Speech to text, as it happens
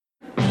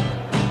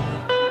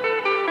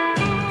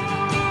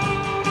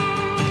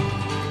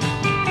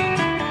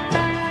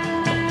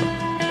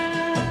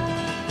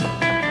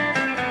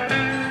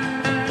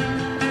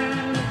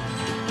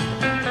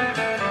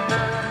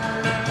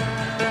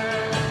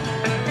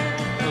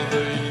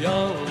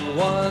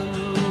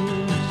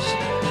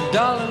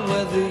Darling,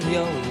 we're the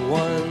young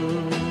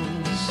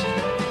ones,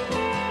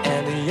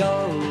 and the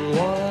young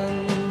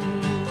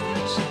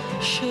ones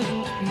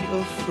shouldn't be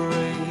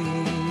afraid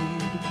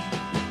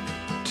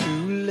to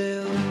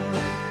live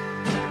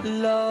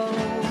low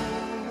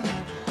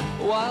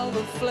while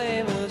the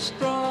flame is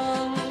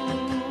strong,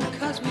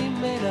 'cause we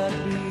may not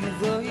be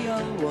the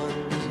young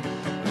ones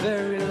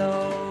very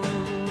long.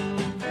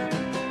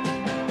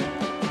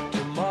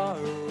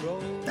 Tomorrow.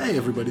 Hey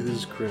everybody, this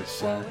is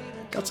Chris.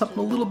 Got something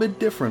a little bit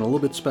different, a little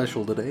bit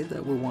special today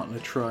that we're wanting to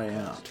try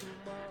out.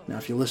 Now,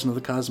 if you listen to the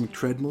Cosmic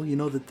Treadmill, you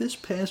know that this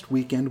past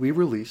weekend we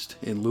released,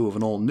 in lieu of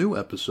an all-new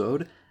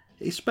episode,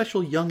 a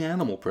special Young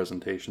Animal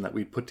presentation that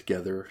we put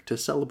together to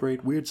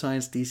celebrate Weird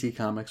Science DC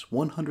Comics'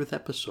 100th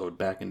episode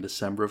back in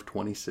December of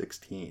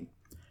 2016.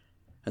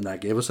 And that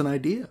gave us an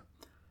idea.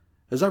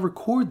 As I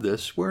record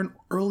this, we're in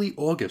early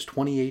August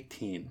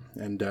 2018,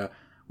 and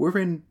we're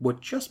in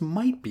what just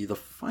might be the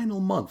final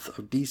month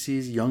of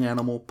DC's Young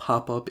Animal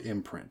pop-up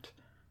imprint.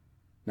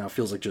 Now, it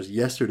feels like just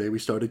yesterday we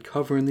started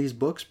covering these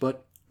books,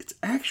 but it's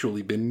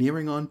actually been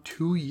nearing on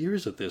 2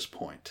 years at this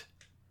point.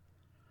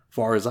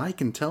 Far as I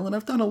can tell, and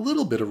I've done a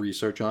little bit of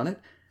research on it,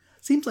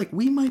 seems like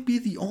we might be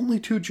the only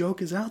two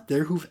jokers out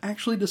there who've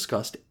actually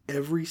discussed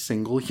every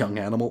single Young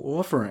Animal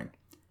offering.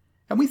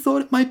 And we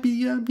thought it might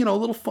be, a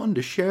little fun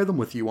to share them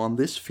with you on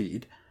this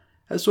feed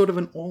as sort of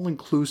an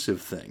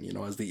all-inclusive thing,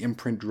 as the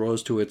imprint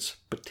draws to its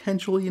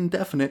potentially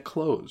indefinite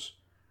close.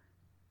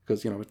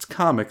 Because, it's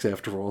comics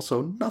after all,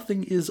 so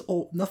nothing is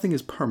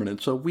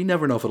permanent, so we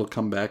never know if it'll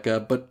come back,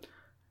 but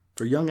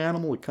for Young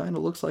Animal, it kind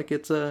of looks like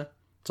it's on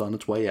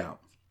its way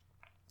out.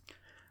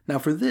 Now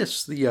for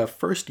this, the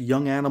first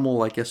Young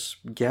Animal,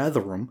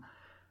 gatherum,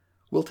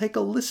 we'll take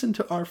a listen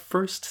to our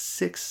first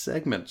 6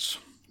 segments,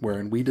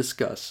 wherein we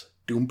discuss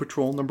Doom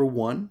Patrol number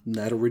 1, and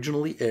that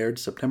originally aired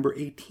September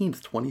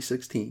 18th,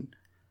 2016,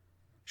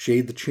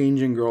 Shade the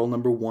Changing Girl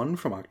number 1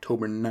 from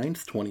October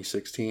 9th,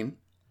 2016,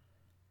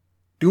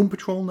 Doom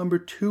Patrol number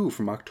 2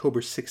 from October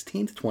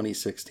 16th,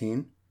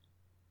 2016,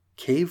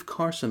 Cave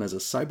Carson as a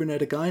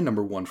Cybernetic Eye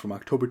number 1 from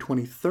October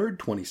 23rd,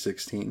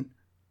 2016,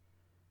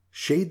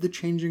 Shade the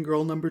Changing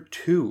Girl number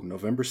 2,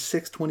 November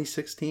 6th,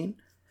 2016,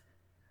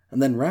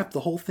 and then wrap the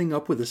whole thing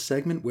up with a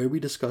segment where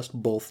we discussed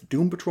both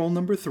Doom Patrol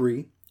number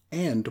 3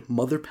 and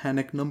Mother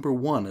Panic number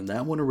 1, and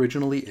that one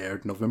originally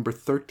aired November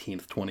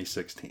 13th,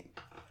 2016.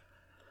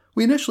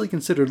 We initially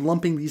considered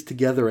lumping these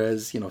together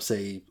as,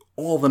 say,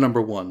 all the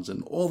number 1s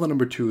and all the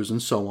number 2s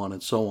and so on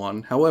and so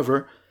on.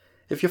 However,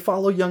 if you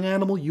follow Young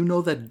Animal, you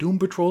know that Doom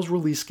Patrol's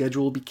release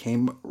schedule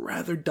became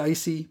rather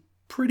dicey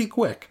pretty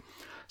quick.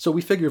 So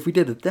we figure if we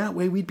did it that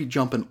way, we'd be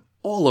jumping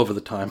all over the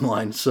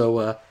timeline,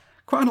 so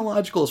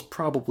chronological is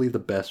probably the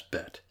best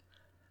bet.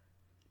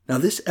 Now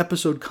this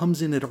episode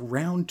comes in at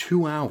around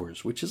 2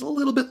 hours, which is a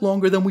little bit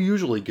longer than we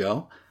usually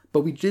go,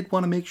 but we did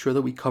want to make sure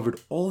that we covered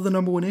all of the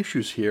number 1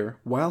 issues here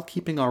while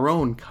keeping our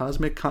own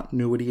cosmic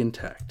continuity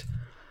intact.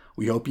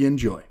 We hope you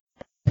enjoy.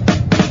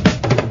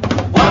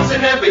 Once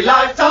in every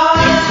lifetime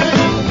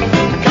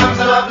comes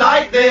a love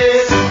like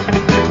this.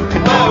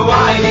 Oh,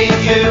 I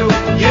need you,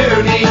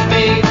 you need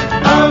me.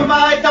 Oh,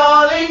 my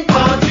darling,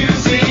 can't you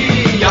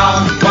see?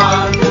 Young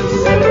ones,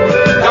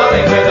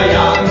 darling, we're the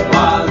young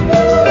ones.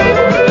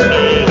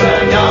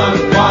 The young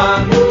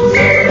ones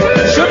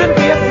shouldn't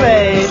be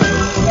afraid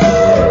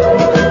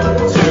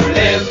to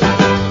live,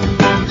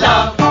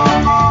 love.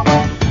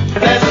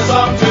 There's a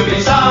song to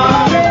be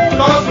sung,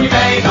 'cause we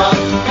may not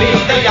be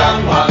the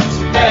young ones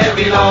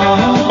very long.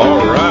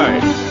 All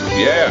right.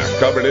 Yeah,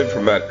 coming in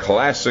from that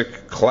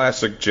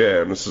classic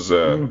jam. This is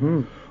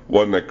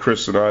one that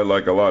Chris and I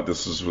like a lot.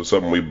 This is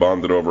something we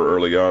bonded over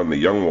early on, The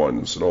Young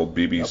Ones, an old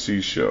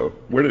BBC show.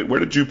 Where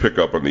did you pick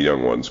up on The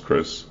Young Ones,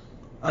 Chris?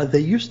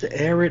 They used to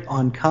air it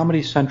on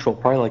Comedy Central,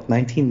 probably like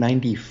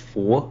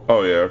 1994.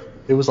 Oh yeah.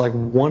 It was like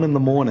 1 in the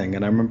morning,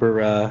 and I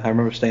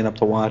remember staying up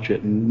to watch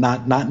it and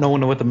not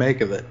knowing what to make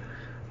of it.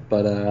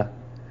 But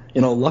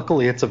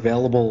luckily it's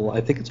available.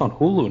 I think it's on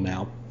Hulu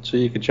now, so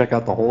you can check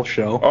out the whole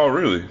show. Oh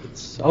really?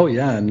 Oh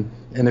yeah, and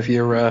if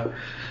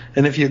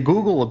you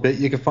Google a bit,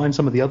 you can find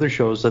some of the other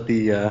shows that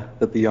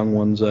the Young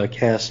Ones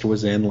cast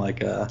was in,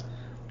 like I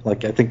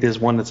think there's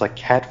one that's like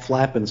Cat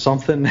Flap and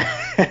something,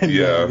 and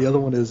yeah. The other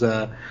one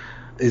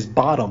is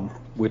Bottom,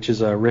 which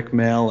is Rick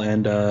Mail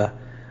and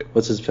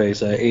what's his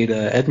face,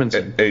 Ada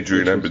Edmondson.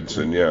 Adrian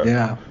Edmondson, yeah.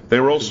 Yeah. They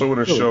were also in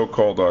a show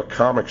called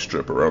Comic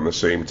Strip around the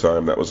same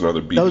time. That was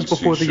another BBC show. That was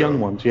before the Young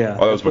Ones, yeah.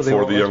 Oh, that was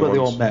before the Young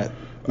Ones. That's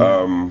where they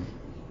all met.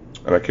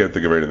 And I can't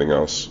think of anything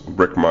else.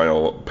 Rick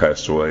Mile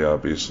passed away,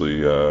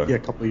 obviously. A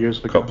couple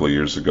of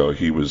years ago.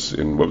 He was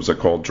in, what was that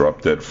called?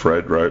 Drop Dead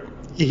Fred, right?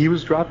 He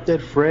was Drop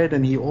Dead Fred,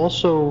 and he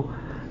also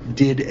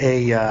did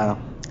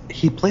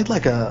he played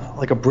like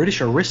a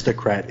British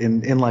aristocrat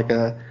in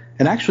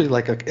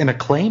an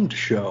acclaimed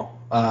show,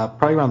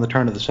 probably around the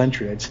turn of the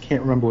century. I just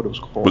can't remember what it was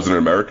called. Was it an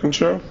American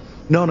show?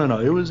 No.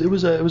 It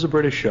was a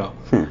British show,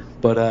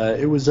 but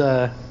it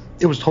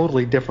was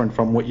totally different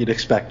from what you'd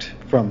expect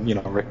from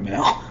Rick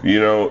Mail.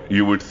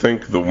 You would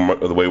think the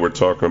way we're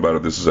talking about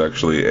it, this is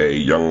actually a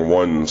Young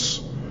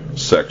Ones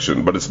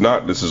section, but it's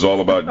not. This is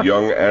all about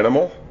Young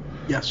Animal.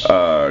 Yes.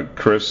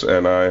 Chris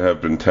and I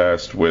have been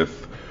tasked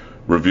with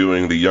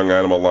reviewing the Young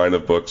Animal line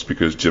of books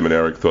because Jim and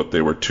Eric thought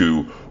they were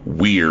too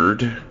weird.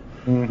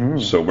 Mm-hmm.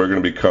 So we're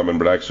going to be coming,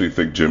 but I actually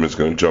think Jim is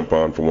going to jump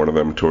on for one of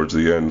them towards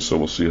the end, so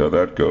we'll see how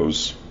that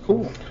goes.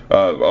 Cool.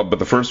 But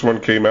the first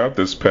one came out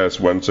this past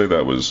Wednesday.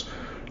 That was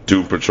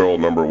Doom Patrol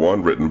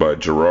 #1, written by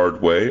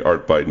Gerard Way,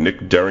 art by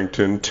Nick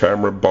Darrington,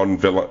 Tamara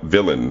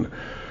Bonvillain.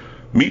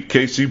 Meet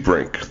Casey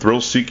Brink,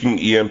 thrill-seeking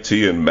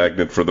EMT and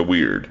magnet for the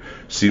weird.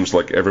 Seems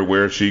like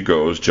everywhere she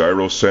goes,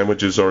 gyro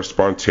sandwiches are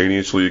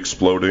spontaneously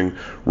exploding,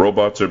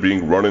 robots are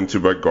being run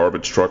into by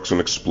garbage trucks and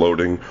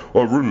exploding,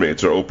 or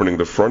roommates are opening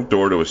the front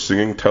door to a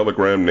singing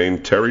telegram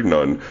named Terry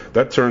Nunn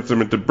that turns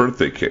them into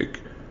birthday cake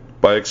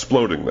by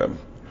exploding them.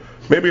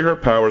 Maybe her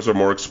powers are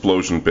more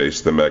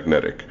explosion-based than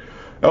magnetic.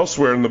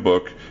 Elsewhere in the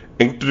book,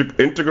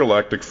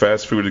 intergalactic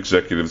fast food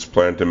executives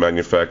plan to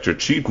manufacture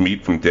cheap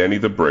meat from Danny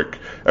the Brick,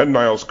 and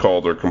Niles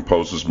Calder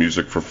composes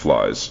music for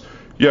flies.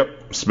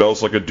 Yep,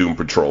 smells like a Doom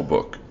Patrol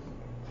book.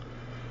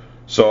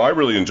 So I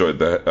really enjoyed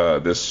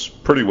this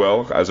pretty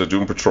well as a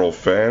Doom Patrol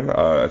fan.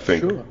 I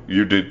think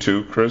you did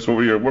too, Chris. What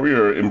were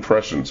your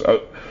impressions?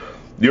 I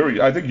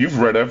think you've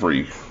read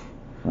every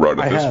run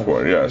at this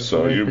point. Yeah,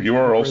 so you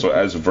are also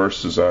as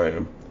versed as I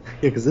am.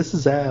 Yeah, because this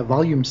is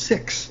volume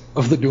 6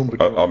 of the Doom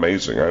Patrol.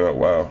 Amazing, I know,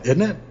 wow.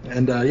 Isn't it?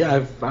 And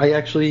I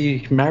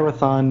actually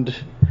marathoned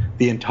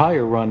the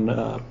entire run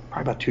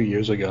probably about 2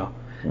 years ago.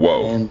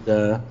 Whoa. And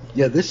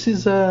this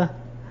is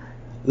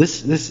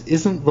this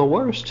isn't the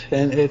worst,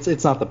 and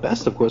it's not the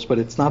best, of course, but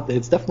it's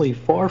definitely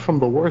far from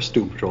the worst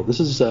Doom Patrol. This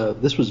was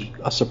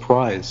a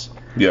surprise.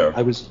 Yeah.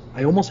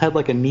 I almost had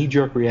like a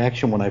knee-jerk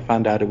reaction when I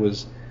found out it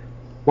was,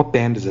 what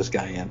band is this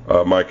guy in?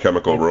 My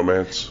Chemical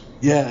Romance.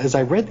 Yeah, as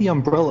I read The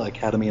Umbrella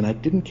Academy, and I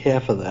didn't care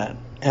for that,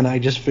 and I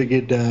just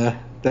figured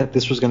that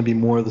this was going to be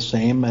more of the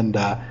same, and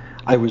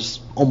I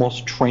was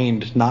almost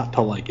trained not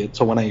to like it.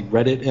 So when I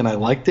read it and I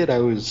liked it,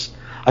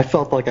 I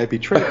felt like I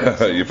betrayed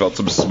myself. You felt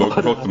some smoke,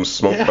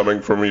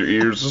 coming from your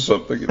ears or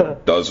something.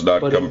 It does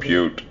not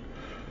compute.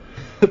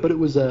 But it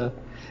was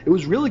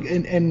really,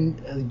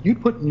 and you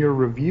put in your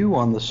review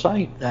on the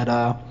site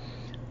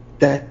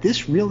that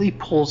this really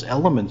pulls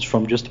elements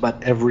from just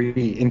about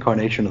every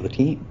incarnation of the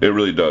team. It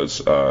really does.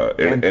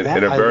 In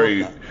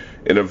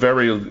a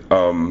very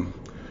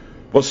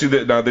well, see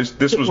that now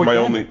this was my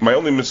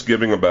only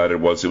misgiving about it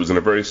was in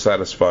a very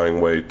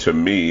satisfying way to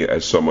me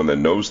as someone that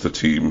knows the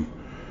team.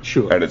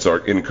 Sure. And its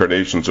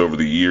incarnations over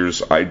the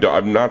years.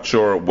 I'm not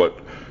sure what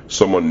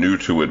someone new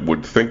to it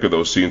would think of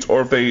those scenes,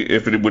 or if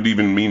it would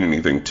even mean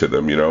anything to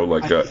them. You know,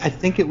 like I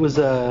think it was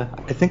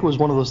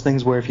one of those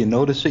things where if you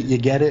notice it, you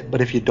get it,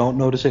 but if you don't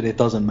notice it, it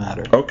doesn't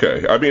matter.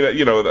 Okay, I mean,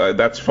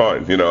 that's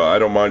fine. I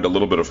don't mind a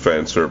little bit of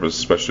fan service,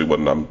 especially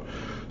when I'm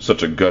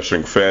such a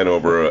gushing fan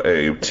over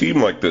a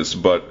team like this.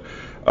 But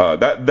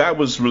that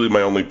was really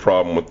my only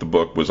problem with the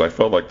book was I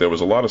felt like there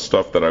was a lot of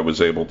stuff that I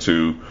was able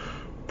to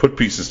put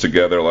pieces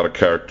together, a lot of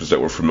characters that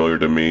were familiar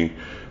to me,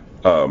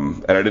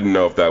 and I didn't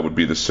know if that would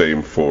be the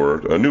same for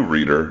a new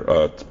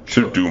reader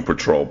to Doom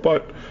Patrol.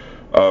 But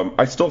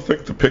I still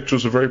think the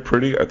pictures are very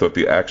pretty. I thought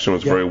the action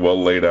was very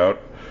well laid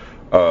out.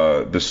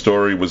 The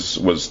story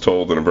was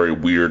told in a very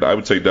weird. I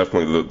would say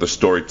definitely the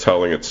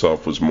storytelling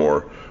itself was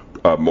more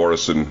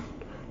Morrison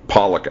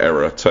Pollock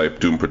era type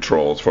Doom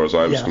Patrol as far as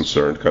I was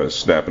concerned, kind of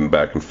snapping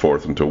back and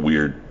forth into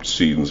weird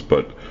scenes,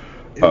 but.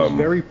 It was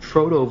very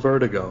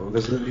proto-Vertigo,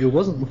 because it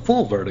wasn't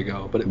full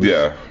Vertigo, but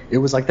it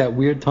was like that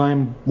weird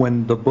time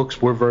when the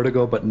books were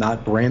Vertigo but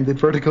not branded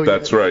Vertigo yet.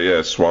 That's right,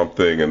 yeah, Swamp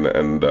Thing and this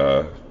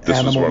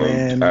Animal was one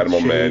Man, of them. Animal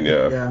Shade, Man,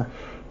 yeah.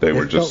 They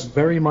were just felt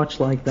very much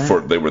like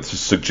that. They were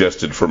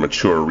suggested for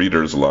mature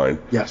readers line.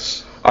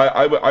 Yes.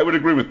 I would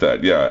agree with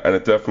that, yeah, and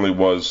it definitely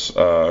was,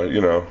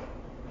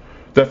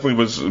 definitely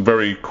was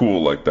very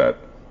cool like that.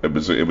 It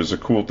was a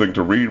cool thing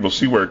to read. We'll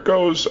see where it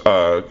goes.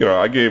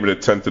 I gave it a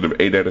tentative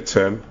 8 out of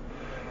 10.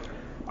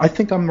 I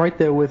think I'm right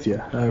there with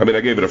you. I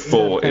gave it a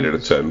full 8 out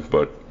of 10,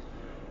 but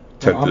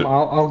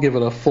I'll give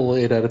it a full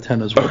 8 out of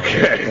 10 as well.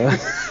 Okay.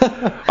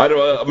 I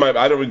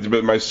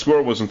don't. My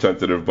score wasn't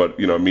tentative, but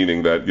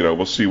meaning that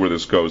we'll see where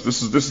this goes.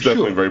 This is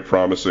definitely very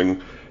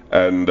promising,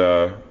 and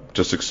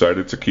just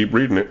excited to keep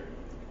reading it.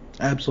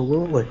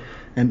 Absolutely,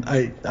 and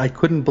I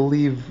couldn't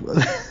believe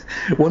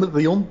one of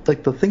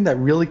the thing that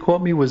really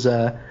caught me was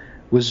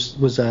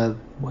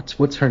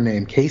what's her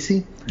name?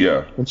 Casey?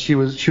 Yeah. And she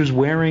was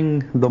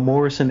wearing the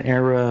Morrison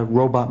era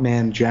Robot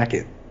Man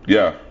jacket.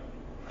 Yeah.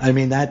 I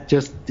mean, that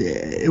just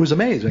it was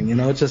amazing.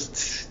 It's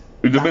just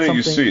the minute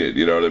you see it,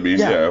 you know what I mean?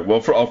 Yeah.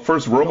 Well,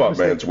 first Robot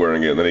Man's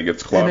wearing it, and then he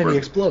gets clobbered. And then he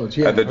explodes.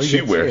 Yeah. And then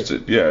she wears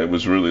it. Yeah. It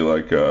was really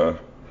like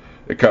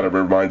it kind of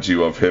reminds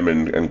you of him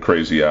and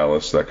Crazy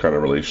Alice, that kind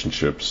of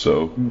relationship.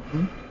 So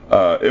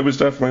it was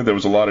definitely, there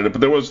was a lot in it,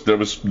 but there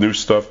was new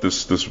stuff.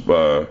 This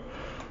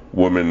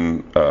woman,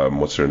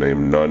 what's her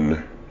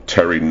name?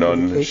 Terry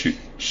Nunn.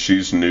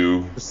 She's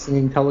new. The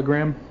Singing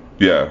Telegram.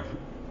 Yeah.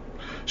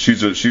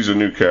 she's a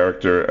new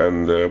character,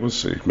 and we'll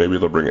see. Maybe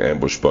they'll bring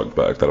Ambush Bug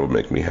back. That would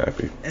make me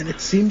happy. And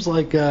it seems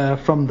like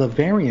from the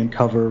variant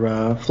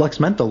cover, Flex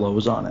Mentallo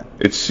was on it.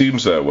 It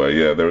seems that way,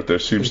 yeah. There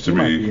seems to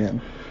Might be.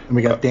 in. And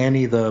we got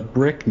Danny the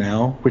Brick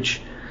now,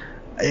 which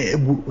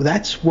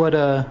that's what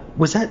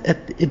was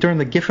that during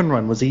the Giffen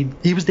run? Was he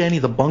was Danny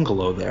the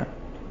Bungalow there?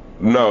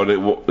 No,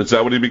 is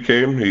that what he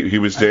became? He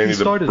was Danny the Brick. He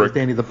started as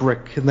Danny the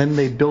Brick, and then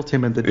they built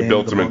him into Danny the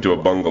Bungalow. They built him into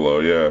a bungalow,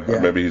 yeah.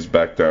 Maybe he's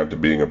back down to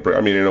being a brick.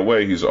 I mean, in a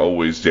way, he's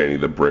always Danny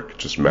the Brick,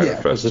 just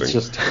manifesting it's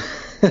just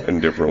in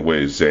different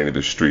ways. Danny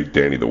the Street,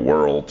 Danny the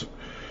World.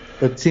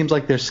 It seems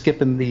like they're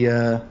skipping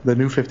the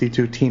New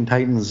 52 Teen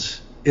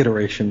Titans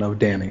iteration of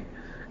Danny,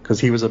 because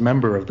he was a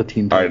member of the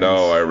Teen Titans. I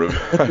know.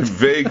 I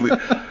vaguely.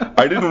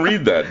 I didn't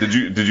read that.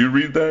 Did you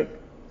read that?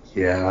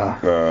 Yeah.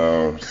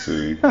 Oh,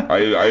 see. I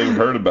had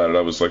heard about it.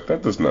 I was like,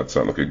 that does not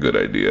sound like a good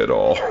idea at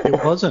all.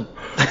 It wasn't.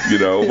 You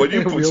know, when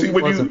you It really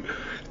wasn't.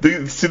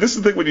 see, this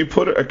is the thing, when you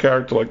put a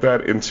character like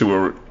that into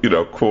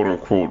a quote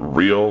unquote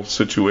real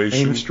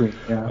situation. Mainstream,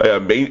 yeah.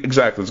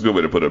 Exactly, that's a good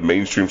way to put it.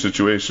 Mainstream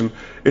situation.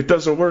 It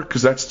doesn't work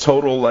because that's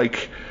total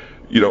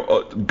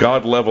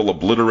God level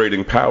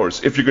obliterating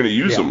powers. If you're going to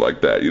use them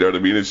like that, you know what I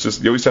mean? It's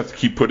just you always have to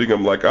keep putting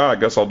them like, I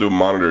guess I'll do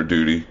monitor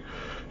duty.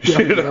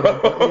 You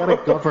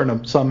gotta govern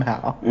them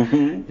somehow.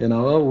 Mm-hmm. You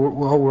know,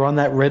 we're on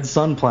that red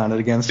sun planet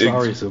again.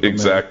 Sorry, Superman.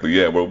 Exactly,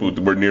 yeah.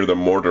 We're near the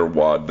mortar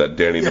wad that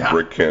Danny the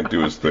Brick can't do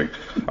his thing.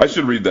 I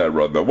should read that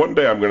run though. One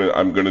day I'm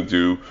gonna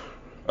do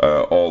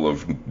all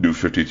of New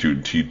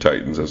 52 Teen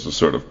Titans as a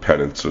sort of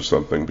penance or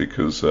something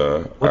because.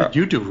 What did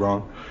you do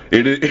wrong?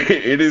 It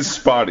is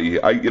spotty.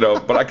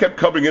 But I kept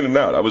coming in and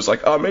out. I was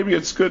like, oh, maybe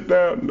it's good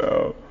now.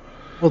 No.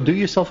 Well, do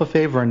yourself a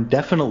favor and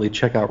definitely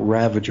check out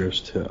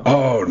Ravagers too.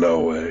 Oh,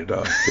 no way.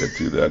 No, I can't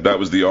do that. That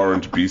was the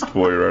Orange Beast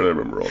Boy, right? I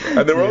remember all that.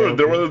 And there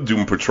were other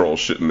Doom Patrol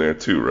shit in there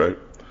too, right?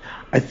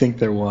 I think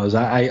there was.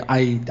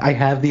 I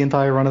have the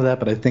entire run of that,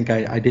 but I think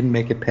I didn't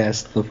make it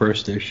past the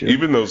first issue.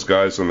 Even those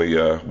guys on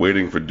the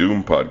Waiting for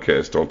Doom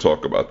podcast don't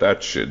talk about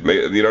that shit.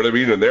 You know what I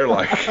mean? And they're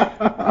like,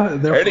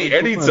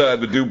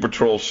 anytime the Doom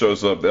Patrol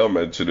shows up, they'll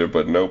mention it,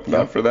 but nope,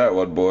 not for that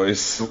one,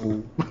 boys.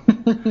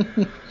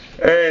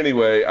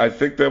 Anyway, I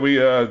think that we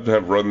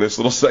have run this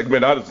little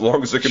segment out as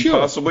long as it can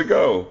possibly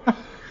go.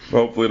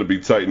 Hopefully it'll be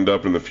tightened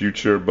up in the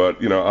future,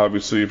 but,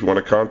 obviously if you want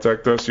to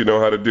contact us, you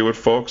know how to do it,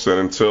 folks. And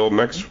until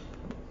next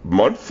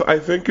month, I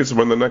think, is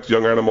when the next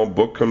Young Animal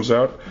book comes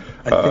out.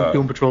 I think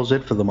Doom Patrol's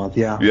it for the month,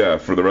 yeah. Yeah,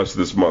 for the rest of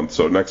this month.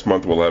 So next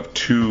month we'll have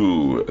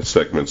 2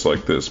 segments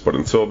like this. But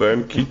until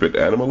then, keep it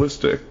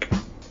animalistic.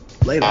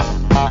 Later.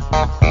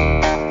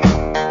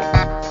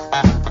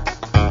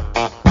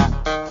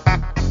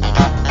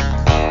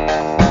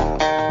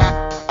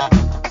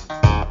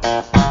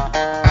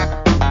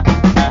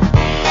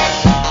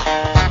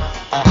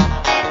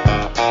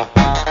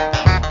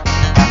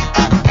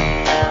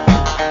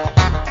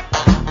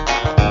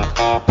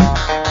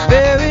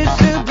 Very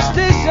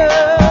superstitious,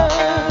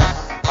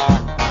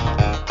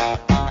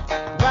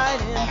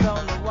 writings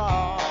on the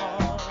wall.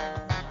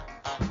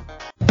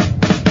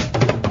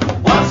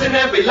 Once in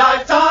every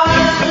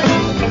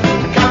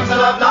lifetime comes a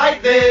love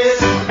like this.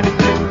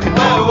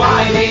 Oh,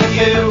 I need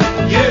you,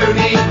 you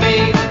need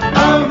me.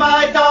 Oh,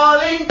 my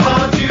darling,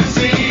 can't you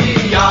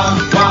see? Young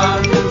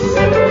ones,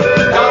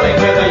 darling,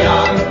 we're the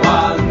young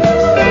ones.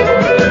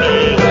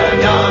 The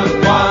young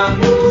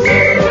ones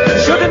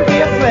Shouldn't be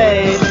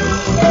afraid.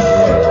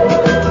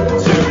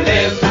 to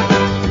live,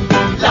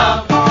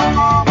 love.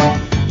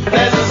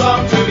 There's a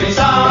song to be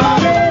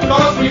sung,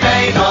 'cause we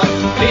may not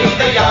be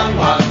the young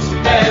ones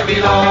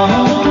very long.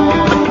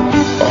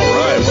 All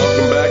right,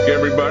 welcome back,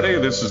 everybody.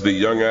 This is the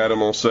Young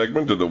Animal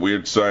segment of the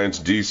Weird Science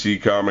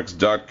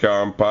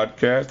DCComics.com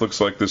podcast. Looks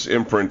like this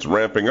imprint's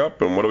ramping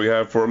up, and what do we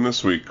have for him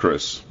this week,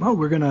 Chris? Well,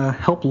 we're going to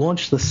help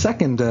launch the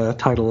second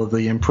title of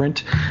the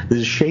imprint. This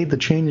is Shade the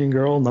Changing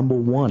Girl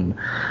 #1,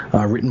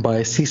 written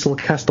by Cecil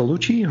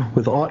Castellucci,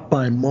 with art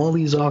by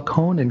Molly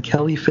Zarcone and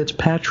Kelly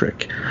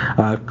Fitzpatrick,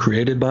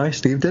 created by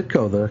Steve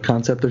Ditko, the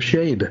concept of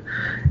Shade.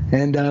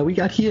 And we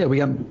got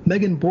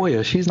Megan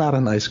Boyer. She's not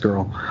a nice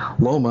girl.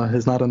 Loma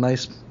is not a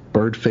nice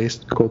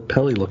bird-faced, quote,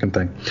 Pelly-looking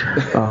thing.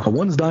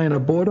 One's dying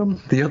of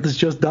boredom, the other's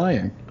just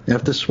dying.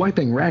 After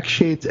swiping Rack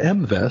Shade's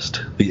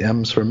M-Vest, the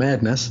M's for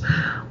madness,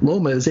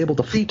 Loma is able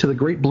to flee to the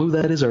great blue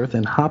that is Earth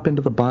and hop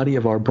into the body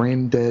of our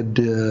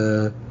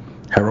brain-dead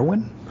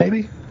heroine,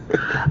 maybe?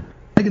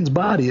 Megan's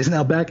body is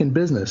now back in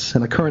business,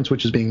 an occurrence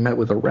which is being met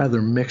with a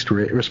rather mixed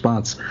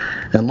response.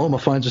 And Loma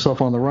finds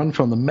herself on the run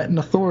from the Metin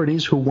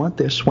authorities who want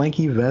their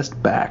swanky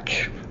vest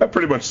back. That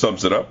pretty much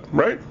sums it up,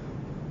 right?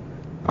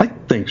 I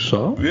think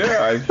so. Yeah,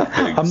 I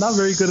think I'm not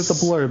very good at the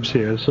blurbs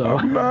here, so.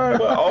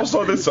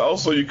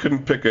 Also, you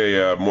couldn't pick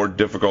a more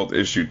difficult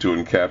issue to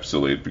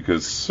encapsulate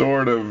because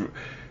sort of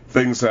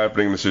things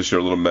happening in this issue are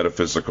a little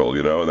metaphysical,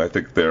 and I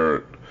think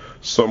they're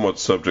somewhat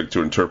subject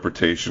to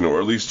interpretation or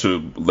at least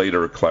to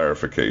later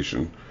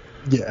clarification.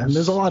 Yeah, and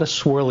there's a lot of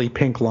swirly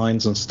pink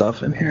lines and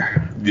stuff in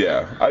here.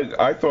 Yeah,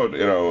 I thought,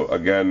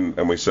 again,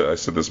 and I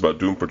said this about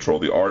Doom Patrol,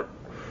 the art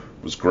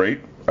was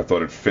great. I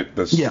thought it fit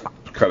this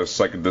kind of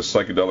the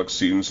psychedelic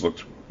scenes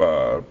looked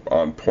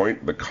on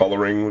point. The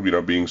coloring,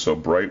 being so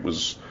bright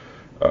was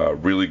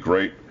really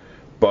great.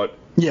 But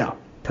yeah,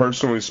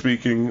 personally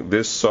speaking,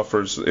 this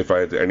suffers, if I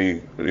had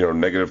any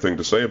negative thing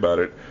to say about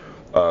it,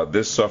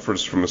 this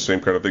suffers from the same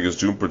kind of thing as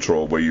Doom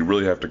Patrol, where you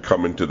really have to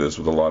come into this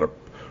with a lot of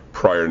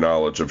prior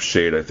knowledge of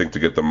Shade, I think, to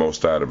get the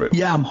most out of it.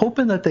 Yeah, I'm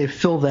hoping that they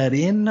fill that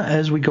in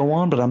as we go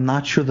on, but I'm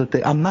not sure what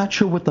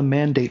the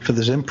mandate for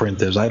this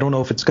imprint is. I don't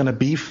know if it's going to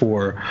be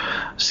for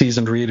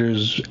seasoned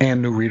readers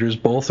and new readers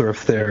both, or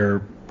if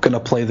they're going to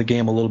play the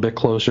game a little bit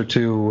closer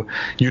to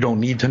you don't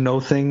need to know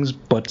things,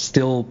 but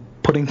still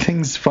putting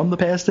things from the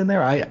past in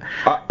there.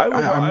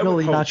 I'm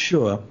really not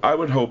sure. I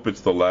would hope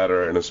it's the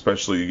latter, and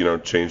especially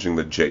changing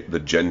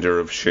the gender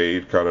of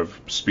Shade kind of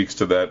speaks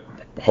to that,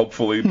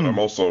 hopefully. But I'm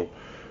also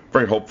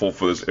very hopeful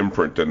for this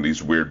imprint and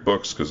these weird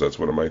books, because that's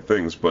one of my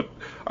things. But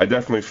I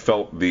definitely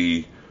felt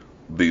the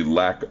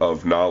lack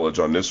of knowledge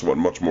on this one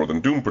much more than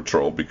Doom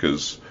Patrol,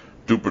 because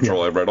Doom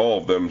Patrol, I've read all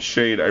of them.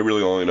 Shade, I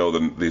really only know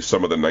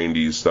some of the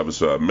 90s. That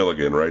was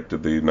Milligan, right?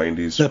 Did the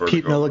 90s?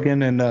 Pete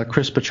Milligan and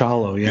Chris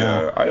Pachalo,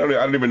 yeah. I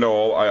don't even know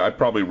all. I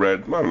probably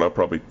read,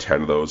 probably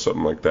 10 of those,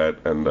 something like that.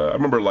 And I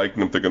remember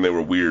liking them, thinking they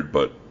were weird,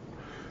 but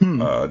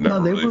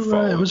never really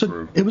followed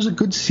through. It was a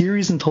good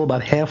series until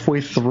about halfway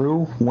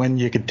through, when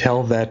you could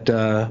tell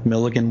that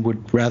Milligan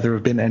would rather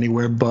have been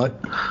anywhere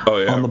but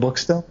on the book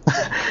still.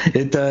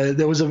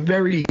 There was a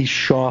very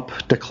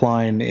sharp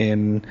decline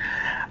in,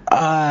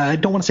 I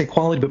don't want to say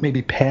quality, but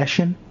maybe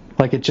passion.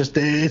 Like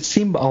it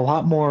seemed a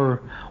lot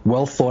more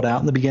well thought out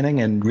in the beginning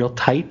and real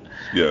tight.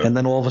 Yeah. And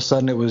then all of a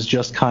sudden it was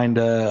just kind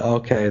of,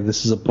 okay,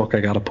 this is a book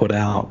I got to put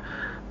out.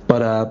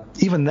 But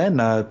even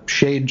then,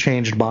 Shade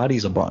changed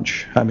bodies a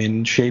bunch. I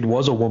mean, Shade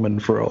was a woman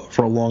for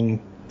a long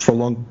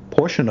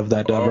portion of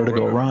that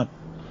Vertigo run.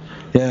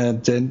 Yeah,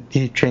 and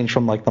he changed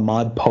from like the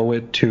mod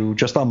poet to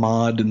just a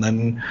mod, and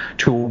then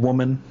to a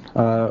woman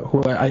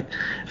who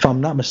if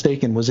I'm not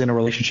mistaken, was in a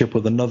relationship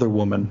with another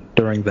woman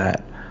during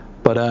that.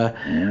 But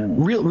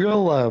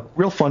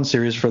real fun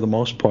series for the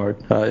most part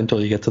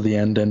until you get to the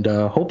end, and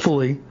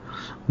hopefully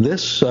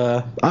this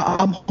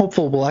I'm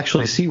hopeful we'll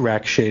actually see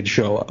Rack Shade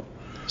show up,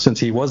 since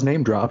he was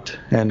name dropped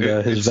and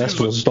his vest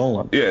was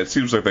stolen. Yeah, it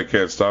seems like they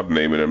can't stop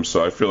naming him,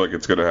 so I feel like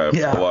it's going to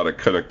have a lot of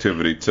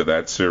connectivity to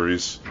that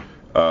series.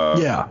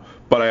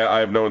 But I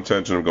have no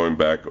intention of going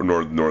back,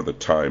 nor the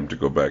time to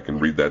go back and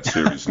read that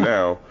series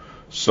now.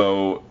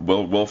 So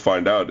we'll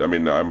find out. I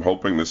mean, I'm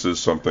hoping this is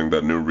something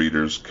that new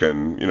readers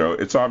can,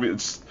 it's obvious.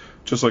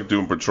 It's just like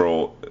Doom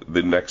Patrol,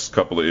 the next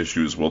couple of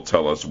issues will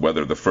tell us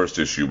whether the first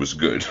issue was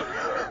good.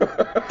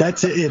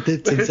 That's it.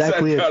 It's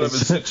exactly it's that kind of a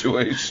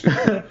situation.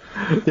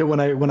 Yeah,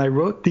 when I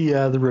wrote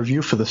the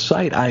review for the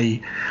site,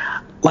 I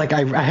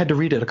had to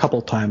read it a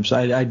couple times.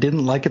 I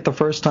didn't like it the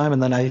first time,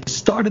 and then I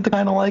started to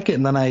kind of like it,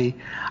 and then I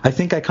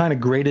think I kind of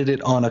graded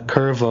it on a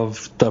curve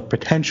of the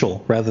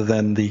potential rather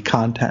than the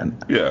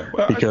content. Yeah.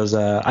 Well, because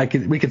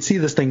we could see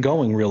this thing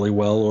going really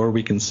well, or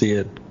we can see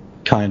it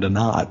kind of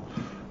not.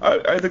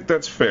 I think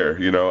that's fair.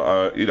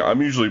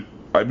 I'm usually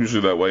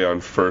that way on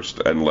first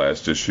and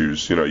last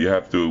issues. You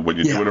have to, when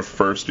you're doing a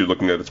first, you're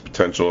looking at its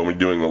potential, and when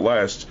you're doing the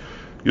last,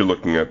 you're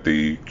looking at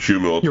the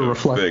cumulative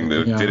thing.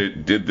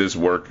 Did this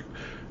work,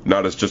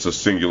 not as just a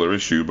singular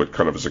issue, but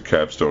kind of as a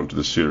capstone to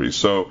the series.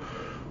 So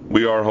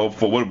we are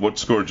hopeful. What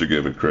score did you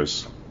give it,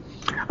 Chris?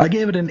 I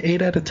gave it an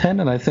 8 out of 10,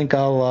 and I think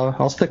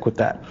I'll stick with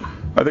that.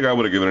 I think I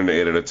would have given it an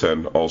 8 out of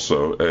 10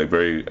 also. A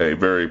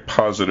very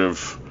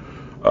positive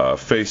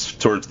face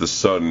towards the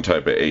sun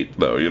type of 8,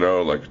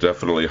 though, like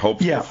definitely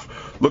hopeful. Yeah.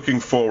 Looking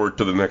forward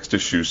to the next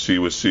issue,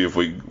 see if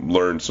we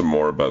learn some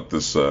more about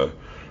this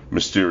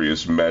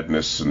mysterious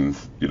madness and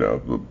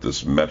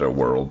this meta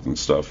world and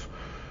stuff.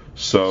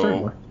 So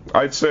certainly.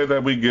 I'd say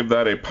that we give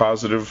that a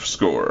positive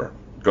score.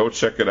 Go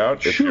check it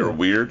out if you're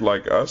weird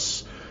like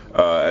us.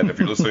 And if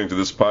you're listening to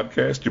this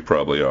podcast, you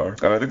probably are.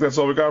 And I think that's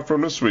all we got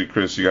from this week.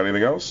 Chris, you got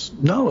anything else?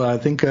 No, I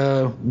think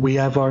we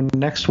have our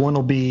next one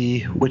will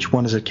be, which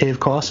one is it,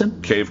 Cave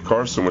Carson? Cave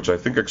Carson, which I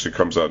think actually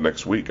comes out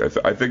next week.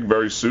 I think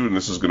very soon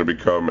this is going to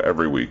become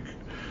every week.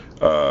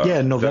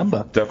 In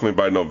November. Definitely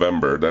by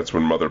November. That's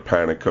when Mother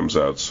Panic comes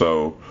out.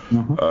 So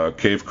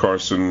Cave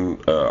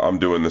Carson, I'm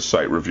doing the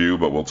site review,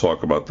 but we'll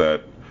talk about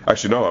that.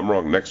 Actually, no, I'm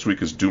wrong. Next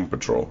week is Doom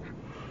Patrol.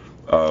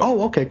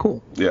 Okay,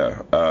 cool.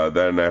 Yeah.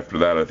 Then after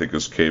that, I think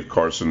is Cave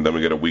Carson. Then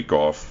we get a week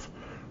off.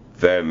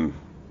 Then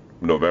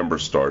November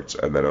starts,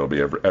 and then it'll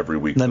be every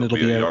week. Then it'll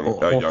be a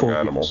young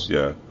animal.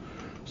 Yeah.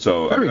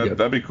 So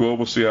that'd be cool.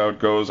 We'll see how it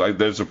goes.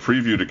 There's a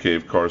preview to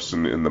Cave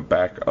Carson in the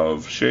back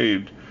of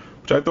Shade,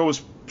 which I thought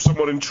was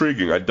somewhat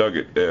intriguing. I dug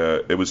it.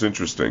 It was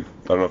interesting.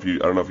 I don't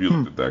know if you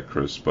looked at that,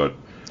 Chris, but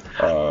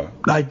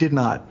I did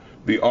not.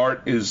 The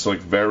art is like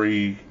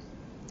very.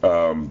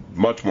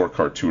 Much more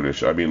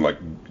cartoonish. I mean, like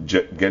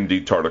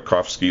Gendy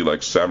Tartakovsky,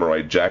 like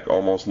Samurai Jack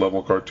almost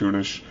level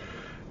cartoonish.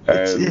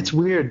 And it's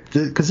weird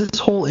because this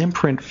whole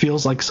imprint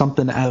feels like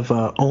something out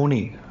of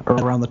Oni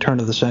around the turn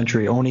of the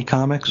century, Oni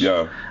comics.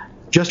 Yeah.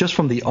 Just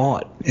from the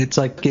art, it's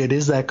like it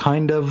is that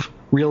kind of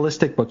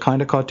realistic but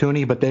kind of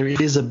cartoony. But there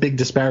is a big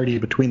disparity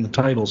between the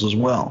titles as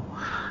well,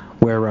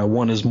 where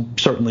one is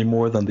certainly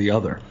more than the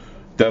other.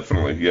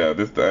 Definitely, yeah.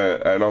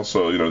 And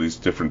also, these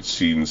different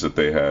scenes that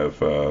they have,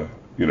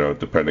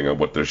 depending on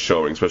what they're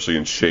showing, especially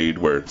in Shade,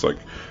 where it's like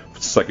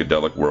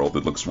psychedelic world,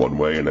 it looks one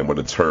way, and then when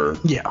it's her,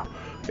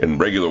 in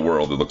regular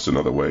world, it looks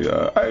another way.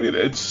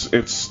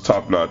 It's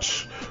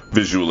top-notch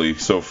visually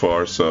so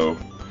far, so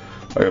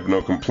I have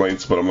no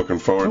complaints, but I'm looking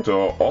forward to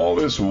all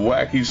this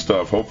wacky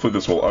stuff. Hopefully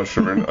this will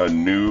usher in a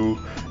new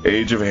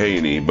age of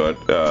Haney, but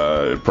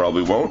it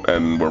probably won't,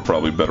 and we're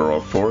probably better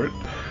off for it.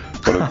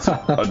 But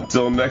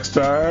until next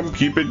time,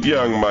 keep it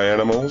young, my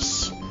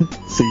animals.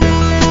 See ya.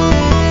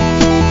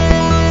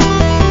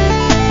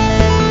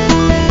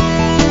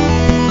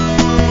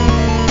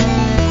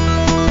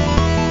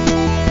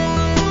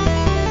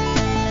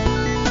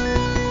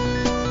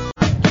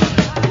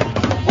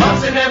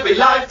 Once in every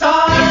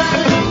lifetime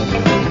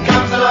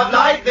comes a love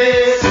like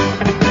this.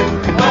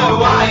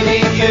 Oh, I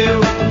need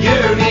you,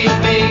 you need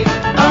me.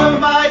 Oh,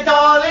 my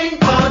darling,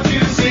 can't you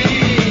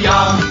see?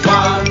 Young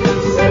ones,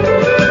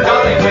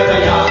 darling, with the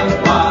young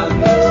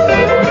ones.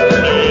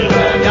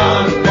 The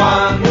young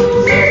ones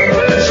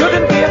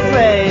Shouldn't be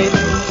afraid.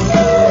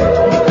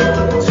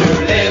 to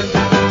live,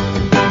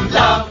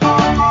 love.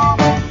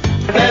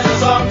 There's a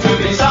song to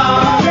be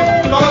sung,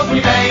 'cause we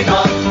may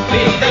not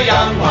be the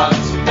young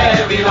ones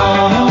very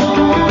long.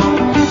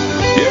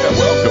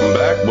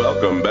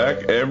 Welcome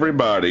back,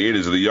 everybody. It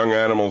is the Young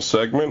Animal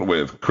segment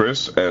with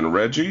Chris and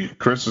Reggie.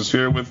 Chris is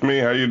here with me.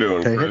 How you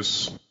doing, Hey.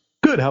 Chris?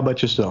 Good. How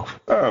about yourself?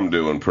 I'm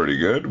doing pretty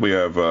good. We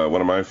have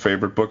one of my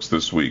favorite books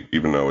this week,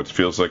 even though it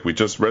feels like we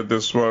just read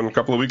this one a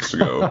couple of weeks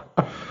ago.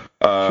 Sure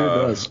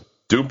does.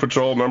 Doom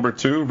Patrol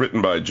 #2,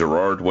 written by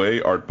Gerard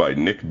Way, art by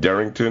Nick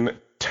Darrington,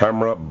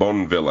 Tamra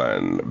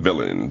Bonvillain.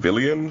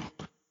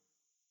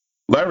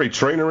 Larry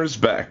Trainer is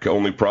back.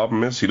 Only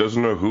problem is he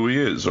doesn't know who he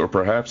is, or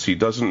perhaps he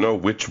doesn't know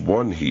which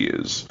one he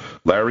is.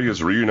 Larry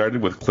is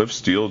reunited with Cliff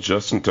Steele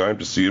just in time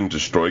to see him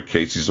destroy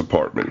Casey's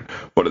apartment.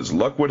 But as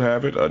luck would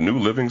have it, a new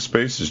living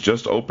space has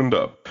just opened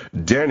up.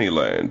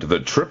 Dannyland, the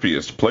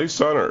trippiest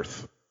place on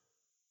Earth.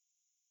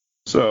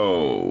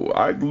 So,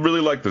 I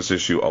really like this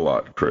issue a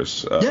lot,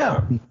 Chris.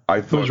 Yeah, I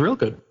it thought was real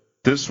good.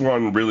 this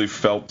one really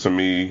felt to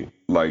me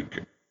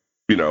like,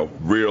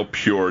 real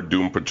pure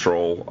Doom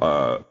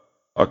Patrol,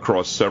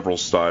 across several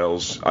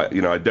styles. I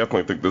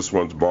definitely think this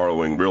one's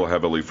borrowing real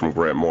heavily from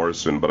Grant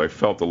Morrison, but I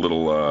felt a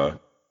little,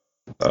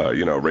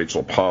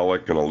 Rachel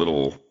Pollack and a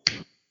little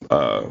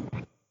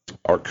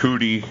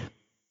Arcudi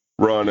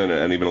run,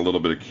 and even a little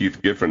bit of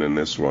Keith Giffen in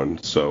this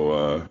one.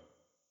 So,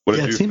 what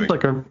did Yeah, you it seemed think?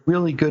 like a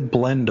really good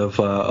blend of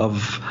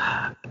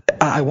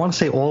I want to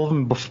say all of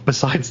them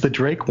besides the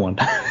Drake one.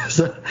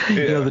 So,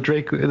 the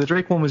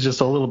Drake one was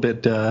just a little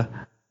bit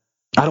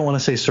I don't want to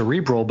say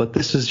cerebral, but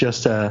this is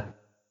just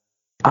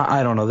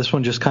I don't know. This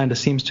one just kind of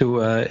seems to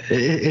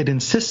it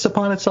insists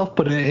upon itself,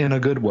 but in a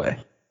good way.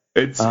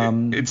 It's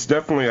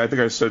definitely, I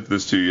think I said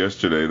this to you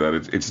yesterday,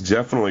 that it's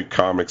definitely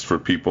comics for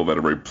people that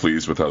are very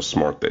pleased with how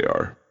smart they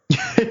are.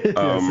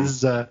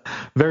 This is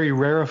very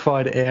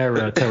rarefied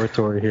air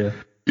territory here.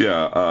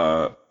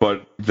 Yeah,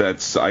 but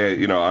that's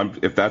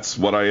if that's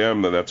what I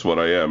am, then that's what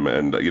I am,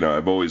 and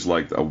I've always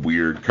liked a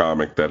weird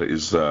comic that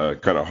is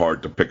kind of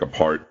hard to pick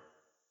apart.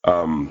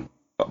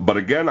 But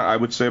again, I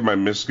would say my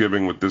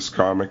misgiving with this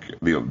comic,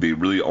 the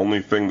really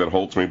only thing that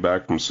holds me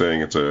back from saying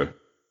it's a,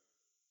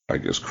 I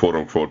guess, quote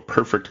unquote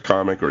perfect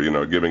comic,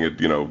 or giving it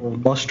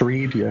Must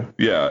read, yeah.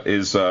 yeah,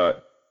 is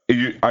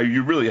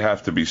you really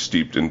have to be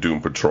steeped in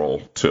Doom Patrol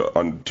to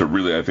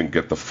really, I think,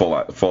 get the full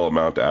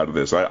amount out of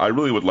this. I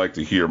really would like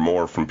to hear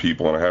more from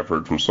people, and I have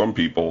heard from some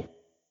people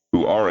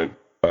who aren't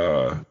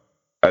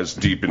as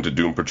deep into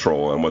Doom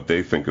Patrol and what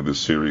they think of this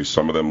series.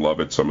 Some of them love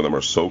it. Some of them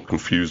are so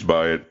confused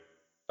by it.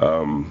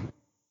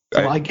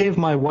 So I gave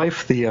my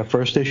wife the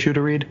first issue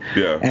to read,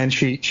 and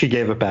she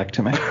gave it back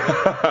to me.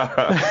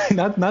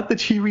 Not that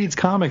she reads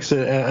comics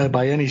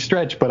by any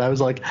stretch, but I was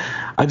like,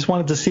 I just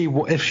wanted to see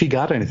if she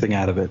got anything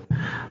out of it,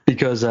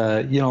 because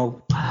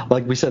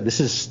like we said, this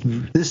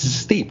is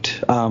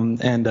steeped,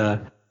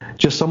 and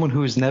just someone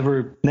who's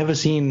never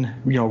seen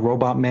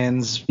Robot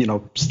Man's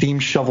steam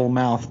shovel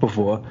mouth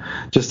before,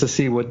 just to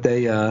see what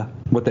they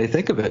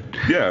think of it.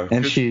 Yeah,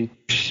 and she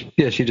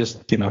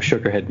just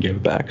shook her head and gave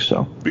it back.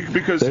 So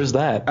because there's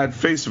that. At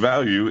face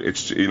value,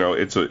 it's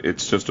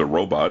just a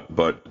robot,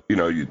 but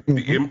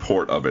the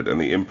import of it, and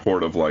the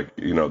import of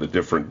the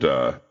different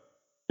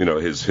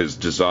his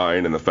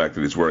design, and the fact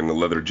that he's wearing the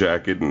leather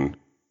jacket, and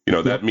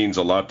that means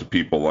a lot to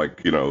people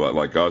like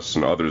us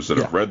and others that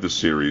have read the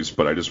series.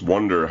 But I just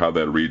wonder how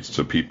that reads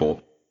to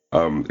people.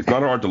 It's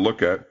not hard to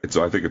look at.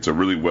 I think it's a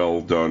really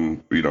well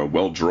done,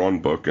 well drawn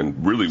book,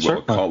 and really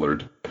well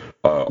colored,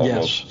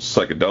 almost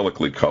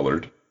psychedelically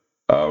colored.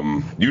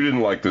 You didn't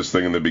like this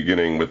thing in the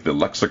beginning with the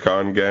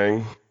Lexicon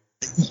Gang.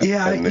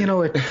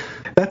 Yeah,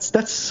 that's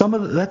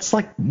that's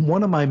like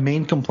one of my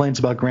main complaints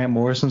about Grant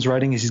Morrison's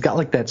writing is he's got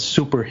like that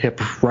super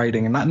hip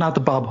writing, and not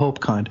the Bob Hope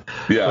kind.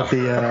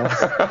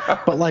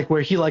 Yeah. But like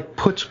where he like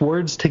puts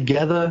words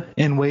together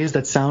in ways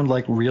that sound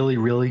like really,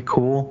 really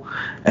cool,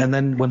 and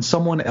then when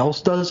someone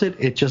else does it,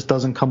 it just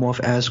doesn't come off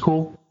as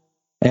cool,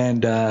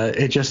 and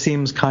it just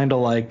seems kind of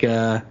like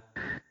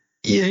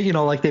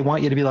like they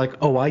want you to be like,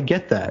 oh, I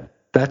get that.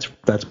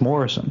 That's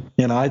Morrison.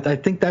 I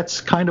think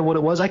that's kind of what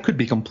it was. I could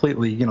be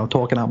completely,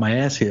 talking out my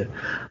ass here.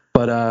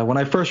 But when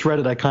I first read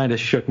it, I kind of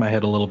shook my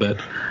head a little bit.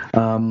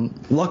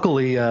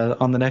 Luckily,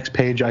 on the next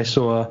page, I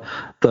saw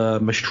the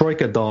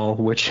Mastroika doll,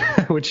 which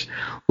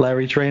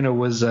Larry Trainer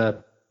was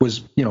that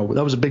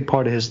was a big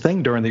part of his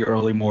thing during the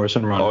early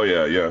Morrison run. Oh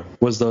yeah.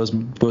 Was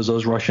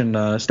those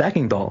Russian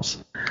stacking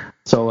dolls.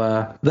 So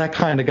that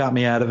kind of got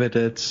me out of it.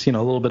 It's a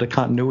little bit of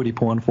continuity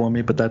porn for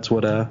me, but that's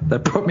what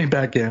that brought me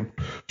back in.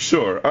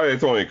 Sure.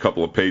 It's only a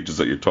couple of pages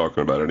that you're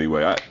talking about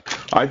anyway.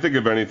 I think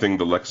if anything,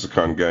 the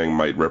Lexicon Gang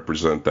might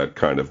represent that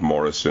kind of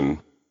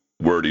Morrison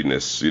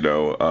wordiness,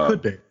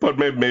 Could be. But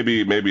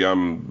maybe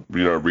I'm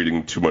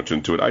reading too much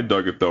into it. I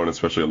dug it though, and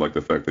especially I like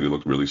the fact that he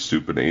looked really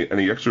stupid. And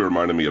he actually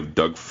reminded me of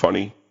Doug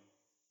Funny.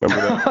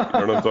 Remember that? You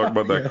know what I'm talking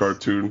about? That Yes.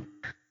 cartoon.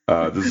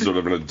 This is sort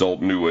of an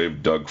adult new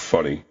wave Doug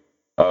Funny.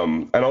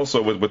 And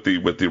also with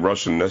the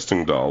Russian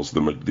nesting dolls, the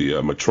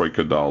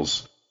Matroika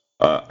dolls,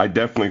 I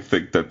definitely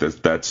think that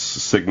that's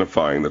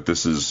signifying that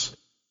this is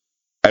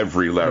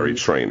every Larry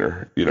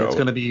Trainer. It's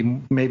going to be,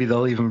 maybe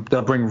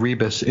they'll bring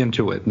Rebus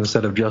into it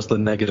instead of just the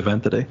negative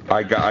entity.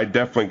 I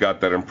definitely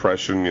got that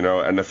impression,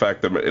 and the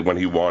fact that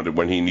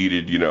when he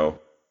needed,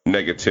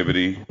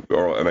 negativity,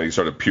 and then he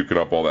started puking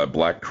up all that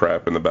black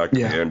crap in the back of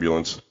the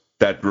ambulance,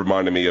 that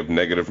reminded me of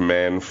Negative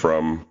Man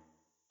from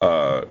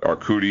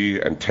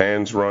Arcudi and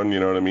Tan's run, you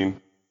know what I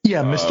mean?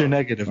 Yeah, Mr.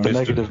 Negative, the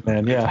Negative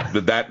Man, yeah.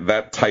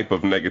 That type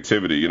of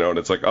negativity, and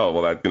it's like, oh,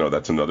 well,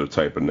 that's another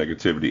type of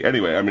negativity.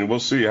 Anyway, I mean, we'll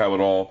see how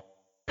it all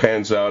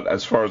pans out.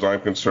 As far as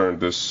I'm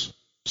concerned, this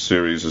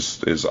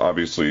series is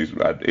obviously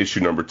at issue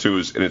number 2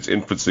 is in its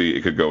infancy.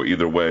 It could go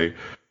either way.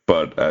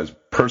 But as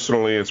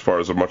far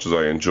as much as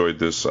I enjoyed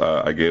this,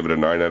 I gave it a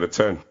 9 out of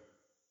 10.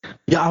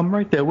 Yeah, I'm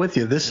right there with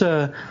you.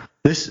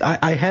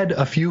 I had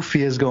a few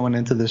fears going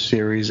into this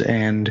series,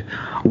 and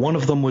one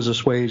of them was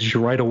assuaged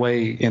right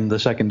away in the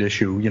second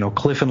issue.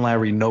 Cliff and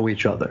Larry know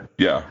each other.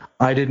 Yeah.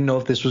 I didn't know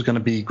if this was going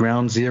to be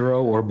ground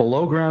zero or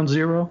below ground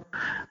zero,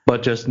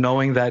 but just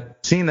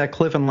seeing that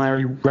Cliff and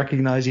Larry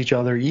recognize each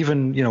other,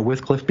 even,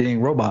 with Cliff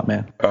being Robot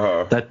Man,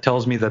 that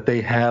tells me that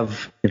they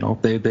have,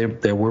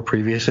 there were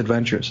previous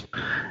adventures.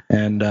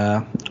 And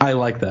I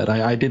like that.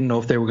 I didn't know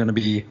if they were going to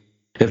be,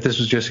 if this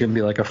was just going to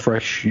be like a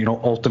fresh,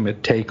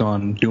 ultimate take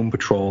on Doom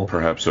Patrol.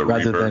 Perhaps a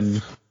rather rebirth.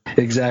 than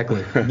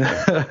exactly,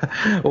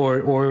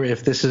 or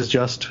if this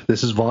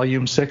is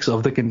volume 6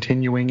 of the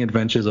continuing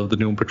adventures of the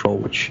Doom Patrol,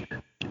 which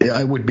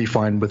I would be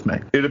fine with me.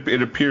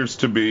 It appears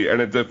to be, and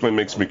it definitely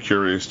makes me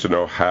curious to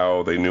know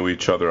how they knew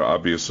each other.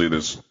 Obviously,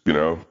 there's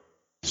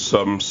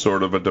some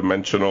sort of a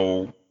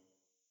dimensional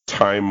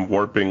time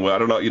warping. Well, I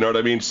don't know. You know what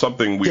I mean?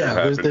 Something weird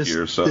happened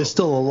here. So there's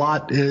still a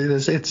lot.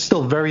 It's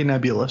still very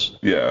nebulous.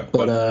 Yeah,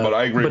 but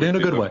I agree. But with in a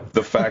you. good way.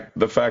 The fact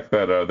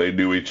that they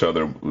knew each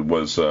other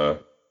was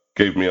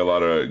gave me a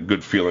lot of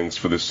good feelings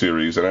for this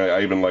series, and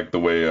I even like the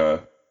way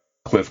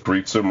Cliff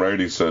greets him. Right?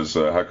 He says,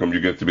 "How come you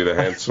get to be the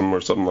handsome?"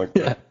 or something like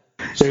that. Yeah.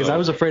 Because I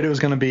was afraid it was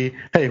going to be,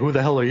 hey, who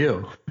the hell are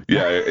you?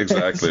 Yeah,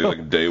 exactly.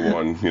 Like day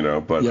one,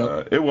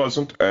 but it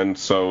wasn't. And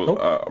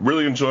so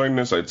really enjoying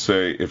this. I'd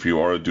say if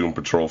you are a Doom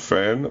Patrol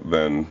fan,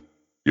 then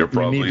you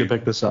need to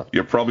pick this up.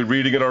 You're probably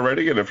reading it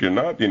already. And if you're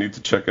not, you need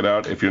to check it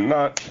out. If you're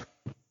not,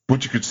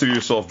 would you consider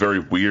yourself very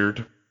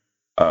weird?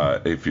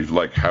 If you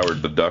like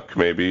Howard the Duck,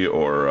 maybe,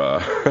 or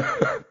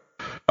I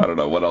don't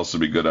know what else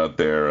would be good out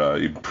there.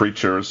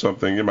 Preacher or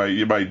something.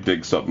 You might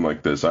dig something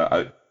like this.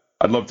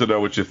 I'd love to know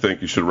what you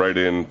think. You should write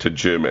in to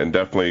Jim and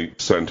definitely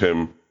send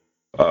him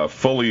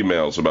full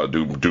emails about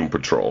Doom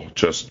Patrol.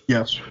 Just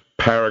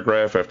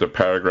paragraph after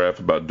paragraph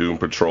about Doom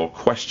Patrol.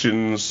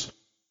 Questions,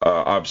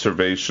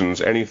 observations,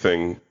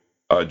 anything.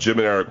 Jim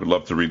and Eric would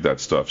love to read that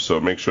stuff.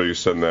 So make sure you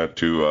send that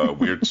to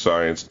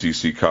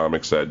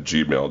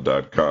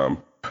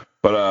weirdsciencedccomics@gmail.com.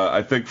 But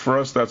I think for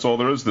us, that's all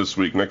there is this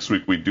week. Next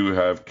week, we do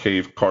have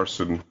Cave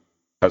Carson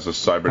Has a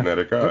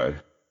Cybernetic Eye.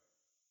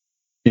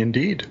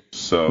 Indeed.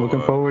 So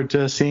looking forward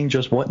to seeing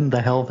just what in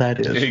the hell that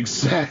is.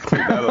 Exactly.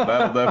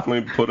 That'll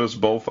definitely put us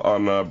both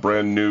on a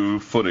brand new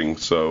footing.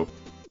 So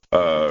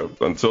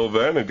until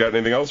then, got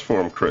anything else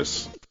for him,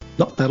 Chris?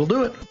 Nope, that'll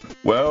do it.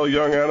 Well,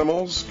 young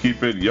animals,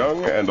 keep it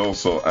young and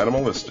also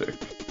animalistic.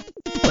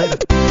 Later.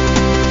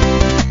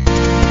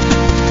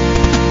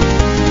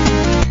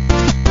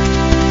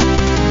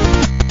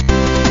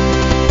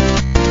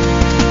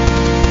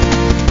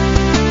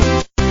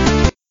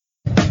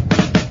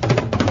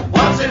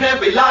 In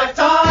every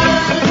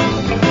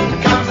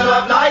lifetime comes a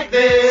love like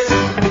this.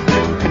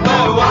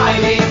 Oh, I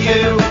need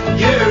you,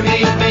 you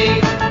need me.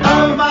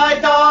 Oh, my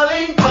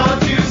darling,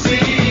 can't you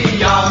see?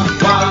 Young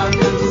ones,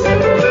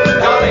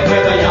 darling,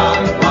 we're the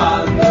young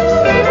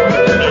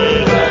ones.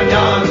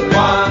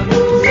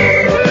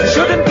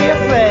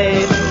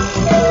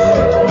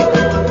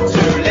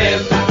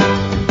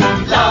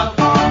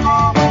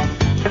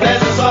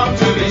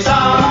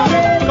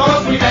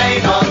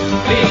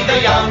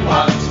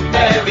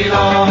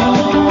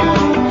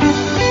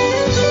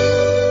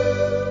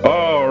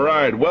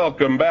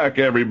 Welcome back,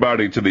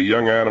 everybody, to the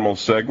Young Animal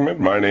segment.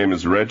 My name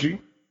is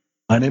Reggie.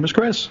 My name is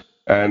Chris.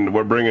 And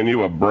we're bringing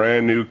you a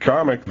brand new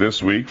comic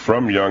this week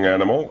from Young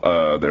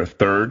Animal. Their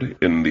third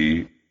in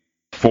the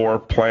 4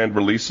 planned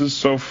releases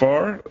so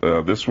far.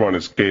 This one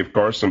is Cave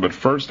Carson. But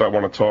first, I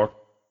want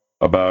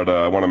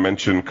to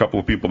mention a couple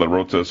of people that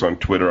wrote to us on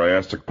Twitter. I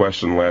asked a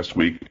question last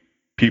week.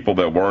 People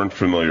that weren't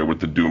familiar with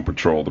the Doom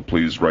Patrol to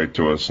please write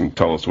to us and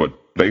tell us what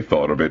they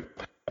thought of it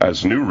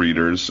as new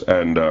readers.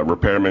 And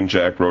Repairman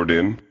Jack wrote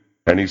in,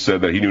 and he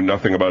said that he knew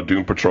nothing about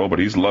Doom Patrol, but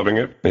he's loving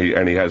it.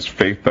 And he has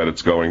faith that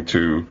it's going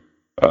to...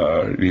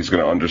 he's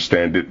going to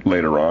understand it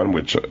later on,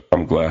 which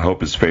I'm glad. I hope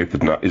his faith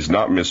is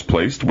not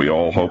misplaced. We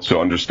all hope to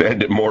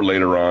understand it more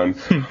later on.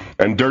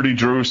 And Dirty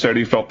Drew said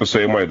he felt the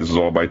same way. This is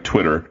all by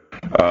Twitter.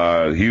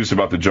 He was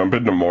about to jump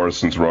into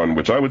Morrison's run,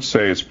 which I would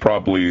say is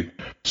probably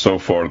so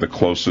far the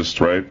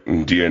closest, right,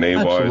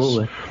 DNA-wise.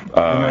 Absolutely.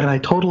 And I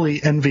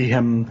totally envy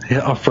him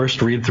a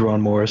first read-through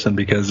on Morrison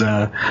because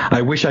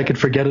I wish I could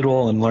forget it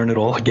all and learn it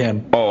all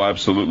again. Oh,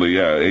 absolutely,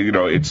 yeah.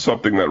 It's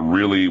something that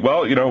really,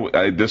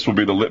 this will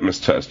be the litmus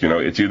test.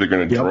 It's either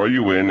going to draw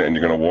you in and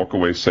you're going to walk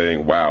away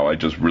saying, wow, I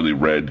just really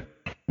read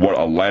what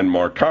a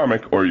landmark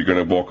comic, or you're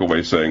going to walk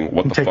away saying,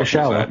 what the fuck was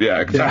that? Yeah,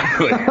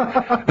 exactly.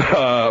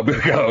 I'm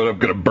going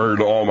to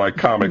burn all my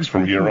comics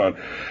from here on.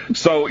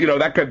 So,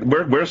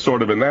 we're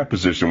sort of in that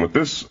position with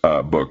this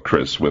book,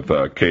 Chris, with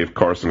Cave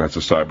Carson Has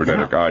a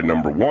Cybernetic Eye,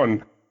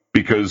 #1,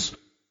 because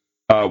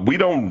we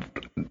don't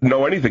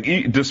know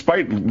anything.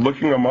 Despite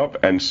looking him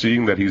up and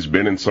seeing that he's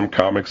been in some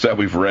comics that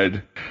we've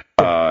read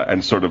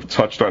and sort of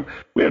touched on,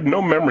 we had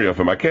no memory of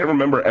him. I can't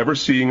remember ever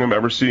seeing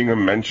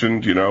him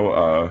mentioned,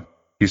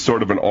 He's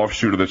sort of an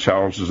offshoot of the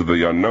Challenges of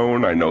the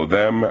Unknown. I know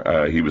them.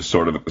 He was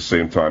sort of at the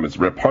same time as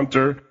Rip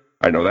Hunter.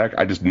 I know that.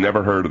 I just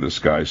never heard of this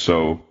guy.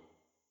 So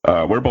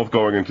we're both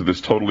going into this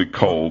totally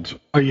cold.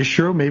 Are you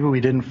sure maybe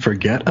we didn't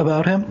forget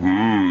about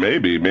him?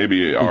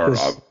 Maybe our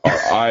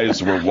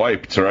eyes were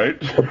wiped,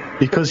 right?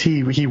 Because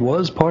he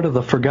was part of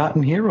the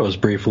Forgotten Heroes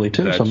briefly,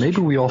 too. So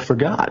maybe we all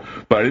forgot.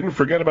 But I didn't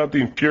forget about the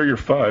Inferior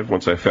 5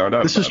 once I found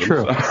out This is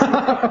true.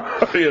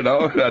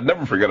 I'd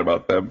never forget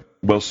about them.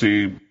 We'll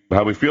see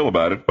how we feel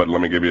about it, but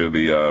let me give you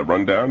the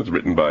rundown. It's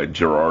written by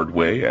Gerard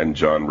Way and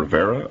John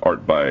Rivera,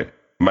 art by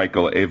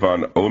Michael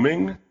Avon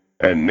Oeming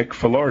and Nick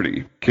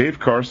Filardi. Cave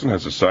Carson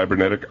has a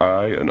cybernetic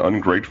eye, an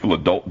ungrateful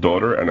adult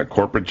daughter, and a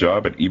corporate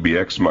job at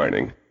EBX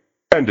Mining,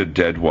 and a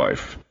dead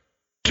wife.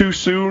 Too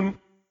soon?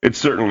 It's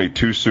certainly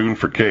too soon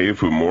for Cave,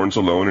 who mourns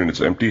alone in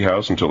his empty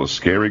house until a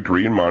scary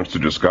green monster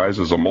disguised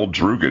as a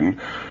Muldrugan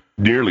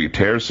nearly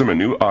tears him a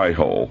new eye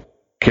hole.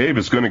 Cave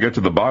is going to get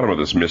to the bottom of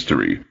this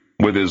mystery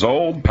with his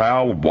old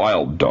pal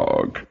Wild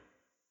Dog.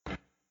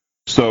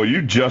 So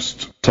you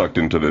just tucked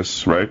into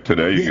this, right?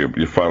 Today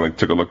you finally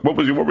took a look. What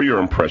were your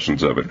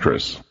impressions of it,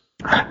 Chris?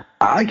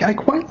 I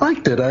quite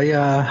liked it.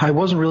 I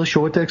wasn't really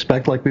sure what to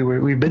expect. Like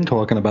we've been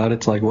talking about.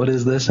 It's like, what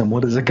is this and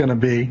what is it going to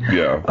be?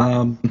 Yeah.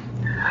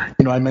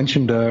 I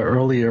mentioned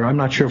earlier. I'm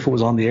not sure if it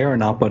was on the air or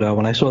not, but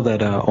when I saw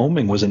that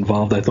Oeming was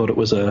involved, I thought it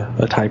was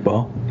a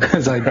typo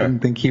because I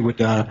didn't think he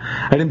would.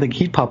 I didn't think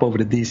he'd pop over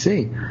to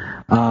DC.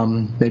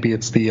 Maybe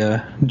it's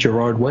the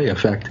Gerard Way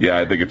effect. Yeah,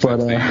 I think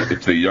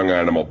it's the Young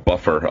Animal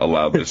buffer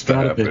allowed this to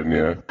happen.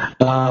 Yeah.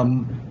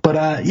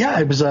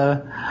 It was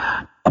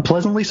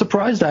pleasantly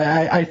surprised.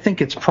 I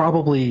think it's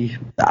probably,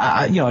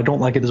 I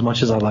don't like it as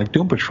much as I like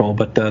Doom Patrol,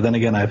 but then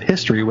again, I have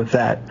history with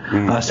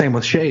that. Same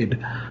with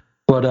Shade.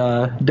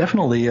 But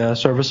definitely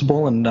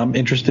serviceable, and I'm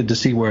interested to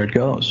see where it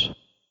goes.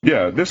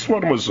 Yeah, this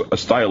one was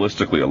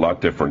stylistically a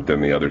lot different than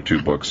the other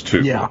two books,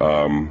 too.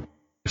 Yeah.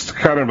 It's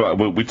kind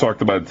of we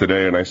talked about it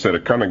today, and I said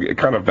it kind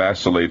of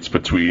vacillates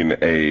between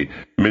a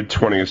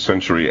mid-20th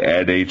century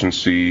ad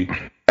agency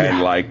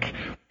and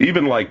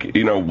even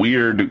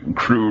weird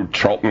crude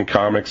Charlton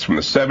comics from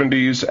the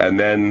 70s, and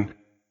then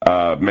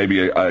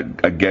maybe a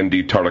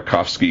Gendy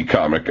Tartakovsky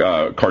comic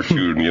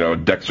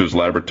cartoon, Dexter's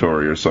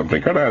Laboratory or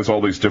something. Kind of has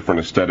all these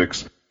different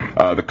aesthetics.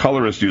 The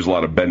colorists use a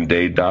lot of Ben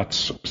Day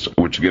dots,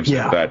 which gives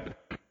it that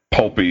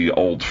pulpy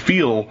old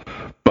feel,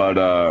 but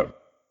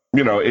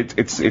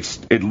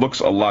it looks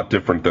a lot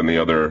different than the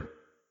other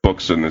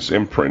books in this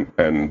imprint,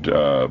 and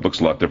looks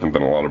a lot different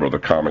than a lot of other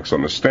comics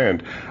on the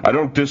stand. I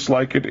don't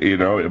dislike it,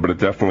 but it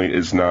definitely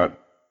is not,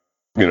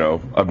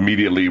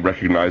 immediately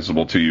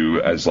recognizable to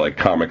you as like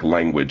comic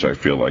language. I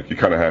feel like you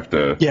kind of have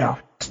to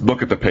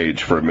look at the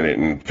page for a minute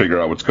and figure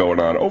out what's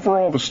going on.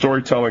 Overall, the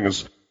storytelling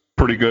is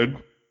pretty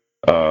good.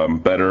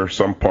 Better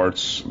some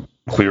parts,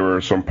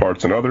 clearer some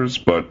parts than others,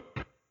 but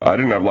I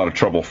didn't have a lot of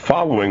trouble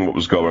following what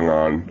was going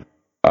on.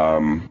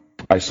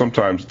 I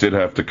sometimes did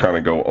have to kind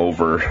of go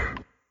over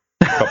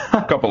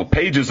a couple of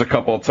pages a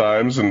couple of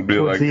times and be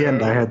towards the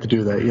end I had to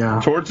do that.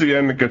 Yeah. Towards the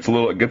end it gets a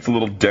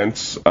little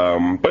dense,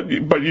 but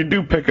you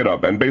do pick it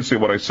up. And basically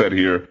what I said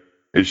here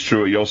is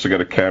true. You also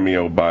get a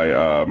cameo by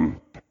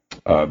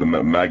the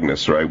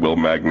Magnus, right? Will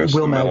Magnus,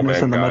 and the Metal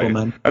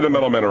Men. And the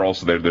Metal Men are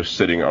also there. They're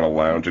sitting on a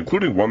lounge,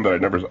 including one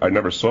that I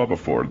never saw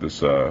before.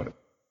 This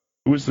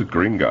who is the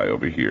green guy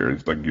over here?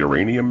 It's like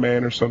Uranium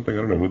Man or something. I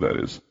don't know who that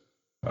is.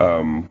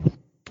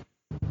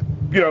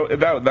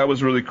 that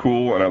was really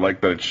cool, and I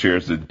like that it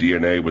shares the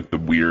DNA with the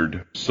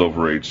weird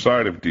Silver Age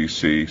side of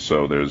DC.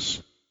 So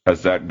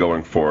has that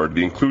going forward.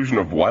 The inclusion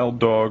of Wild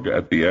Dog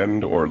at the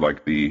end, or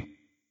like the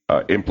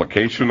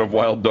implication of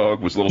Wild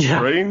Dog, was a little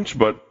strange,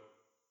 but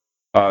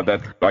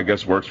that I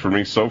guess works for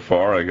me so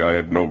far. I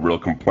had no real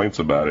complaints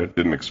about it.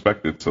 Didn't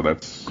expect it, so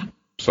that's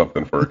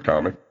something for a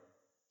comic.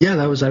 Yeah,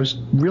 I was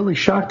really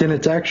shocked, and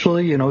it's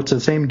actually, it's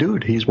the same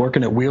dude. He's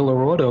working at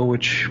Wheeler Auto,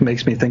 which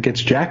makes me think it's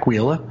Jack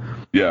Wheeler.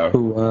 Yeah.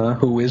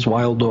 Who is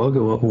Wild Dog,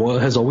 or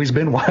has always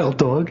been Wild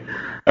Dog.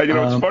 And,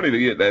 it's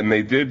funny, and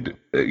they did,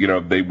 they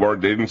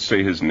didn't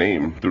say his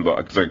name through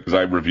because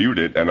I reviewed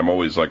it, and I'm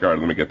always like, all right,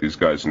 let me get these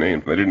guys'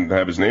 names. They didn't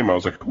have his name. I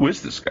was like, who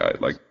is this guy?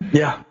 Like,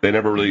 yeah, they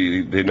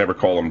never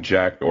call him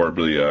Jack, or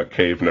really,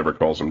 Cave never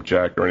calls him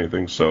Jack or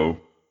anything. So,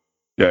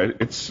 yeah,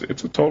 it's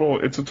a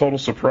total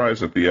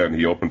surprise at the end.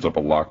 He opens up a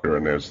locker,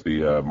 and there's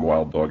the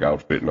Wild Dog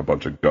outfit and a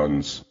bunch of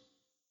guns.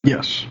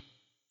 Yes.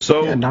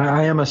 So, and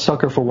I am a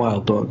sucker for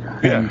Wild Dog.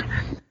 Yeah. And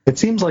it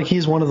seems like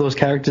he's one of those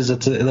characters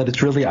that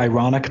it's really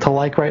ironic to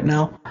like right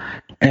now.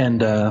 And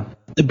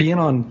being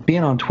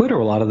on Twitter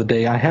a lot of the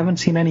day, I haven't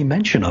seen any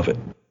mention of it.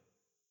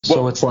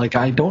 So it's like,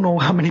 I don't know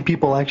how many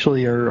people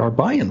actually are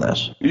buying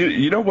this.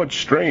 You know what's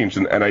strange,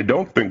 and I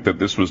don't think that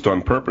this was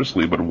done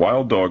purposely, but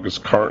Wild Dog is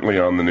currently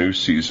on the new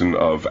season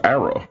of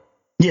Arrow.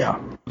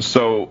 Yeah.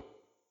 So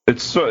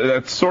that's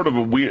sort of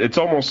a weird. It's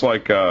almost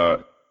like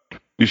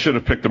you should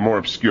have picked a more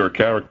obscure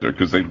character,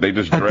 because they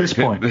just dragged at this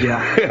point,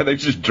 yeah, they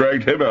just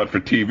dragged him out for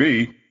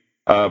TV.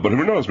 But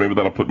who knows? Maybe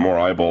that'll put more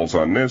eyeballs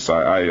on this.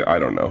 I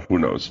don't know. Who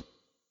knows?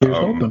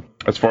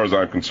 As far as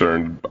I'm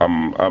concerned,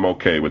 I'm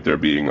okay with there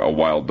being a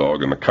Wild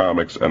Dog in the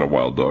comics and a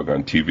Wild Dog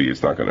on TV.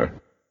 It's not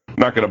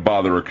gonna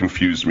bother or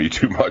confuse me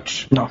too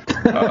much. No.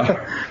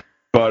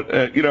 But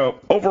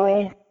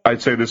overall,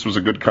 I'd say this was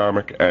a good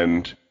comic,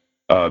 and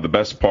the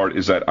best part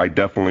is that I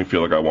definitely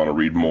feel like I want to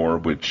read more,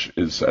 which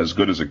is as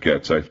good as it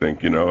gets, I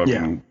think. I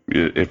mean,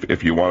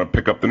 if you want to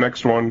pick up the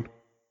next one,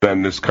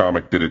 then this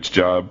comic did its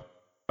job.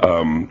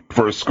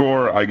 For a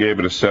score, I gave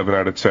it a 7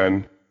 out of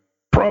 10.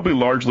 Probably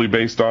largely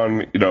based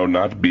on,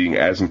 not being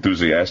as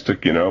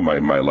enthusiastic.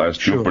 My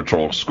last Doom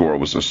Patrol score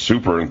was a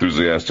super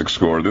enthusiastic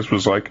score. This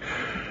was like,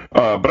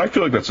 but I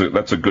feel like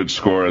that's a good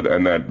score,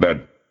 and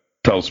that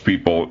tells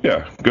people,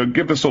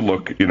 give this a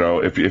look.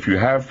 If you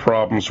have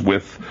problems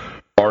with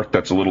art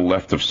that's a little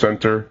left of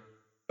center,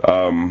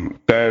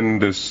 then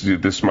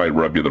this might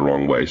rub you the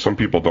wrong way. Some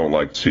people don't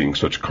like seeing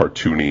such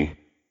cartoony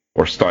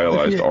or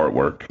stylized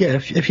artwork. Yeah,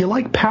 if you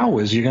like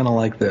Powers, you're gonna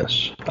like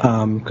this,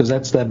 because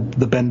that's the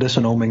Bendis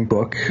and Oeming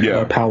book.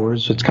 Yeah.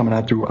 Powers. It's coming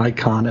out through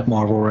Icon at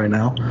Marvel right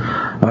now.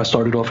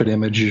 Started off at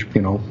Image,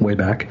 way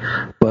back,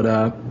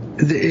 but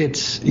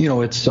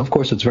it's of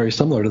course it's very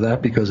similar to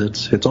that because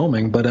it's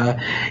Oeming, but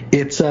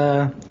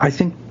I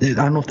think I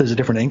don't know if there's a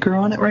different inker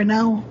on it right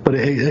now, but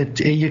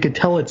you could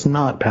tell it's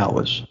not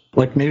Powers.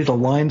 Like maybe the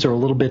lines are a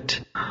little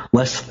bit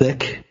less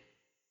thick.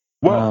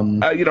 Well,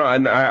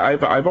 and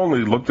I've only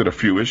looked at a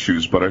few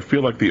issues, but I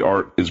feel like the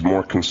art is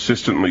more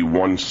consistently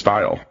one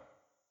style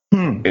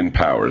in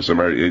Powers. Am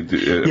I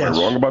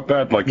wrong about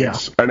that? Like, yeah.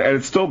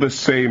 It's still the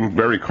same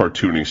very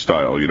cartoony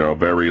style.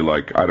 Very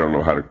like, I don't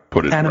know how to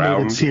put it. Animated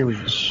round.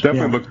 series.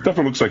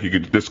 Definitely looks like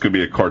this could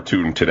be a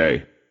cartoon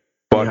today.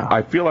 But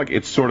I feel like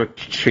it sort of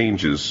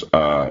changes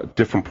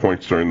different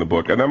points during the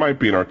book, and that might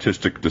be an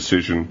artistic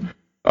decision.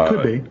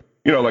 Could be.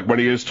 Like when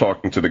he is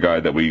talking to the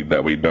guy that we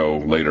know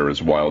later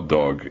as Wild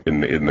Dog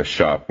in the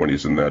shop, when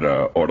he's in that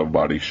auto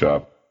body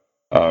shop,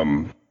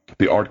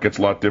 the art gets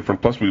a lot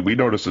different. Plus, we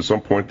noticed at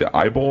some point the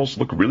eyeballs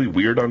look really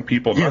weird on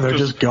people. Yeah, they're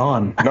just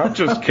gone. Not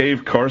just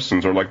Cave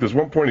Carson's, or like there's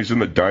one point he's in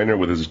the diner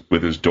with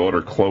his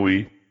daughter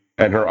Chloe,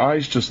 and her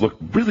eyes just look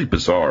really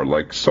bizarre,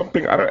 like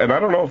something. I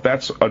don't know if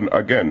that's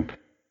again.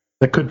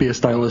 That could be a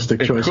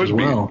stylistic choice as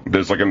well.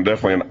 There's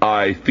definitely an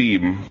eye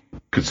theme,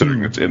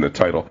 considering it's in the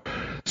title.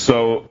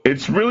 So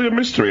it's really a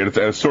mystery, and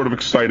it's sort of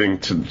exciting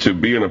to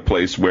be in a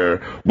place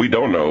where we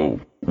don't know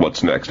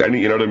what's next.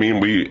 You know what I mean?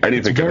 Anything can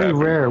happen. It's very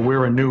rare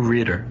we're a new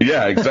reader.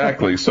 Yeah,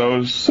 exactly.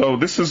 So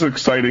this is an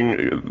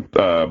exciting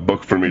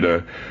book for me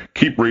to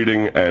keep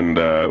reading. And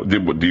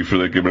do you feel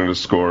like giving it a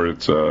score?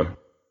 It's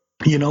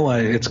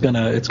it's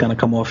gonna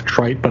come off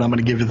trite, but I'm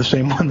gonna give you the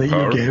same one that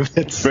you gave.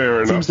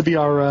 Fair enough. Seems to be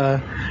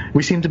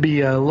we seem to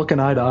be looking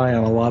eye to eye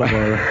on a lot of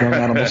our young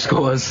animal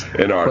scores.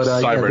 In our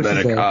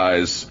cybernetic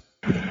eyes.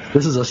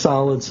 This is a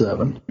solid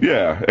 7.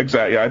 Yeah,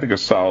 exactly. Yeah, I think a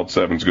solid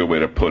 7 is a good way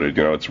to put it.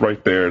 It's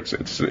right there.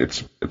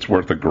 It's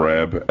worth a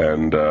grab.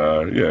 And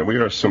we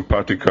are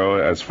simpatico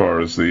as far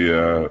as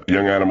the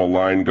young animal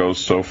line goes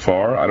so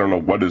far. I don't know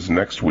what is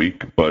next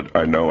week, but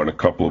I know in a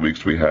couple of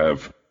weeks we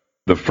have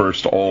the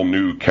first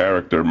all-new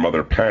character,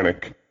 Mother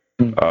Panic.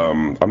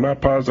 I'm not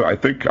positive.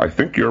 I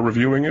think you're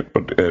reviewing it,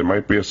 but it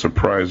might be a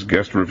surprise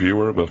guest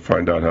reviewer. We'll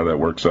find out how that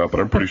works out. But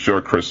I'm pretty sure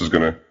Chris is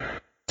going to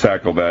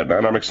tackle that,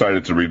 and I'm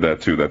excited to read that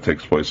too. That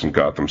takes place in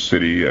Gotham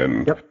City,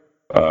 and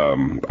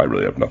I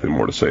really have nothing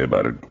more to say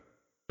about it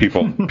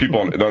People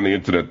on the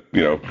internet,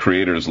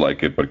 creators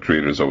like it, but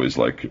creators always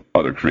like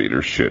other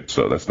creators' shit.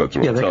 So that's what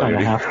I'm they telling kind you.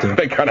 of have to.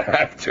 They kind of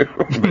have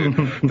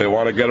to. They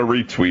want to get a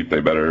retweet. They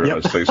better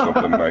say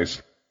something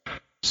nice.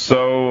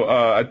 So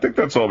I think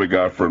that's all we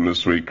got for him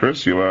this week.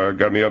 Chris, you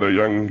got any other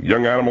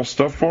young animal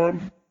stuff for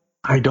him?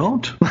 I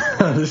don't.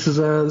 This was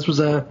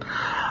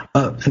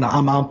and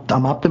I'm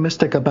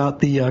optimistic about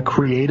the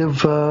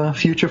creative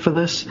future for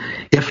this,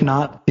 if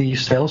not the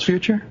sales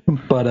future.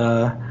 But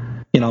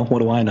what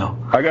do I know?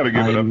 I got to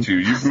give it up to you.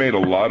 You've made a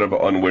lot of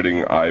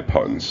unwitting eye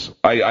puns.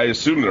 I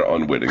assume they're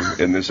unwitting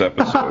in this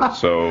episode,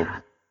 so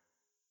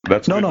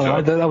that's no,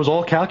 job. that was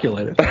all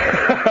calculated.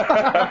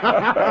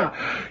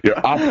 You're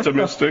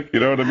optimistic, you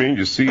know what I mean?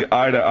 You see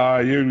eye to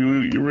eye.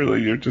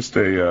 You're just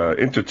a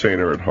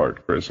entertainer at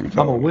heart, Chris. I'm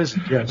a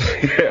wizard, yes.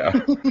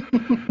 Yeah.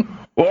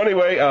 Well,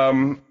 anyway,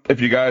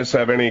 if you guys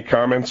have any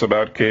comments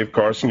about Cave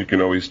Carson, you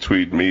can always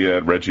tweet me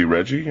at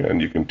Reggie,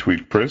 and you can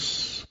tweet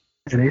Chris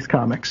at Ace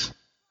Comics.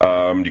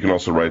 You can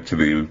also write to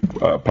the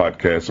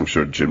podcast. I'm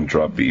sure Jim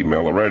dropped the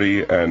email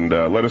already. And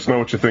let us know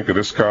what you think of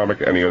this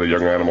comic, any other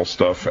young animal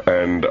stuff.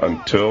 And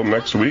until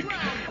next week,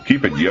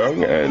 keep it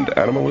young and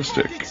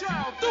animalistic. She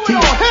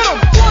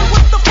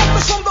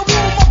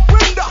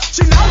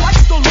now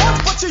likes the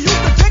launch, but she used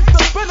to dig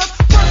the spinners.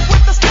 First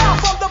with the style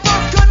from the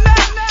birth canal.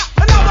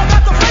 And now I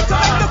got the fake to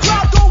make the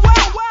crowd go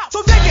wow.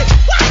 So dig it.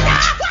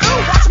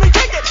 Watch me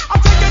dig it. I'm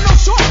taking no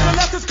shorts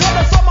unless it's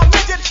coming from a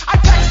midget. I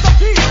tax the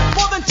beat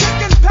more than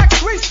chicken peck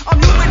grease. I'm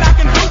usually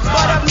knocking boots,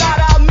 but I'm not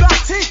out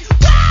naughty.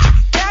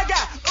 Gaga,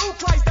 ooh,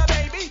 Christ, the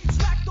baby.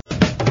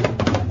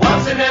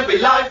 Once in every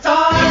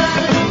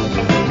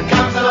lifetime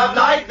comes a love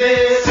like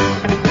this.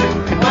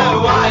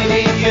 Oh, I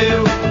need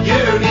you, you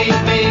need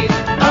me.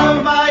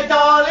 Oh, my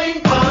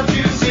darling, can't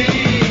you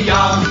see?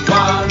 Young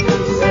ones,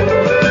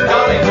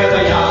 darling, we're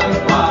the young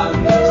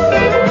ones.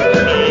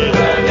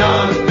 The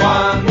young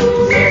ones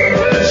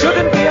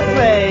Shouldn't be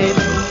afraid.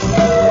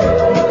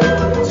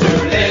 to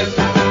live,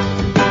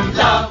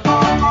 love.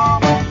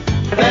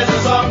 There's a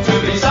song to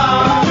be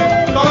sung,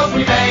 'cause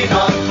we may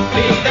not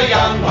be the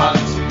young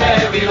ones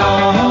very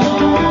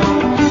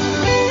long.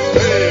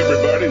 Hey,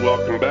 everybody.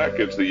 Welcome back.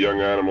 It's the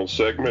Young Animal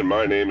segment.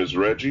 My name is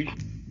Reggie.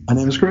 My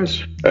name is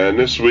Chris. And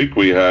this week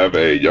we have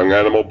a young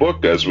animal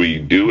book, as we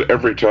do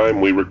every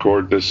time we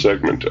record this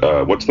segment.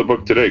 What's the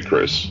book today,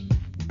 Chris?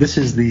 This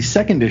is the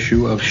second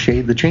issue of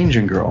Shade the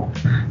Changing Girl.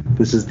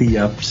 This is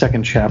the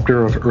second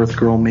chapter of Earth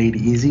Girl Made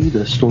Easy.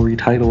 The story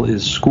title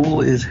is School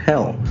is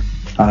Hell.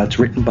 It's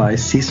written by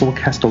Cecil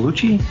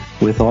Castellucci,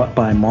 with art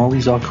by Marley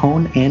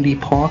Zarcone, Andy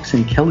Parks,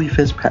 and Kelly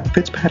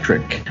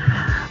Fitzpatrick.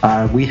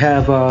 We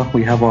have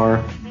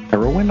our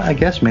heroine, I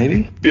guess,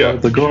 maybe? Yeah.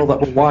 The girl that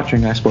we're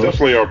watching, I suppose.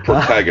 Definitely our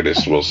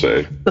protagonist, we'll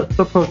say.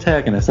 The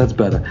protagonist, that's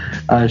better.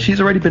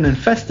 She's already been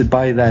infested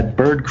by that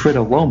bird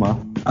critter Loma,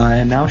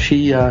 and now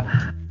she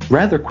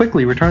rather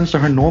quickly returns to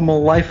her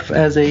normal life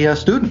as a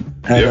student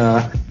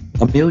at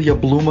Amelia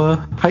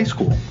Bloomer High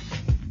School.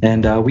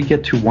 And we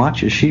get to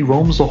watch as she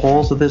roams the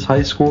halls of this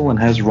high school and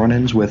has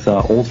run-ins with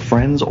old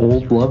friends,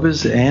 old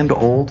lovers, and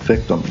old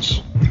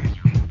victims.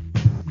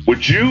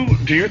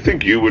 Do you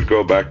think you would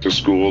go back to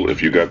school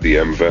if you got the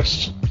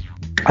M-Vest?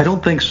 I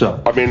don't think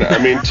so. I mean,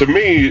 to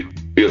me,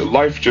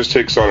 life just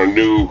takes on a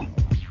new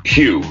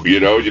hue, you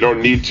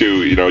don't need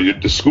to,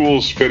 the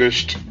school's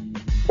finished.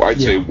 I'd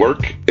say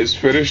work is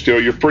finished.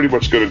 You're pretty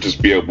much going to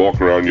just be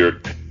walking around, you're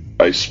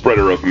a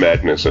spreader of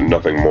madness and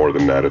nothing more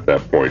than that at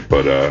that point.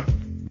 But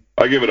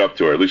I give it up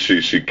to her. At least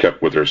she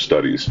kept with her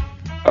studies.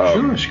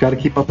 Sure, she got to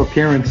keep up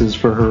appearances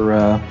for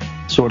her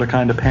sort of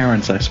kind of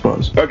parents, I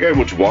suppose. Again,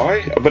 which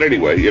why? But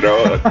anyway,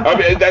 I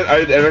mean,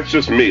 that's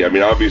just me. I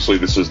mean, obviously,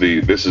 this is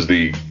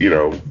the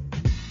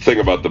thing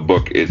about the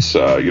book. It's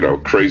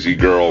crazy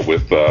girl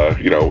with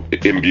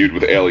imbued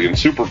with alien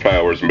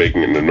superpowers,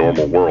 making it in a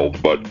normal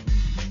world. But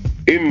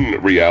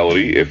in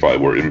reality, if I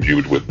were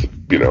imbued with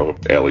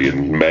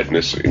alien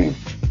madness and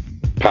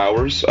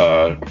powers,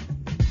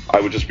 I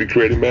would just be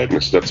creating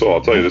madness. That's all.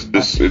 I'll tell you.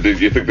 This.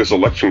 You think this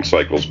election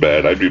cycle's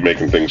bad? I'd be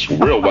making things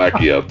real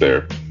wacky out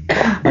there.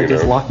 I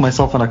just lock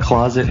myself in a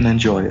closet and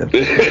enjoy it.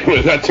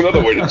 That's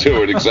another way to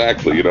do it.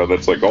 Exactly.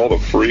 That's like all the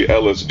free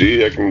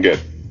LSD I can get.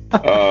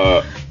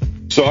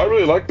 So I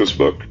really like this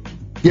book.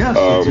 Yes,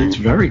 it's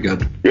very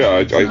good.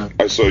 Yeah,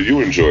 I saw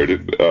you enjoyed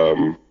it.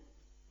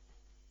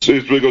 So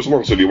it really goes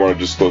along. So do you want to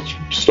just let's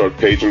start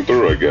paging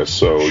through? I guess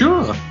so.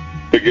 Sure.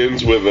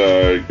 Begins with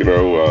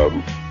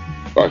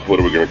what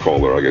are we going to call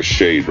her? I guess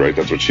Shade, right?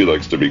 That's what she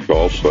likes to be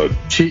called. But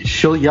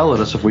she'll yell at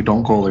us if we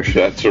don't call her Shade.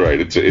 That's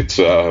right. It's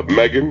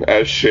Megan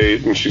as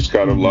Shade, and she's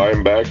kind of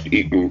lying back,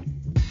 eating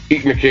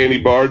a candy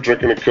bar,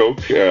 drinking a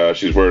Coke.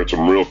 She's wearing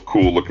some real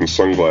cool looking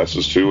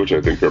sunglasses too, which I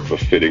think are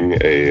befitting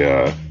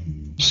a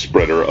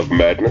spreader of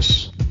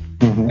madness.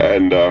 Mm-hmm.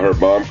 And her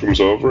mom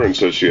comes over and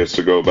says she has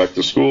to go back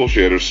to school.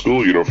 She had her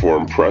school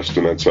uniform pressed,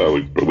 and that's how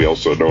we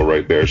also know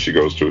right there she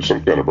goes to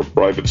some kind of a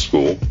private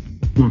school.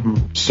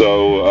 Mm-hmm.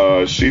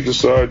 So she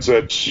decides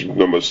that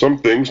some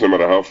things, no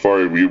matter how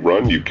far you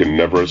run, you can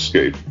never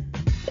escape.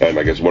 And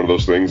I guess one of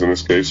those things in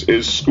this case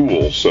is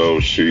school. So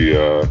she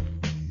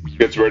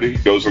gets ready,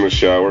 goes in the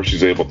shower.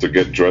 She's able to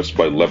get dressed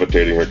by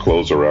levitating her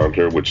clothes around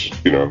her, which,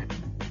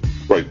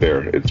 right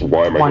there. It's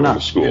why am I going to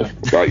school?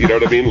 Yeah. You know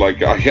what I mean?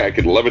 Like, I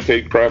can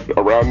levitate crap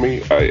around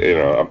me.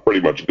 I'm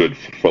pretty much good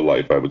for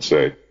life, I would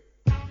say.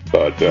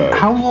 But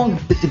how long?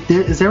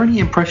 Is there any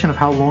impression of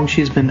how long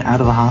she's been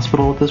out of the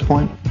hospital at this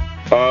point?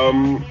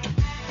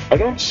 I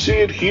don't see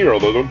it here.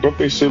 Although don't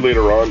they say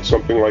later on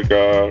something like,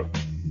 "Oh,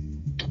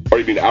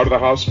 you mean out of the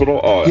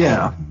hospital?" Oh,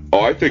 yeah.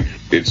 Oh, I think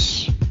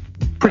it's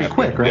pretty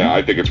quick, right? Yeah,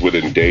 I think it's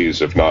within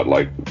days, if not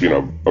like,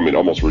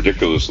 almost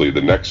ridiculously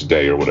the next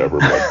day or whatever.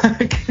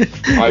 But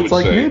I would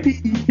say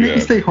maybe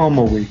stay home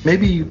a week.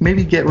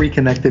 Maybe get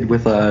reconnected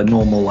with a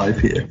normal life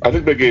here. I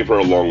think they gave her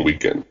a long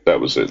weekend. That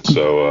was it.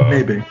 So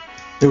maybe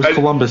it was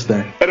Columbus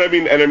Day. And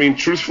I mean,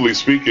 truthfully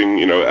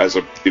speaking, as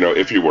a,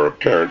 if you were a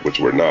parent, which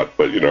we're not,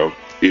 but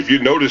if you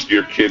noticed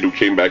your kid who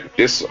came back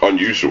this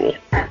unusual,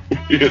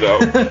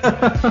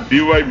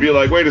 you might be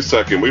like, wait a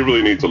second, we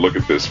really need to look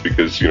at this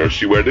because,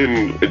 she went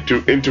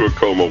into a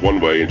coma one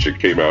way and she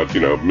came out,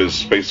 Ms.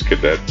 Space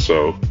Cadet.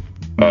 So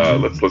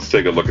let's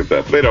take a look at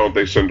that. But they don't.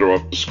 They send her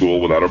off to school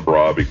without a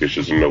bra because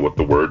she doesn't know what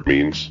the word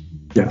means.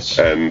 Yes.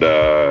 And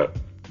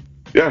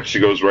she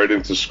goes right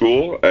into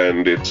school,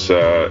 and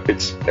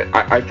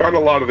I found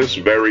a lot of this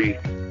very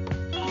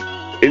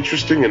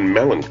interesting and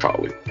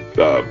melancholy,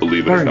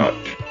 believe it or not.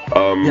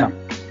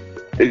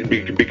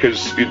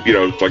 Because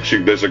like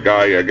there's a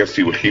guy. I guess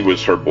he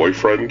was her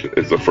boyfriend.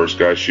 Is the first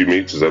guy she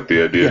meets? Is that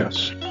the idea?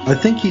 Yes, I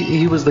think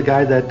he was the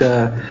guy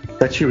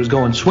that she was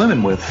going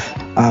swimming with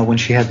when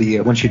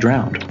she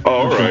drowned. Oh,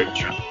 all right.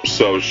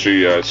 So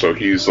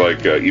he's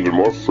like even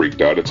more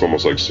freaked out. It's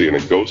almost like seeing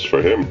a ghost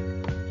for him.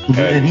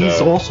 And he's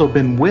also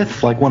been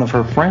with like one of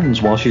her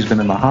friends while she's been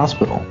in the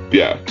hospital.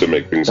 Yeah, to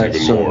make things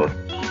even more.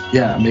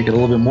 Yeah, make it a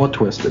little bit more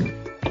twisted.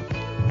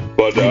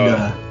 But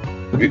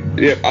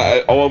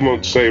all I'm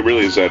going to say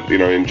really is that,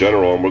 in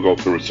general, and we'll go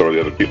through some of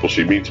the other people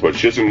she meets, but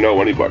she doesn't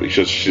know anybody.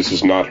 This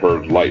is not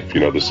her life. She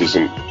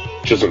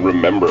doesn't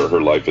remember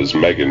her life as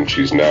Megan.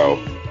 She's now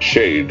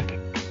Shade.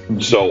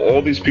 So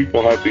all these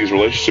people have these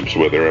relationships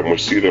with her, and we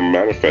see them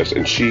manifest,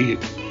 and she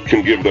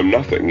can give them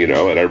nothing, and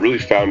I really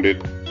found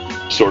it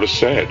sort of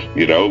sad,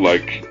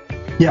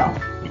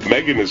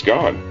 Megan is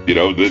gone.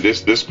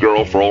 This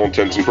girl, for all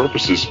intents and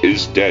purposes,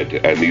 is dead,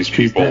 and these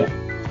people,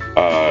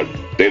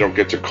 they don't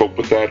get to cope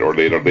with that, or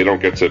they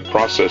don't get to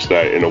process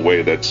that in a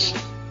way that's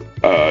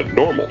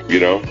normal,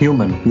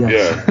 Human, yes.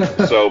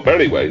 Yeah. So, but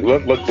anyway,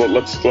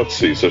 let's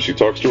see. So she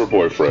talks to her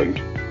boyfriend,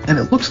 and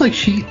it looks like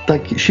she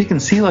can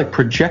see like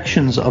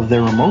projections of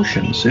their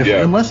emotions,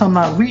 unless I'm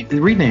not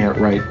reading it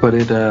right. But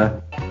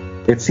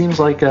it seems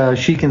like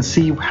she can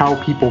see how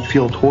people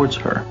feel towards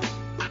her.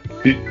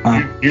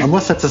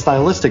 Unless that's a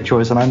stylistic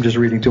choice and I'm just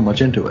reading too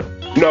much into it.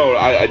 No,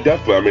 I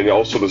definitely. I mean,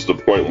 also there's the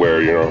point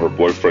where, her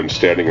boyfriend's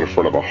standing in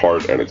front of a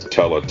heart and it's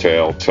tell.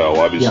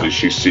 Obviously,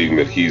 she's seeing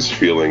that he's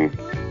feeling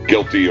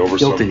guilty over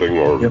something,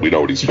 or we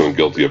know what he's feeling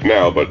guilty of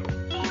now. But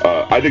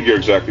I think you're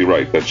exactly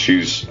right, that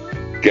she's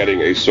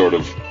getting a sort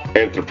of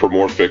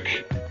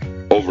anthropomorphic,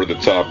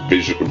 over-the-top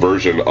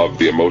version of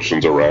the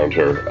emotions around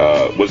her.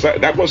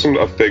 That wasn't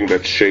a thing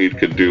that Shade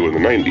could do in the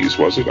 90s,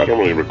 was it? I don't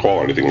really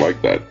recall anything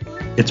like that.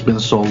 It's been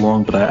so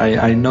long, but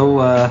I know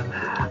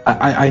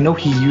I know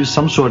he used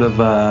some sort of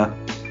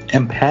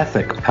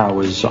empathic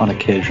powers on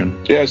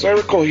occasion. Yeah, as I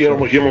recall, he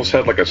almost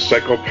had like a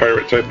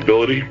psycho-pirate type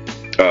ability,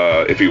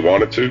 if he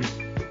wanted to.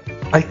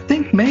 I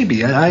think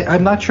maybe.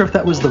 I'm not sure if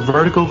that was the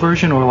Vertigo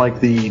version or like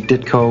the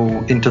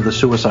Ditko Into the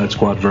Suicide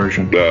Squad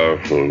version. No,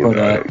 I don't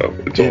know.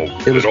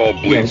 It all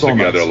bleeds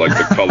together like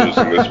the colors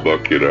in this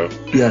book,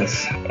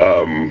 Yes.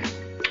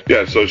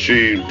 Yeah, so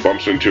she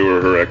bumps into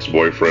her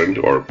ex-boyfriend,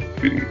 or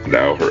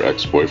now her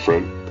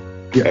ex-boyfriend.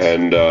 Yes.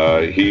 And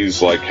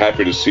he's like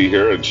happy to see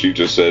her, and she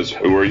just says,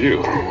 "Who are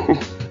you?"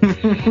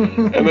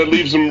 And that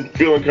leaves him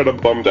feeling kind of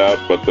bummed out,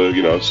 but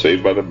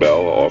saved by the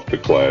bell, off to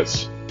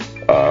class.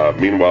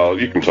 Meanwhile,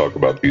 you can talk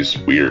about these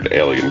weird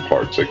alien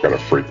parts that kind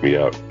of freak me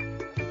out.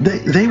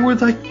 They were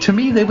to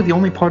me, they were the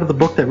only part of the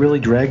book that really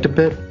dragged a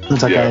bit.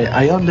 It's like,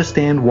 I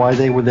understand why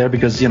they were there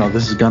because,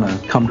 this is going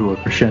to come to a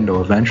crescendo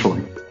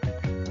eventually.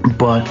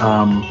 But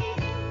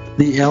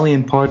the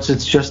alien parts,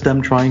 it's just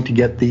them trying to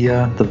get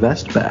the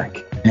vest back.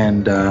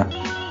 And,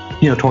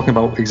 talking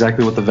about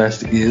exactly what the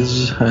vest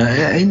is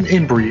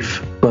in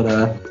brief.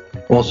 But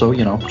also,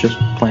 just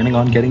planning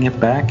on getting it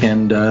back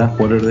and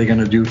what are they going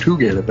to do to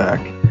get it back.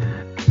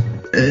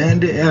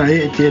 And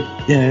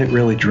it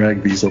really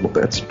dragged these little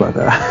bits, but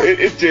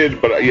it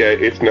did. But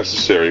it's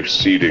necessary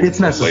seeding. It's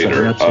necessary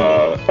later.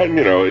 Absolutely.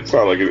 And it's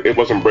not like it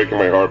wasn't breaking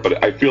my heart,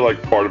 but I feel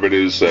like part of it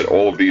is that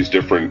all of these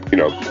different,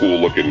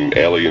 cool-looking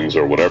aliens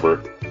or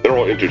whatever, they're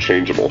all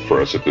interchangeable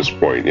for us at this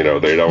point. They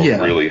don't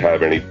really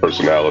have any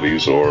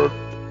personalities or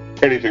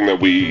anything that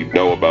we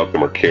know about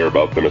them or care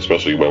about them,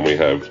 especially when we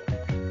have,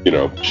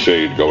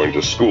 Shade going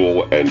to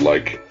school and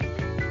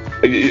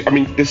I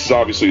mean, this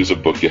obviously is a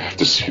book you have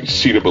to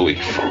see to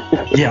believe.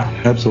 Yeah,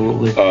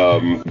 absolutely.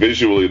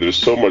 Visually, there's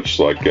so much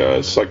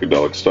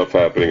psychedelic stuff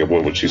happening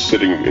when she's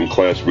sitting in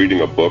class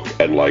reading a book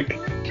and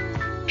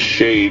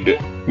Shade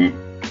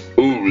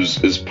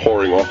is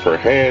pouring off her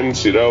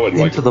hands, you know, and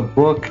like Into the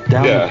book,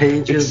 down Yeah, the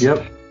pages. it's-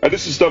 Yep. and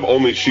this is stuff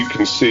only she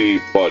can see,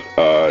 but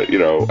you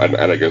know, and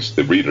I guess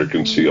the reader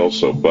can see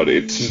also. But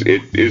it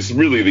is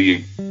really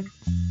the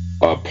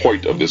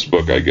point of this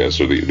book, I guess,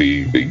 or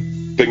the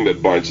thing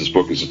that binds this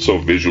book is it's so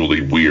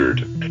visually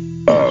weird.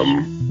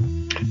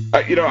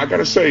 You know, I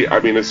gotta say, I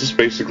mean, this is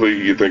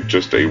basically, you think,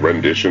 just a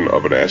rendition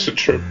of an acid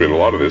trip. And a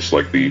lot of this,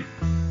 like the,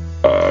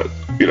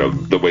 you know,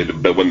 the way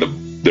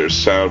there's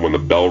sound when the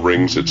bell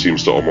rings, it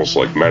seems to almost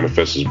like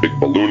manifest as big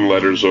balloon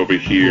letters over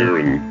here,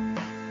 and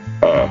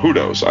who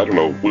knows? I don't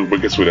know. I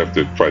guess we'd have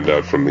to find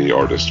out from the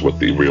artist what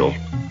the real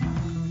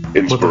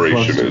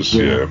inspiration thrust is.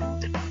 Yeah.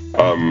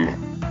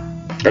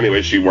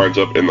 Anyway, she winds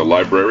up in the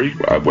library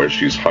where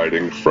she's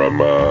hiding from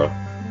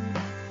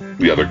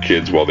the other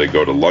kids while they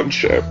go to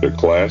lunch after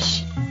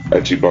class,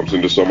 and she bumps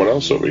into someone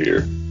else over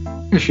here.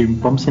 She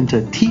bumps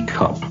into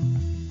Teacup,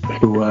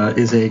 who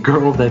is a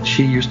girl that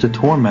she used to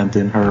torment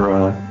in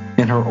her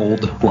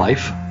old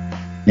life,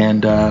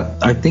 and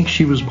I think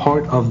she was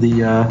part of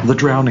the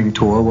drowning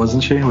tour,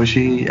 wasn't she? Was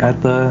she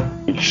at the?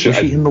 Was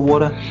she in the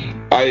water?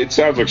 It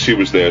sounds like she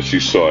was there. She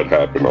saw it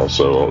happen.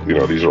 Also, you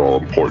know, these are all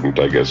important,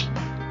 I guess,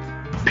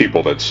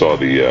 people that saw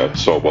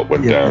what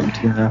went down.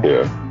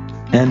 Yeah.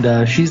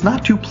 And she's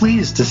not too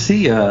pleased to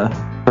see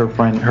her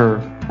friend,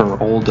 her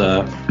old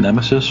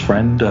nemesis,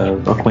 friend,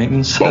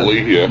 acquaintance.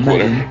 Bully, yeah,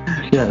 Megan.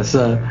 whatever. Yes,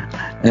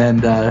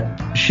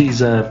 and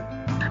she's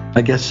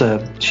I guess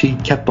she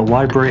kept the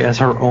library as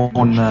her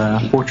own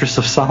fortress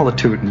of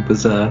solitude, and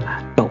was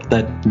felt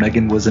that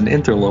Megan was an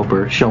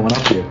interloper showing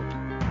up here,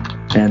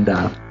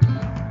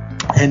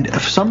 and for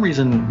some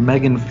reason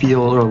Megan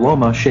feels, or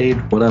Loma,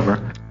 Shade,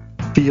 whatever,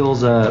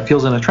 feels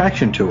an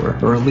attraction to her,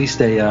 or at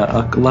least a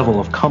level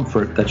of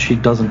comfort that she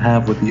doesn't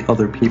have with the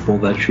other people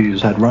that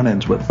she's had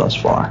run-ins with thus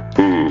far.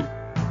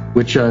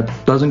 Which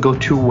doesn't go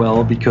too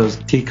well because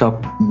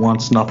Teacup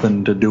wants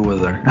nothing to do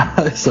with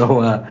her.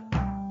 So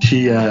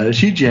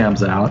she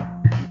jams out,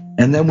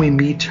 and then we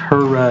meet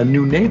her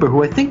new neighbor,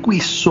 who I think we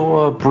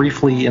saw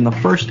briefly in the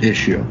first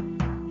issue.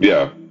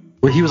 Yeah.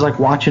 Where he was like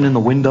watching in the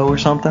window or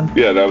something.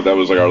 Yeah, that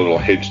was like our little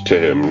hint to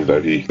him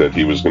that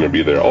he was going to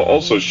be there.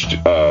 Also,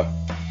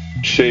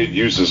 Shade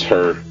uses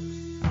her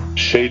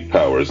shade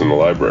powers in the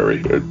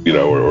library, you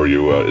know, or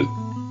you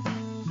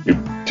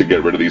to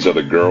get rid of these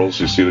other girls.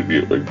 You see that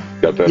you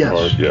got that Yes.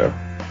 part, yeah.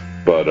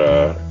 But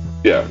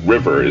yeah,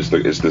 River is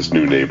this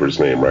new neighbor's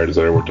name, right? Is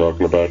that what we're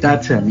talking about?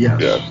 That's him.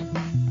 Yes. Yeah.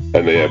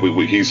 And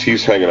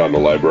he's hanging out in the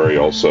library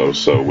also,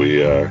 so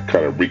we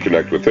kind of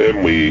reconnect with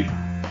him. We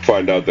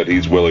find out that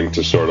he's willing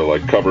to sort of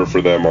like cover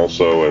for them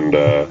also, and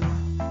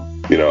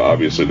you know,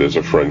 obviously there's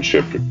a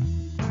friendship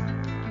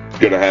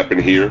gonna happen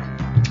here.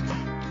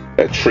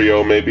 A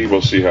trio, maybe.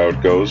 We'll see how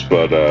it goes.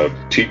 But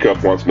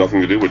Teacup wants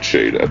nothing to do with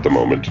Shade at the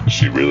moment.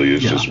 She really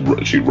is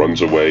she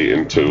runs away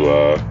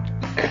into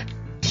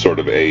sort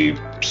of a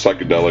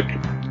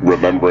psychedelic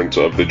remembrance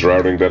of the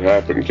drowning that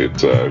happened.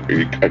 It's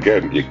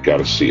again, you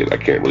gotta see it. I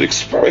can't really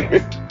explain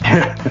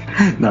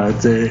it. No,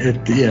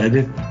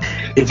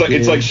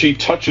 It's like she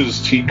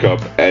touches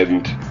Teacup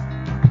and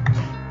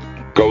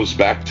goes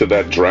back to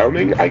that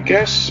drowning. I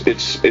guess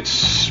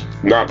it's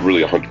not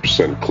really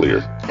 100%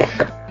 clear.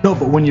 No,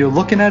 but when you're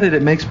looking at it,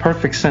 it makes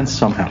perfect sense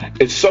somehow.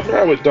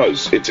 It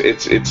does.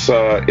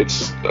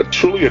 It's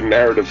truly a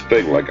narrative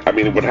thing. Like, I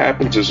mean, what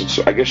happens is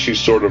I guess she's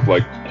sort of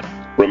like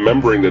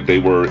remembering that they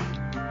were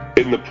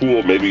in the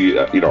pool, maybe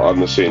you know, on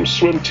the same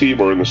swim team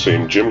or in the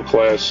same gym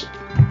class.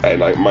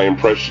 And my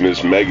impression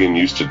is Megan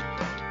used to,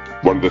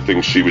 one of the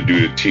things she would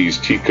do to tease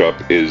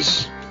Teacup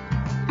is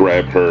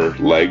grab her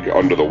leg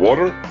under the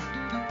water.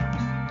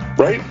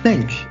 Right?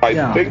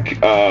 I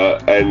think,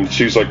 and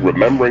she's like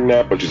remembering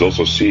that, but she's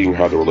also seeing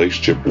how the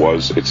relationship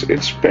was.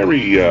 It's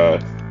very,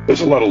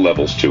 there's a lot of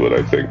levels to it,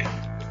 I think.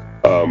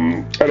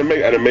 And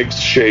it makes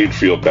Shade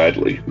feel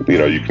badly. You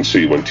know, you can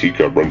see when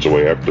Teacup runs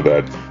away after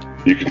that,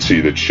 you can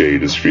see that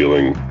Shade is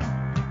feeling,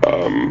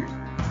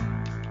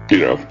 you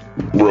know,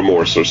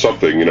 remorse or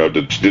something, you know,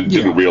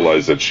 didn't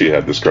realize that she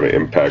had this kind of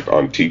impact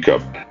on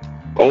Teacup.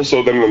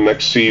 Also, then in the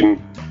next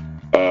scene,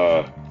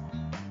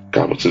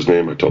 God, what's his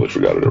name? I totally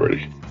forgot it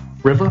already.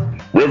 River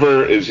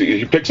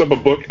he picks up a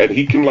book and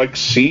he can like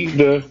see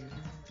the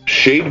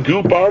shade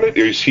goop on it.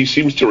 He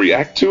seems to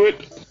react to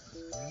it.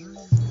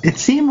 It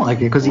seemed like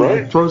it because he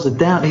like, throws it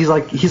down. He's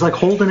like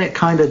holding it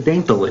kind of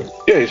daintily.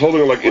 Yeah, he's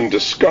holding it like in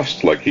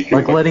disgust, like he can,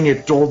 like letting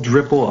it all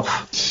drip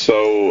off.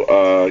 So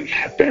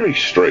very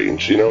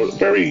strange, you know,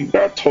 very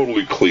not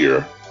totally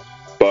clear,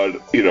 but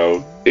you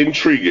know,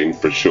 intriguing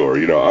for sure.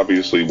 You know,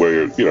 obviously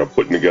we're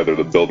putting together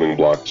the building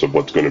blocks of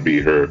what's going to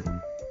be her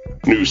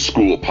new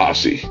school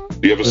posse.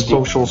 Do you have a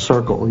social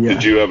circle? Yeah.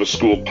 Did you have a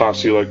school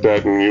posse like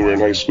that when you were in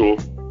high school?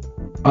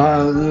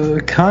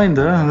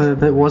 Kinda.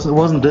 It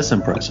wasn't this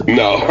impressive.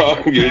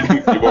 No, you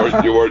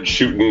weren't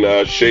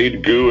shooting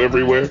shade goo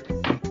everywhere.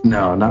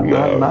 No,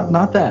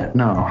 not that.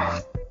 No.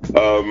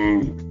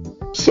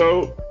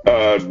 So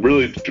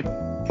really,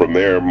 from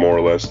there, more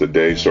or less, the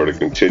day sort of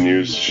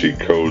continues. She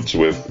copes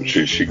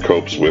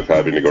with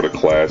having to go to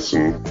class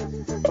and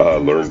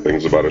learn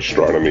things about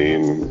astronomy,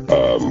 and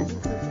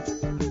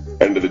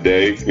end of the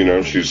day,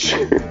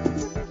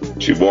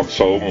 she walks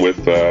home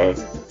with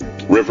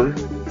River.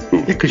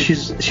 Yeah, because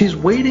she's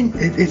waiting.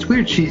 It's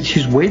weird.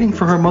 She's waiting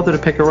for her mother to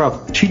pick her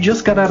up. She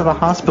just got out of the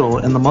hospital,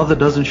 and the mother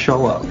doesn't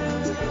show up.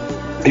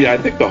 Yeah, I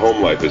think the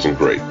home life isn't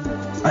great.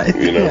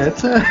 Yeah,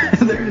 it's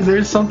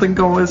there's something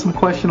going with some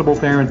questionable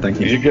parenting.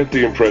 You get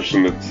the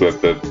impression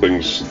that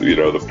things,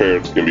 the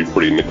parents can be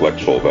pretty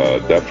neglectful,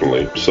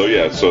 definitely. So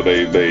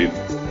they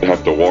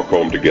have to walk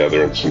home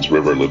together, and since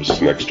River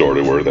lives next door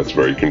to her, that's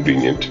very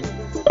convenient.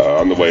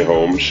 On the way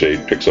home,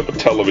 Shade picks up a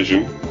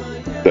television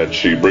that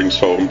she brings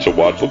home to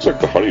watch. Looks like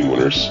The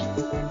Honeymooners.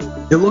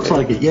 It looks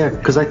like it, yeah,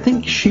 because I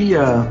think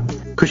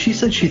because she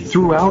said she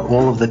threw out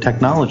all of the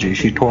technology.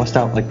 She tossed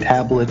out like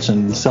tablets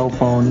and cell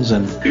phones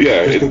and...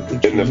 Yeah,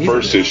 in the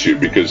first issue,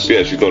 because,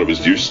 she thought it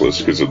was useless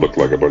because it looked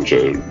like a bunch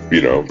of,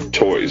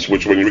 toys,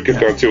 which when you get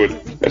down to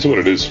it, that's what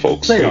it is,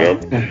 folks,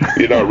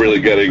 You're not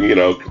really getting,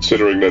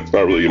 considering that's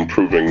not really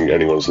improving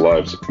anyone's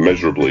lives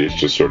measurably. It's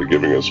just sort of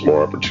giving us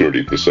more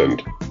opportunity to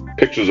send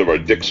pictures of our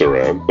dicks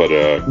around. But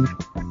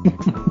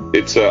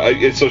it's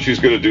so she's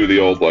going to do the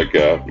old,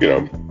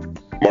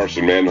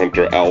 Martian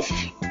Manhunter, Alf.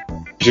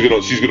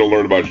 She's gonna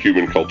learn about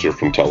human culture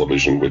from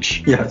television,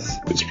 which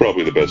is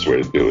probably the best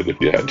way to do it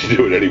if you had to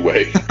do it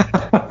anyway.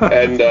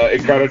 And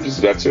it kind of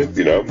just, that's it,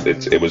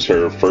 it was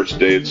her first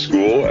day at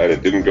school, and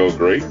it didn't go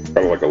great, kind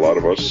of like a lot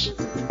of us,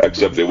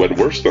 except it went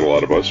worse than a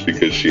lot of us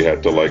because she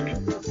had to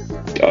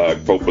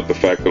cope with the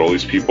fact that all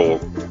these people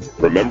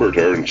remembered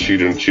her, and she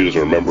doesn't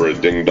remember a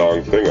ding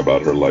dong thing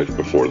about her life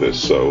before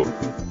this. So,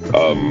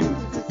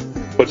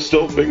 but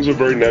still, things are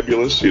very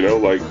nebulous,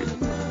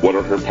 what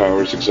are her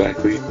powers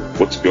exactly?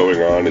 What's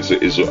going on? Is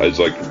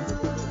like,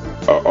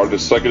 are the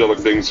psychedelic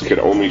things, can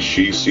only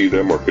she see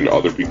them, or can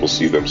other people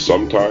see them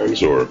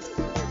sometimes, or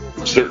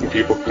certain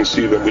people can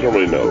see them? We don't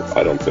really know.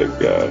 I don't think,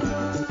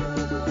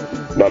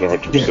 not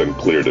 100%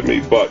 clear to me,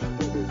 but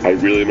I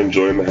really am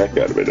enjoying the heck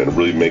out of it, and it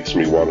really makes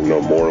me want to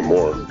know more and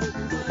more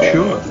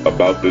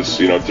about this.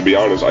 To be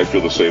honest, I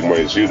feel the same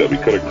way as you, that we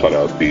could have cut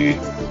out the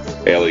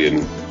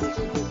alien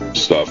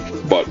stuff,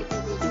 but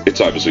it's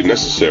obviously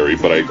necessary.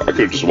 But I could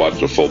have just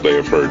watched a full day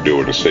of her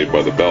doing a Saved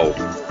by the Bell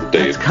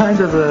day. That's kind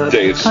of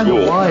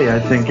why I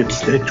think it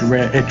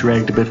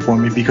dragged a bit for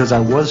me, because I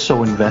was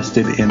so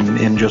invested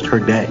in just her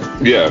day.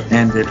 Yeah.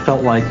 And it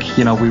felt like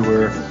we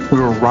were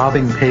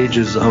robbing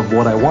pages of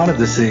what I wanted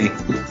to see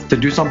to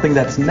do something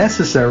that's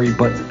necessary,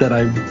 but that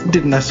I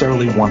didn't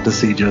necessarily want to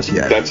see just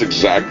yet. That's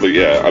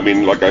exactly, I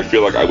mean, I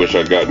feel like I wish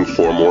I'd gotten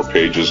 4 more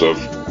pages of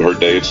her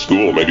day at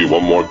school, maybe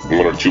one or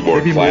two more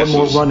maybe classes. Maybe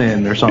one more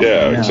run-in or something.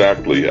 Yeah,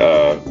 exactly.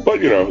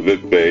 But,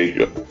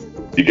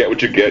 you get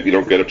what you get. You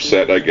don't get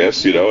upset, I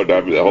guess, and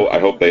I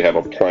hope they have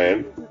a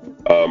plan.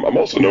 I'm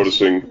also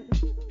noticing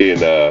in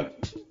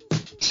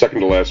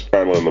second to last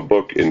panel in the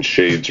book, in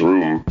Shade's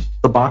room.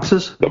 The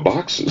boxes? The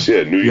boxes,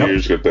 yeah. New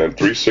Year's got that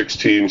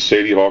 316,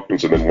 Sadie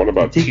Hawkins, and then one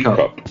about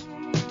Teacup.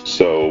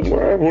 So,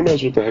 who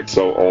knows what the heck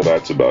all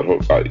that's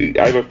about. I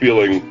have a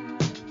feeling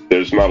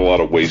there's not a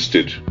lot of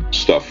wasted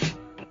stuff.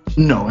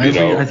 No,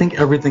 I think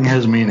everything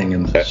has meaning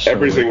in this.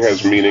 Everything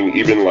has meaning,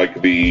 even like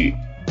the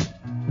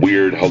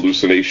weird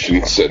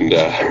hallucinations and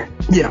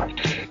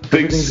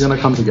everything's gonna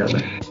come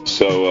together.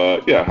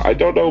 So I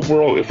don't know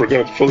if we're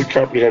gonna fully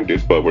comprehend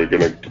it, but we're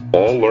gonna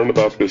all learn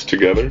about this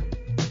together.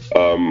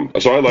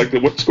 So I liked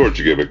it. What score did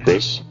you give it,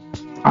 Chris?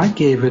 I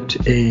gave it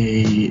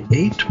a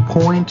 8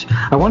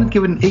 I wanted to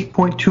give it an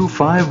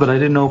 8.25, but I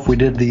didn't know if we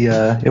did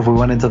if we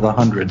went into the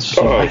hundreds.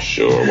 So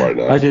sure, why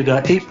not? I did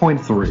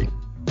 8.3.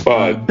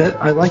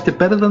 I liked it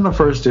better than the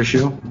first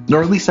issue,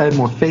 or at least I had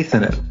more faith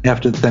in it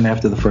than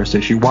after the first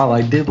issue. While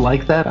I did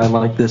like that, I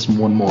like this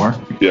one more.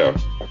 Yeah.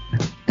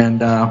 And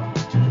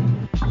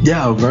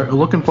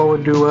looking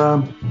forward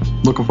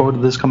to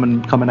this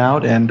coming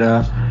out, and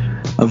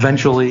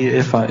eventually,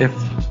 if I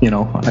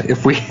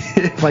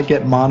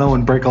get mono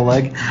and break a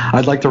leg,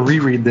 I'd like to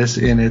reread this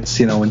in its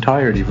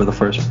entirety for the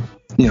first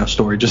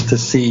story, just to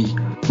see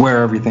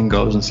where everything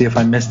goes and see if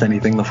I missed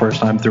anything the first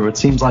time through. It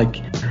seems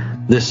like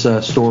this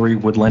story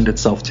would lend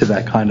itself to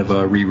that kind of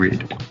a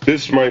reread.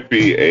 This might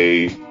be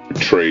a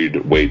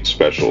trade weight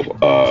special.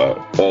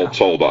 All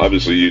told,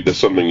 obviously, there's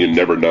something you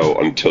never know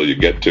until you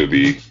get to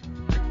the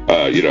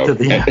to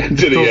the end.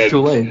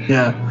 Too late.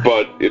 Yeah.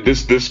 But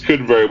this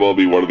could very well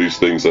be one of these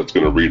things that's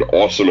going to read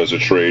awesome as a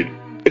trade.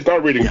 It's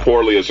not reading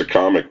poorly as a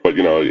comic, but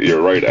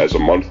you're right, as a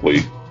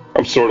monthly,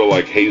 I'm sort of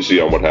like hazy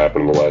on what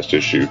happened in the last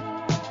issue.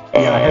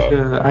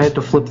 I had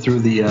to flip through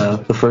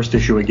the first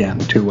issue again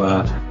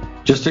to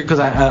just because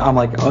I'm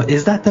like,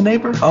 is that the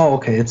neighbor? Oh,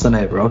 okay, it's the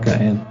neighbor. Okay,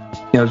 and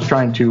just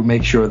trying to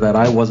make sure that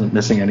I wasn't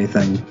missing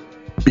anything,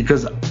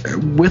 because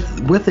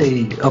with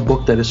a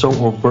book that is so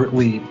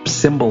overtly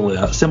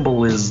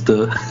symbolized,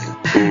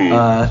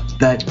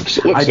 that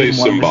so let's say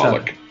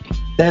symbolic.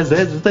 There's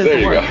there the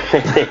you word.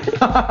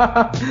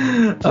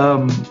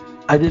 Go.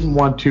 I didn't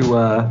want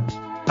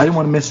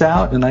to miss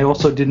out, and I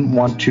also didn't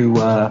want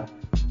to.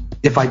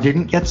 If I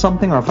didn't get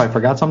something or if I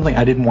forgot something,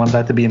 I didn't want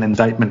that to be an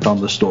indictment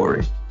on the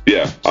story.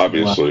 Yeah,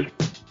 obviously.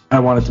 I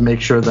wanted to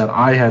make sure that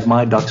I had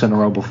my ducks in a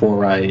row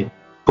before I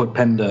put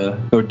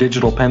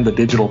digital pen to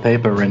digital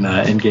paper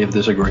and gave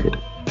this a grade.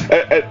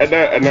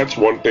 And that's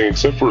one thing,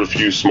 except for a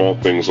few small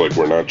things like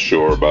we're not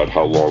sure about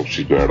how long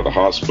she's been out of the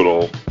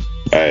hospital,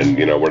 and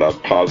we're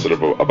not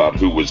positive about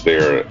who was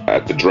there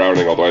at the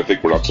drowning. Although I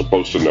think we're not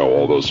supposed to know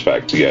all those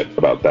facts yet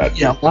about that.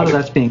 Yeah, a lot of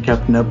that's being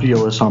kept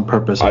nebulous on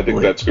purpose. I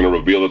think that's going to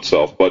reveal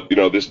itself. But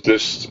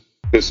this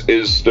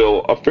is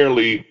still a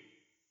fairly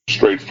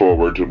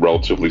straightforward,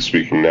 relatively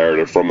speaking,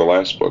 narrative from the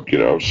last book.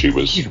 She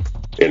was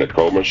in a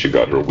coma. She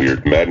got her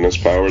weird madness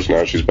powers.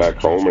 Now she's back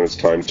home, and it's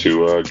time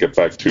to get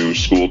back to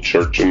school,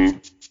 church,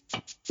 and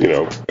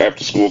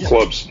after school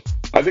clubs.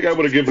 I think I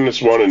would have given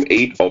this one an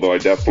 8, although I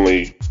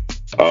definitely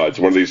it's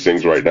one of these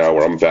things right now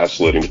where I'm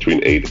vacillating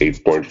between 8,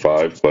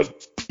 8.5,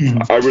 but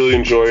I really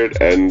enjoy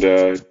it, and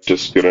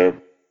just gonna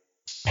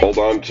hold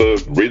on to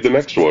read the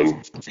next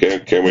one.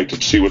 Can't wait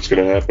to see what's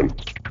gonna happen.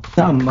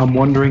 I'm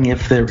wondering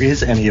if there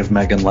is any of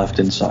Megan left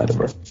inside of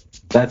her.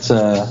 That's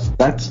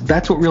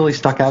what really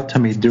stuck out to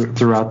me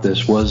throughout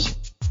this was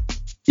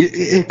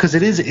because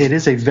it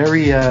is a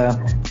very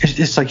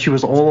it's like she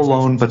was all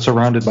alone but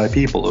surrounded by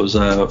people. It was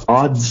a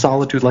odd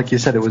solitude, like you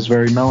said. It was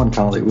very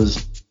melancholy. It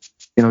was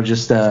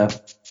just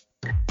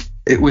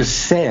it was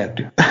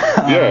sad.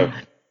 Yeah.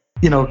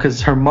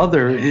 Because her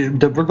mother,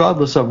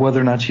 regardless of whether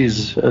or not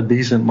she's a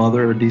decent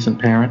mother or a decent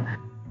parent,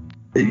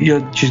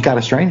 she's got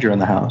a stranger in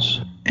the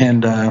house.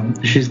 And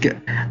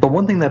the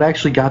one thing that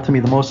actually got to me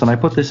the most, and I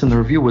put this in the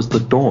review, was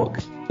the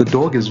dog. The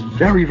dog is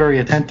very, very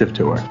attentive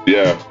to her.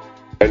 Yeah,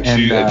 and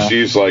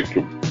she's like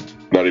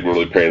not even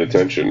really paying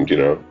attention,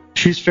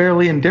 She's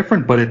fairly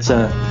indifferent, but it's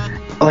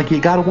like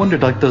you gotta wonder,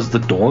 like, does the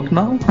dog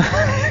know?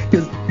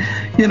 Because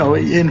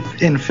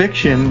in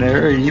fiction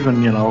or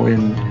even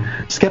in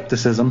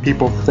skepticism,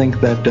 people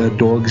think that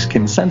dogs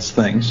can sense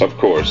things. Of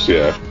course,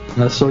 yeah.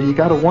 So you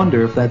got to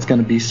wonder if that's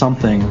going to be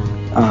something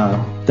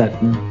that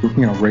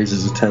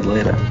raises its head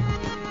later.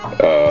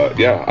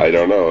 Yeah, I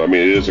don't know. I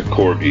mean, it is a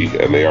corgi,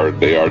 and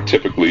they are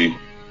typically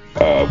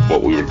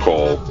what we would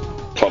call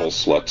tunnel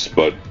sluts.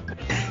 But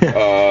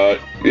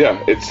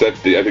yeah, it's that.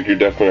 I think you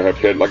definitely have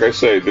hit. Like I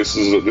say, this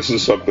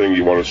is something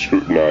you want to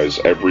scrutinize.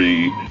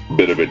 Every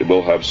bit of it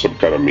will have some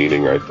kind of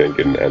meaning, I think,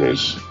 and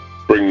is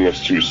bringing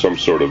us to some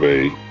sort of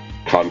a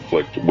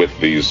conflict with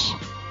these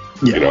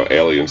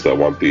aliens that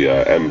want the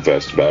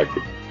M-Vest back.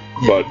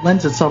 But it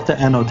lends itself to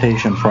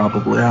annotation,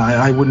 probably.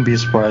 I wouldn't be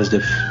surprised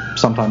if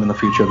sometime in the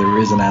future there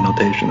is an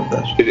annotation of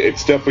this.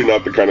 It's definitely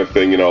not the kind of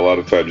thing, a lot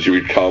of times you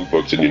read comic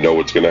books and you know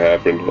what's going to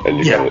happen,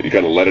 and you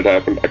kind of let it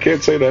happen. I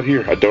can't say that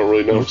here. I don't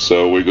really know.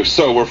 So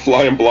we're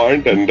flying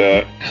blind,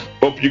 and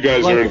hope you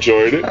guys are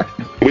enjoying it.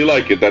 We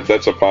like it.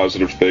 That's a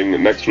positive thing.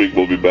 And next week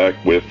we'll be back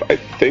with, I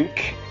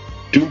think,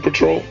 Doom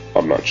Patrol.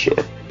 I'm not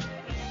sure.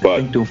 But,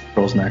 I think Doom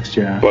Patrol's next,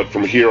 yeah. But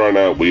from here on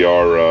out, we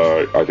are,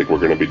 I think we're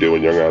going to be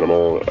doing Young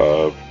Animal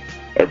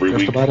every week.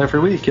 Just about every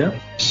week, yeah.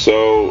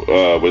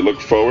 So we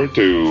look forward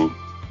to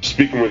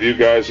speaking with you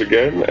guys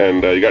again.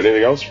 And you got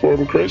anything else for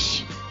them,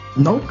 Chris?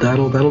 Nope,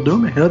 that'll do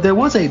me. There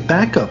was a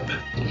backup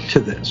to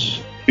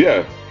this.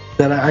 Yeah.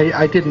 That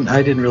I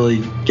didn't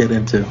really get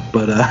into,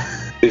 but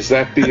is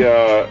that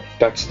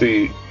that's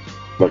the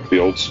like the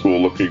old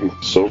school looking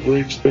Silver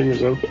Age thing? Is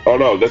that? Oh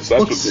no, that's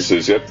what this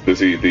is. Yeah,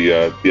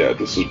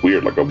 this is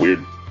weird. Like a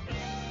weird.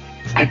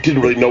 I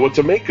didn't really know what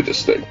to make of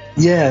this thing.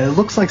 Yeah, it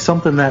looks like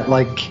something that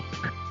like.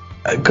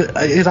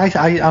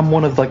 I'm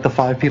one of like the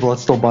 5 people that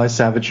still buy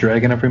Savage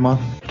Dragon every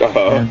month.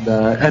 Uh-huh. And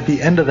at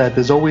the end of that,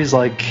 there's always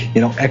like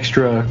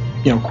extra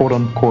quote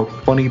unquote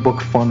funny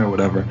book fun or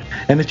whatever,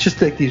 and it's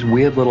just like these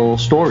weird little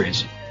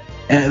stories,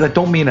 and that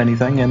don't mean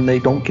anything, and they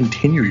don't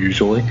continue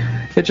usually.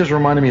 It just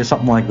reminded me of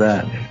something like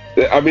that.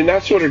 I mean,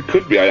 that's what it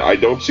could be. I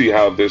don't see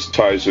how this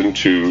ties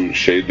into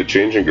Shade the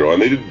Changing Girl,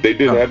 and they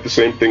did have the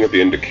same thing at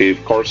the end of Cave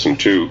Carson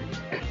too.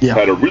 Yeah.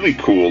 Had a really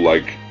cool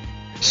like.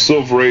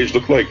 Silver Age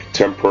looked like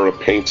tempera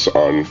paints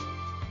on,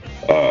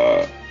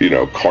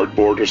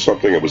 cardboard or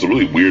something. It was a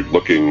really weird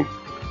looking,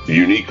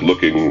 unique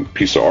looking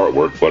piece of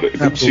artwork, but it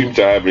didn't seem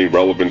to have any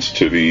relevance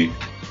to the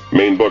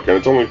main book. And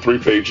it's only 3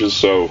 pages,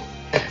 so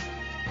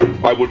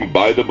I wouldn't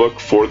buy the book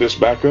for this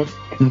backup.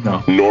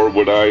 No. Nor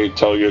would I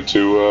tell you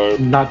to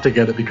not to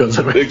get it because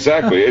of it.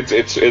 Exactly.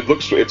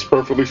 It's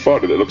perfectly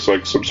fun. It looks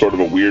like some sort of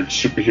a weird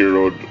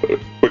superhero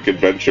quick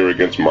adventure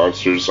against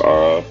monsters.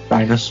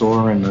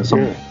 Dinosaur and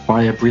some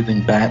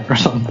fire-breathing bat or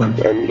something.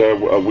 And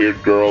a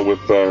weird girl with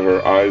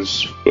her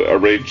eyes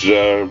arranged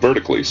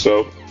vertically.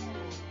 So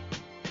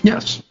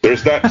yes,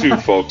 there's that too,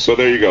 folks. So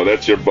there you go.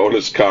 That's your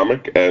bonus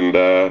comic,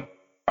 and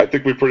I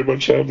think we pretty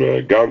much have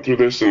gone through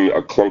this in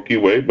a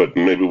clunky way, but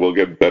maybe we'll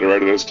get better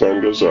at it as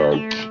time goes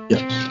on.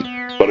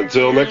 Yes. But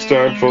until next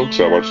time, folks,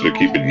 I want you to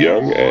keep it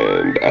young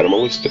and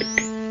animalistic. So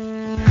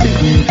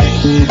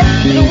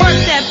work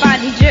that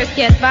body, jerk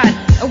that body,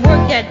 or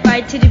work that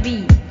body to the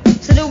beat.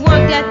 So to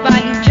work that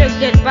body, jerk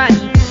that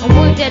body, or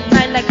work that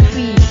body like a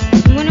free.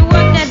 You wanna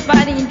work that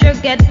body and jerk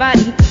that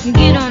body, you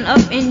get on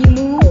up and you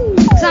move.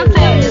 Cause I'm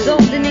 12 years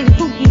old and ain't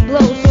pookie blow,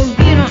 so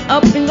get on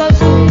up and go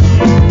smooth.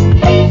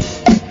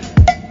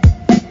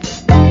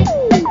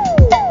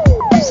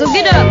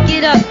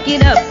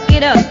 get up,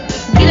 get up,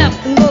 get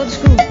up and go to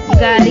school. You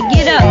gotta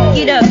get up,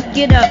 get up,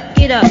 get up,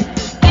 get up,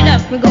 get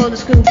up and go to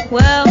school.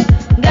 Well,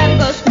 you gotta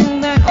go to school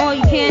and learn all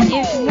you can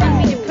if you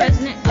want to be the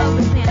president of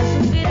the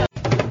planet. So get up.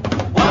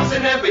 Once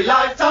in every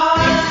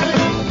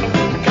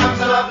lifetime comes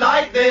a love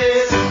like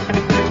this.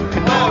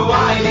 Oh,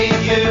 I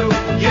need you,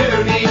 you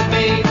need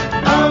me.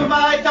 Oh,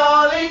 my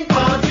darling,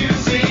 can't you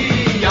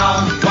see?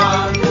 Young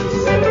ones,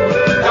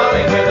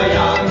 darling, with the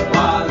young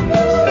ones.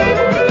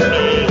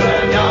 The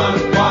young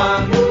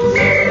ones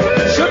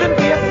Shouldn't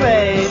be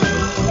afraid.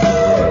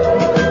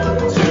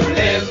 to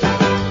live,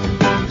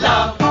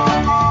 love.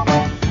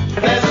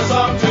 There's a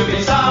song to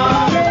be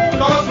sung,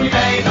 'cause we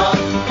may not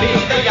be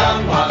the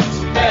young ones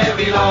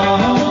very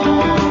long.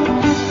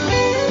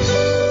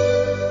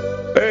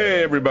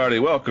 Hey everybody,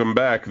 welcome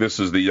back. This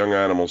is the Young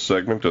Animals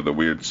segment of the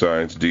Weird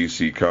Science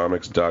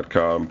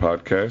DCComics.com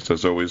podcast.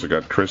 As always, I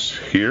got Chris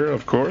here,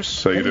 of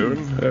course. How you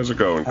doing? How's it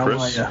going, How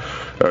Chris? are ya?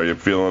 Are you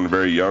feeling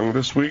very young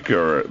this week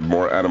or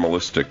more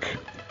animalistic?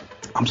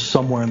 I'm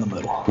somewhere in the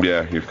middle.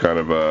 Yeah, you're kind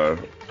of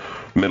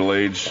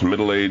middle-aged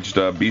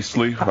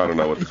beastly. I don't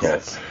know what to call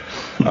Yes.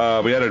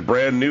 it. We had a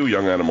brand new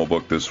Young Animal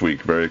book this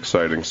week. Very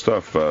exciting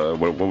stuff.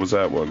 What was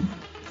that one?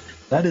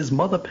 That is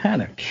Mother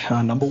Panic,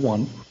 number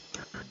 1,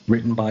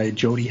 written by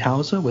Jody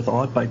Hauser with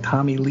art by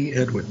Tommy Lee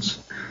Edwards.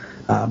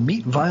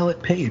 Meet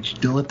Violet Page,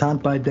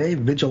 dilettante by day,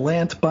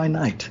 vigilante by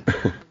night.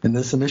 In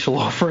this initial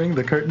offering,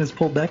 the curtain is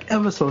pulled back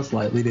ever so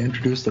slightly to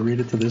introduce the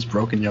reader to this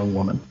broken young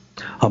woman.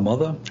 Her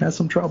mother has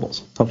some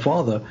troubles. Her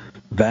father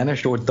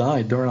vanished or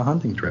died during a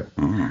hunting trip.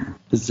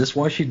 Is this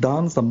why she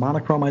dons the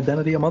monochrome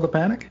identity of Mother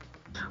Panic?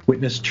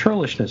 Witness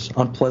churlishness,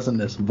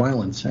 unpleasantness,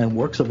 violence, and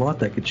works of art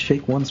that could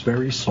shake one's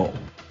very soul.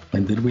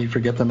 And did we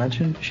forget to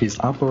mention, she's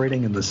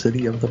operating in the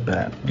city of the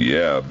bad.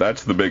 Yeah,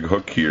 that's the big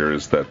hook here,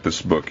 is that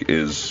this book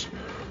is,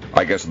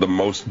 I guess, the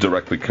most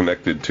directly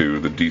connected to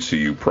the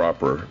DCU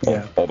proper,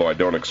 Yeah. although I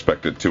don't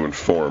expect it to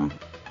inform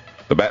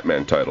the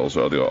Batman titles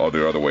or the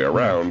other way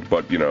around.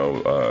 But, you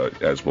know,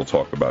 as we'll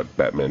talk about,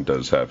 Batman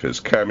does have his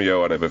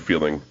cameo, and I have a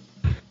feeling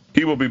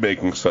he will be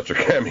making such a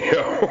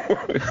cameo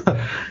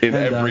in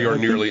And, every or I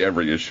nearly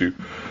every issue.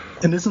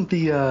 And isn't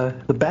the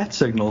bat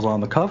signals on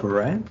the cover,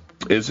 right?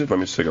 Is it? Let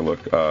me take a look.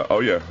 Oh,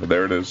 yeah,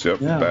 there it is.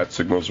 Yep, Yeah. Bat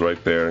signals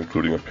right there,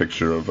 including a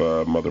picture of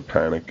Mother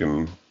Panic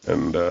and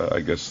I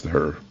guess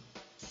her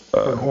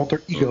Her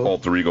alter ego.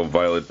 alter ego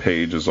Violet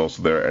Page is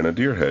also there, and a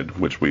deer head,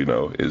 which we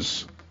know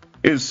is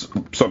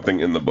something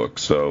in the book.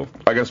 So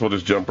I guess we'll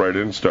just jump right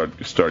in and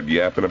start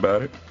yapping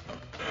about it.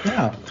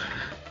 Yeah.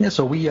 Yeah,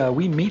 so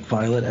we meet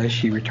Violet as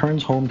she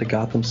returns home to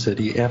Gotham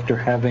City after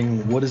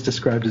having what is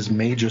described as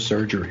major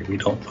surgery. We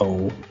don't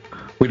know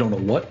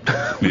what.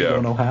 We Yeah.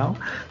 don't know how.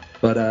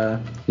 But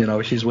you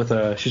know, she's with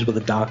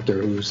a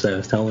doctor who's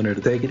telling her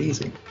to take it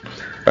easy.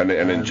 And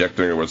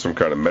injecting her with some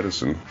kind of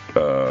medicine.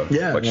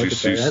 Yeah, like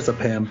she's that's a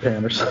pen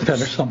or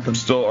something.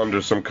 still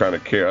under some kind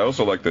of care. I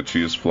also like that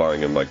she is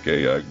flying in like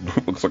a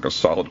looks like a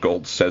solid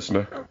gold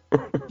Cessna.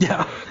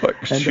 Yeah. Like,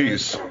 And,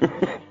 jeez.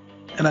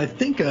 And I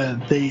think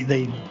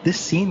this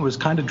scene was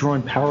kind of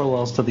drawing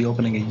parallels to the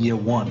opening of Year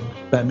One,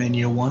 Batman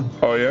Year One.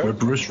 Oh, yeah? Where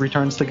Bruce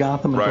returns to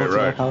Gotham and Right, talks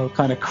right. about how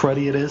kind of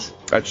cruddy it is.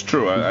 That's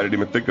true. I didn't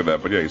even think of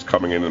that. But yeah, he's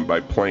coming in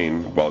by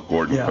plane while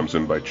Gordon Yeah. comes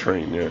in by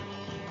train. Yeah.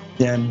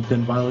 Yeah, and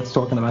then Violet's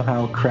talking about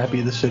how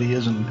crappy the city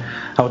is and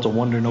how it's a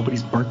wonder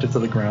nobody's burnt it to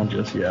the ground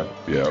just yet.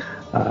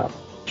 Yeah.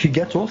 She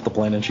gets off the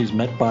plane and she's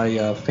met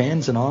by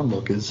fans and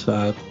onlookers,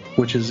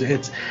 which is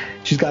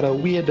she's got a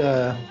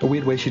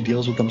weird way she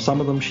deals with them.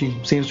 Some of them she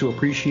seems to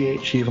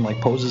appreciate. She even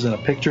like poses in a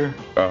picture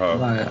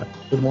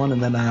with one,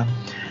 and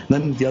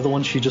then the other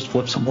one she just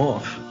flips them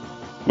off.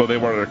 Well, they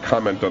wanted to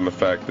comment on the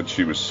fact that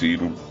she was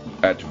seen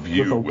at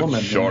view With a with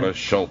woman, Shauna yeah.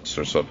 Schultz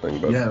or something.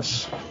 But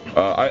Yes.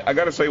 I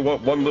gotta say,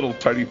 one little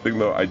tiny thing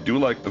though, I do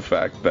like the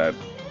fact that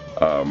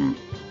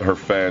her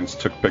fans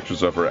took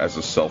pictures of her as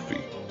a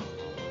selfie.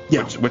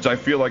 Yeah. Which I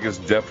feel like is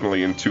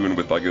definitely in tune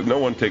with, like, if no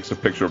one takes a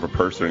picture of a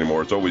person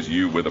anymore, it's always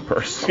you with a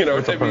person. You know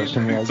what I mean?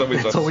 Person, yeah.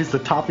 It's always the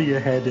top of your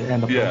head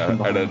and the yeah, person and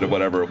behind then you.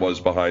 whatever it was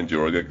behind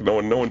you, or like, no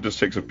one just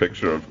takes a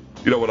picture of.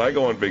 You know, when I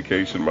go on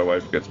vacation, my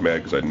wife gets mad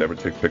because I never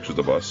take pictures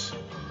of us.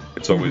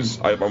 It's always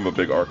I'm a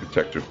big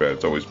architecture fan.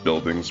 It's always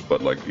buildings,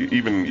 but like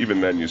even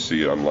then you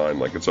see it online,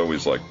 like it's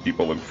always like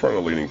people in front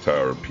of Leaning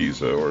Tower of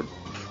Pisa or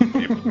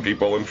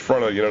people in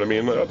front of, you know what I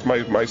mean? That's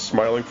my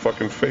smiling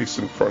fucking face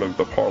in front of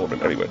the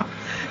Parliament. Anyway.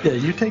 Yeah,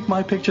 you take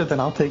my picture,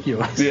 then I'll take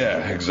yours. Yeah,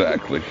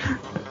 exactly.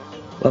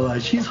 Well,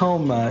 she's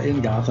home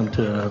in Gotham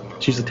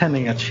she's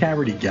attending a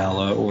charity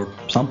gala or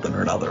something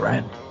or another,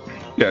 right?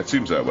 Yeah, it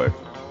seems that way.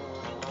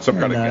 Some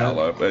kind of And,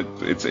 gala.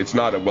 It's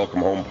not a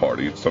welcome home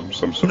party. It's some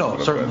sort No, of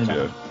an certainly event.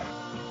 not. Yeah.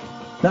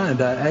 No,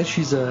 and as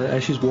she's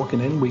walking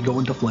in, we go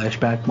into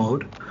flashback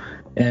mode,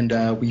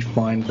 and we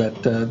find that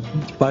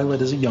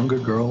Violet, as a younger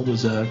girl,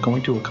 was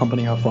going to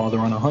accompany her father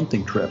on a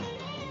hunting trip.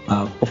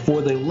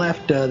 Before they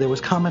left, there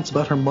was comments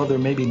about her mother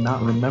maybe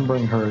not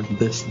remembering her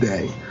this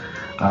day.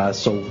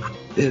 So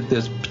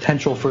there's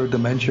potential for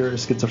dementia or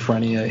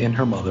schizophrenia in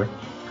her mother.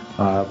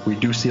 We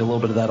do see a little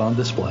bit of that on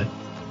display.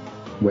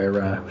 where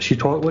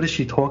what does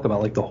she talk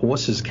about? Like the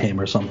horses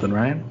came or something,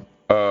 right?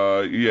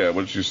 Yeah,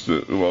 well,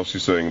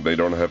 she's saying they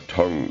don't have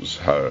tongues.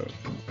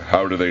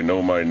 How do they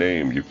know my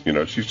name? You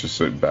know, she's just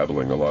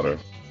babbling a lot of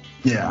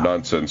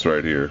nonsense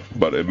right here.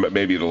 But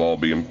maybe it'll all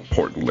be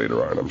important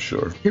later on, I'm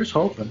sure. Here's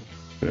hoping.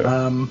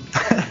 Yeah.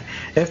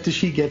 After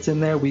she gets in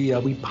there,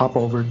 we pop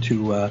over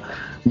to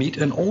meet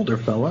an older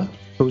fella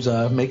who's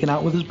making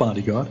out with his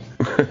bodyguard,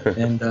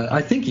 and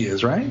I think he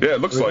is, right? Yeah,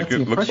 it looks like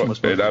it.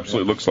 It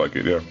absolutely looks like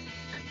it. Yeah.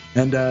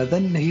 And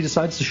then he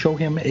decides to show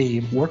him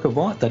a work of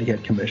art that he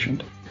had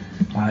commissioned.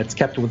 It's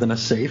kept within a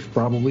safe,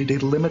 probably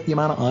to limit the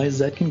amount of eyes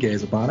that can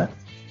gaze upon it.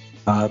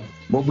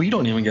 Well, we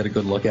don't even get a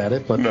good look at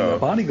it, but the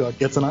bodyguard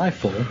gets an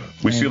eyeful.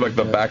 We see like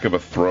the back of a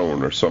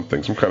throne or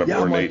something, some kind of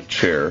ornate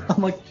chair.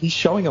 I'm like, he's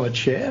showing him a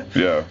chair?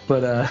 Yeah.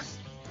 But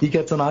he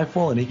gets an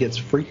eyeful and he gets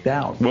freaked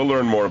out. We'll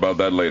learn more about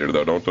that later,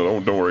 though.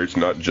 Don't worry, it's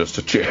not just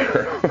a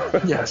chair.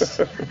 Yes.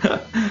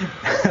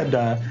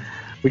 And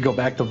we go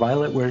back to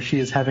Violet, where she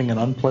is having an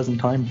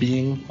unpleasant time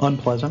being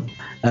unpleasant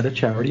at a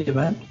charity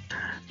event.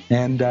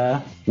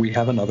 And we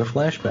have another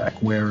flashback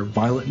where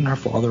Violet and her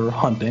father are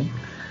hunting.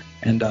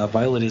 And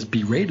Violet is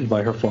berated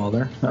by her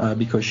father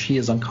because she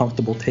is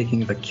uncomfortable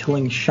taking the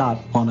killing shot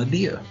on a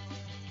deer.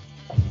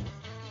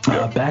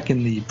 Back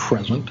in the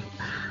present,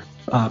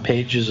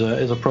 Paige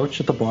is approached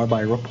at the bar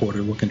by a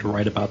reporter looking to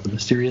write about the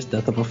mysterious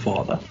death of her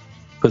father.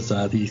 Because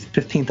the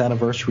 15th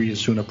anniversary is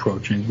soon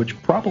approaching,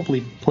 which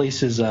probably puts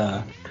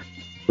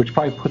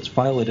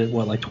Violet at,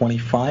 what, like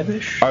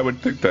 25-ish? I would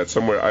think that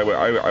somewhere.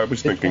 I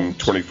was thinking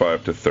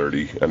 25 to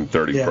 30, and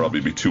 30 probably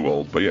be too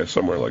old. But yeah,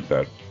 somewhere like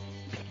that.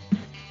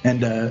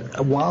 And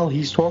while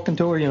he's talking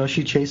to her, you know,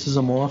 she chases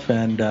him off,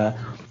 and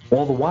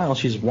all the while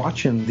she's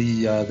watching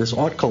this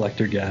art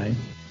collector guy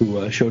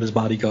who showed his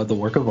bodyguard the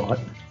work of art.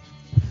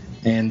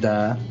 And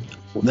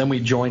then we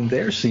join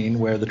their scene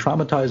where the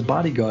traumatized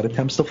bodyguard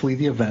attempts to flee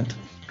the event,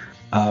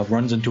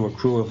 runs into a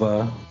crew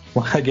of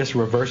I guess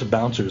reverse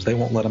bouncers. They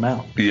won't let him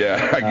out.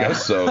 Yeah, I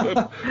guess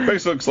so.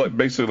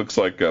 Basically looks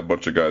like a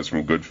bunch of guys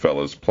from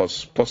Goodfellas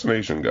plus an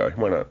Asian guy.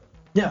 Why not?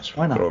 Yes,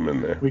 why not? Throw him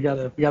in there. We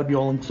gotta be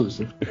all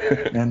inclusive.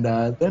 And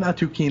they're not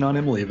too keen on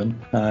him leaving,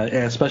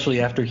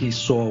 especially after he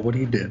saw what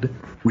he did.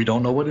 We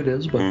don't know what it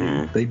is,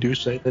 but they do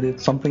say that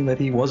it's something that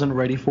he wasn't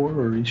ready for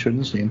or he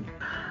shouldn't have seen.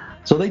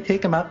 So they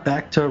take him out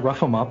back to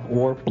rough him up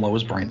or blow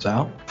his brains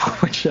out,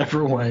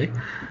 whichever way.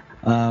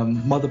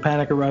 Mother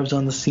Panic arrives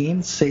on the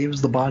scene,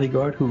 saves the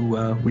bodyguard,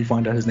 who we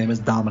find out his name is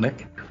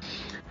Dominic.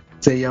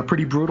 It's a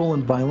pretty brutal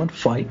and violent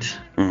fight.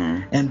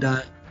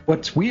 And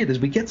what's weird is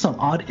we get some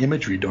odd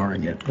imagery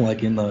during it,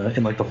 like in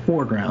the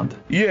foreground.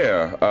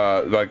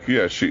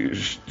 Yeah,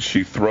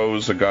 she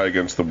throws a guy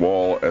against the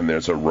wall, and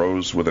there's a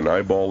rose with an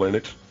eyeball in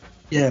it.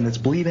 Yeah, and it's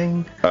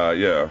bleeding.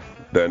 Yeah.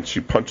 Then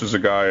she punches a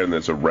guy, and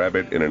there's a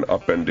rabbit in an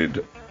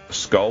upended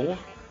skull.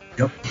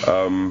 Yep.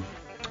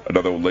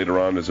 Another later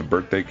on is a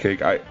birthday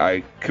cake.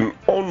 I can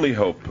only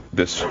hope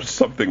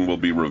something will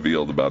be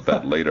revealed about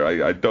that later.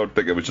 I don't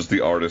think it was just the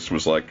artist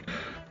was like,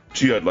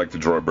 gee, I'd like to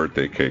draw a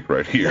birthday cake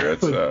right here.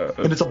 It's,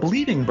 and it's a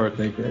bleeding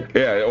birthday cake.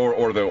 Yeah,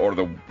 or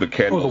the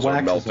candles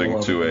are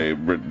melting to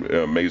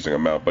a amazing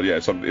amount. But yeah,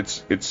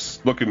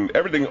 it's looking,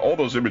 everything, all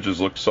those images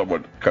look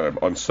somewhat kind of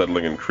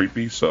unsettling and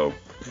creepy. So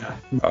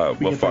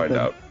we'll find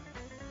out.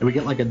 We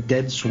get like a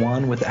dead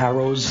swan with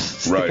arrows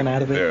sticking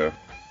out of it. Yeah.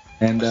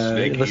 And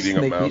snake eating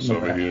a mouse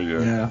over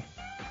here.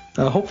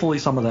 Yeah. Hopefully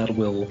some of that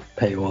will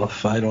pay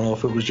off. I don't know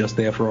if it was just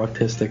there for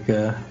artistic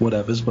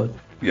whatevers, but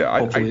yeah,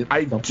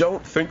 I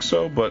don't think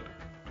so, but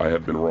I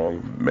have been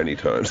wrong many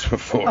times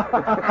before.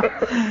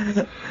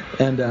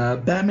 And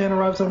Batman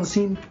arrives on the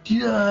scene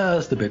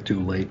just a bit too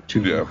late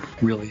to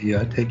really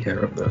take care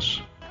of this.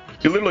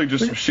 He literally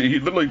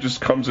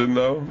just comes in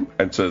though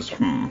and says,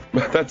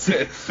 That's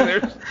it.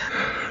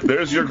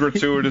 There's your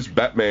gratuitous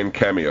Batman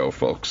cameo,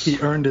 folks. He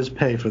earned his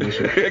pay for this.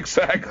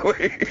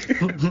 Exactly.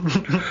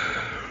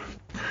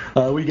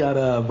 We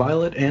got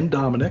Violet and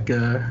Dominic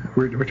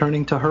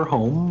returning to her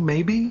home,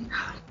 maybe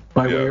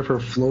by way of her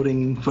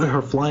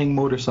flying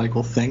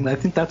motorcycle thing. I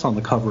think that's on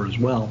the cover as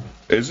well.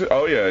 Is it?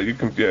 Oh yeah, you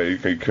can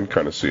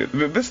kind of see it.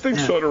 This thing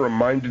sort of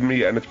reminded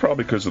me, and it's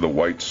probably because of the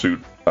white suit,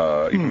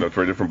 even though it's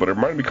very different. But it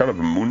reminded me kind of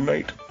Moon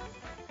Knight.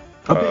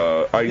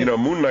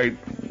 Moon Knight,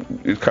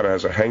 it kind of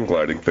has a hang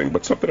gliding thing,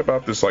 but something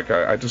about this, like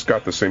I just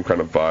got the same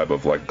kind of vibe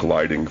of like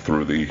gliding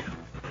through the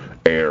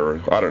air.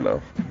 I don't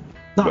know.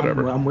 No,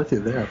 whatever. I'm with you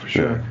there for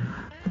sure.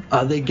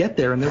 Yeah. They get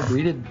there and they're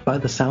greeted by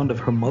the sound of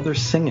her mother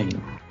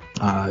singing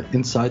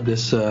inside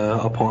this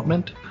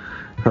apartment.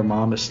 Her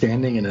mom is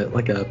standing in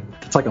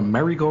it's like a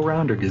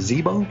merry-go-round or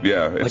gazebo.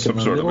 Yeah, it's like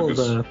some sort of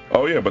a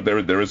oh yeah, but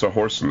there is a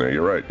horse in there.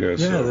 You're right. Yeah.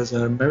 There's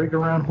a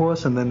merry-go-round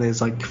horse, and then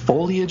there's like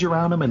foliage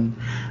around them, and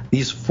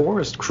these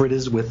forest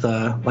critters with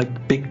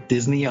like big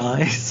Disney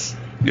eyes.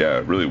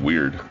 Yeah, really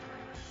weird.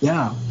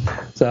 Yeah.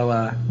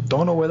 So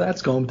don't know where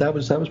that's going, but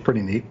that was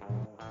pretty neat.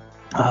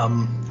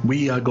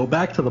 We go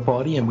back to the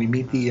party and we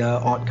meet the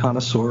art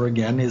connoisseur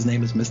again. His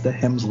name is Mr.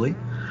 Hemsley.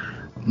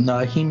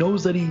 He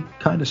knows that he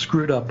kind of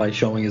screwed up by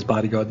showing his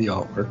bodyguard the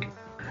artwork.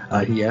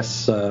 He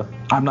asks,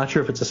 I'm not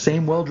sure if it's the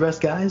same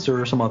well-dressed guys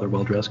or some other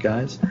well-dressed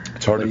guys.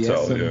 It's hard but to he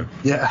tell, asks them-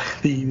 yeah. Yeah,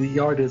 the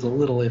art is a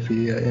little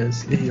iffy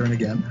as here and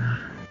again.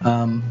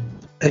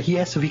 He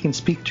asks if he can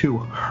speak to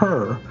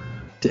her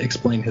to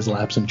explain his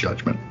lapse in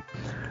judgment.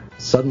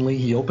 Suddenly,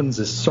 he opens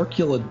this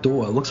circular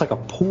door. It looks like a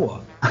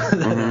paw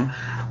that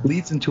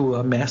leads into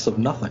a mass of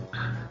nothing.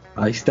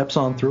 He steps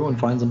on through and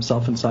finds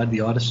himself inside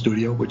the artist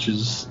studio, which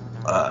is,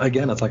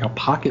 again, it's like a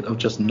pocket of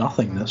just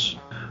nothingness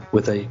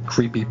with a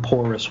creepy,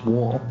 porous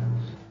wall.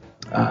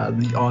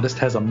 The artist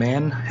has a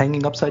man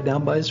hanging upside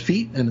down by his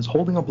feet and is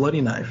holding a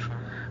bloody knife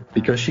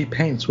because she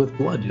paints with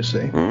blood, you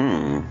see.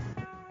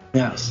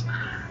 Yes.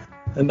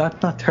 And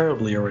not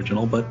terribly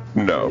original, but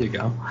No. there you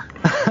go.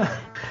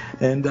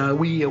 And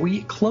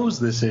we close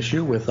this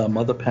issue with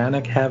Mother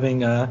Panic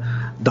having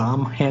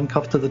Dom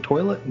handcuffed to the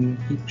toilet, and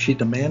she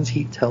demands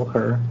he tell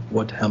her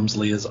what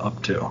Hemsley is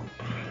up to.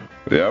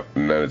 Yep,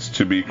 and then it's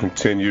to be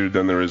continued.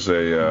 Then there is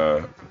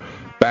a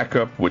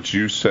backup, which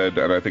you said,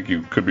 and I think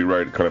you could be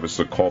right, kind of as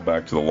a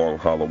callback to the Long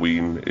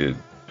Halloween. It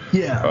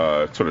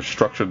sort of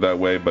structured that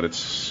way, but it's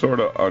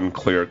sort of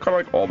unclear. Kind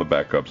of like all the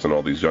backups and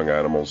all these young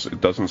animals. It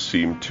doesn't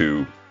seem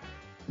to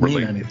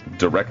relate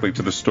directly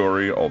to the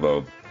story,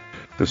 although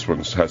this one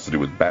has to do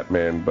with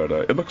Batman, but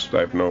it looks,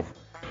 I have no...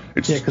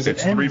 It's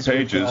 3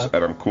 pages,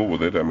 and I'm cool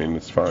with it. I mean,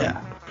 it's fine.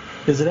 Yeah,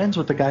 because it ends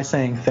with the guy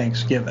saying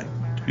Thanksgiving.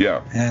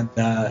 Yeah. And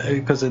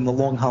because in the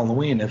Long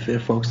Halloween,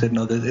 if folks didn't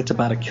know, that it's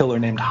about a killer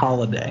named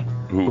Holiday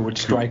who would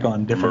strike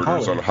on different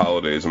murders holidays. on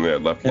holidays, and they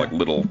had left like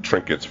little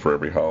trinkets for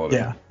every holiday.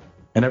 Yeah.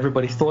 And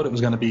everybody thought it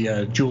was going to be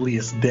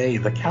Julius Day,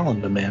 the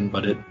calendar man,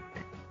 but it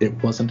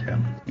wasn't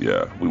him.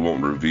 Yeah, we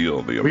won't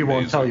reveal the We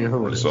won't tell you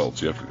who it is.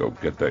 results. You have to go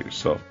get that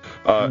yourself.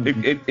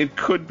 It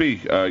could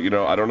be, I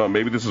don't know.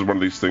 Maybe this is one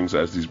of these things.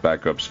 As these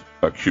backups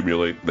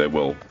accumulate, they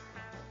will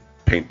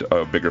paint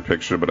a bigger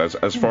picture. But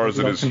as far as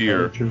it is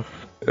here,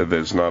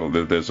 there's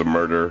a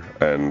murder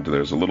and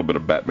there's a little bit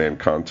of Batman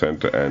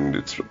content, and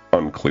it's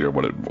unclear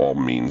what it all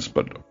means.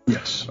 But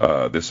yes,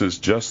 this is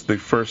just the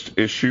first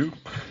issue,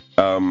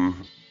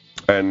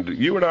 and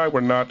you and I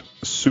were not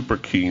super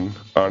keen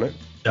on it.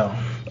 No.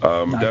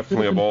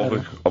 Definitely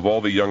of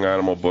all the young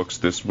animal books,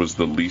 this was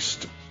the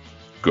least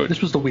good.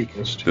 This was the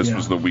weakest. This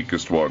was the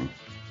weakest one.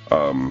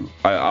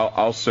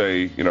 I'll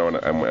say,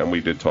 and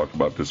we did talk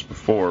about this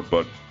before,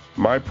 but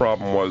my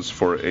problem was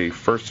for a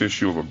first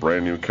issue of a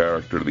brand new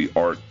character, the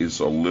art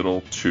is a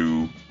little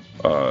too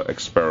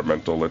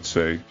experimental, let's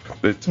say.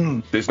 It's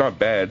not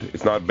bad.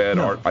 It's not bad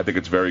art. I think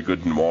it's very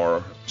good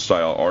noir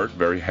style art,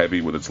 very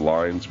heavy with its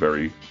lines,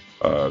 very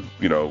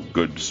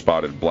good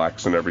spotted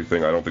blacks and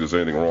everything. I don't think there's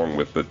anything wrong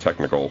with the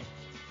technical,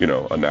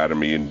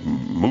 anatomy and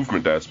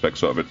movement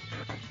aspects of it.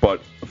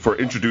 But for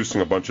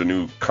introducing a bunch of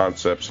new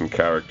concepts and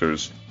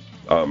characters,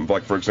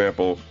 like, for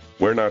example,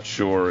 we're not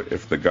sure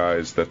if the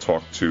guys that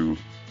talked to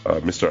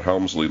Mr.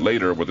 Helmsley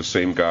later were the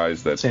same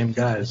guys that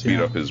beat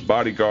up his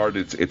bodyguard.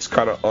 It's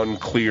kind of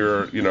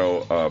unclear,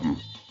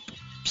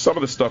 some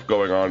of the stuff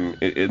going on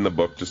in the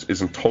book just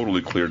isn't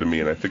totally clear to me,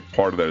 and I think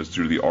part of that is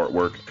due to the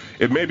artwork.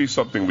 It may be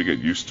something we get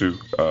used to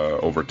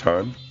over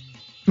time,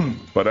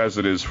 but as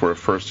it is for a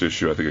first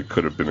issue, I think it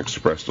could have been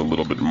expressed a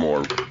little bit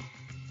more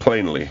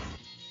plainly.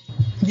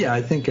 Yeah,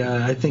 I think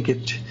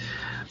it.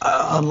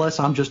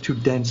 Unless I'm just too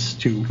dense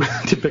to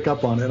pick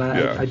up on it,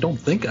 I don't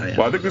think I am.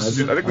 Well, I think this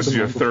is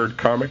your third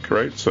comic,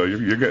 right? So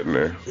you're getting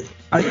there.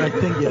 I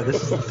think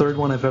this is the third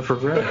one I've ever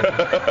read.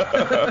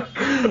 I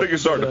think you're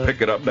starting to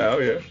pick it up now,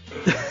 yeah.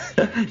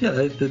 Yeah,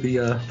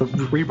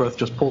 the rebirth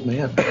just pulled me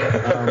in.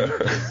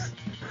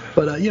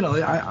 But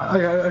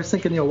I was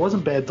thinking, it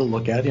wasn't bad to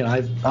look at.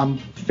 I'm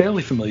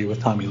fairly familiar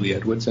with Tommy Lee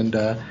Edwards and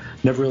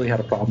never really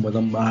had a problem with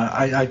him.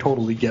 I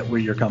totally get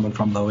where you're coming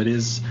from, though.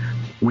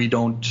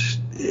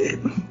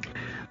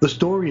 The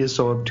story is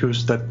so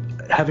obtuse that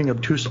having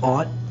obtuse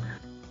art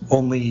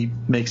only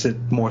makes it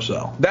more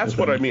so. That's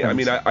what I mean. I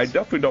mean, I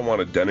definitely don't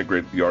want to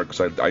denigrate the art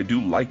because I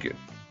do like it.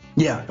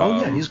 Yeah.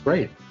 Yeah, he's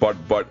great. But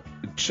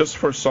just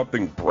for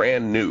something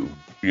brand new,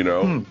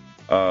 well,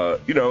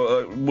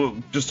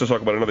 just to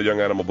talk about another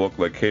young animal book,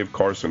 like Cave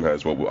Carson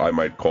has what I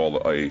might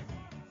call a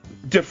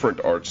different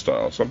art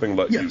style, something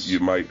like you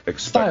might expect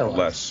stylized,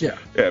 less. Yeah,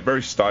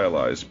 very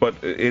stylized.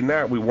 But in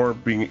that, we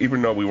weren't being,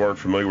 even though we weren't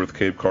familiar with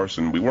Cave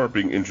Carson, we weren't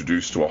being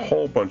introduced to a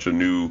whole bunch of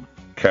new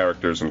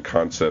characters and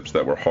concepts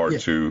that were hard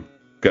to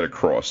get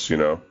across,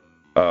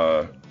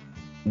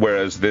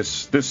 whereas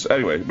this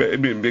anyway,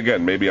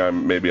 again, maybe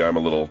I'm a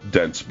little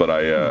dense, but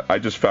I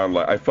just found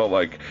I felt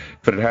like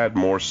if it had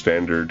more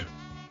standard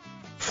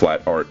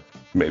flat art,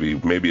 maybe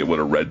it would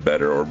have read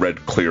better or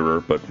read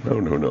clearer, but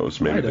who knows?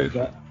 Maybe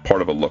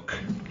part of a look.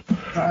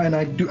 And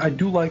I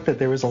do like that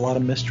there is a lot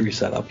of mystery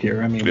set up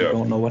here. I mean, we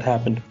don't know what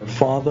happened to her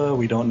father.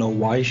 We don't know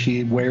why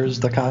she wears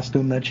the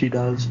costume that she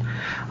does.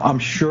 I'm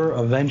sure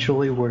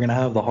eventually we're gonna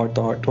have the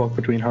heart-to-heart talk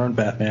between her and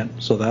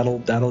Batman. So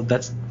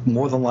that's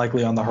more than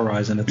likely on the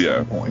horizon at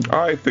some point.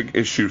 I think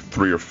issue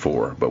 3 or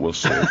 4, but we'll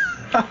see.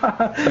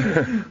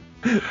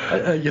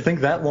 You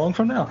think that long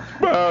from now?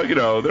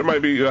 Well, there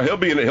might be. He'll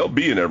be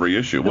in every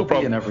issue. He'll be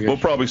in every We'll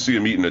issue. probably see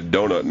him eating a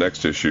donut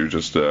next issue.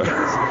 Just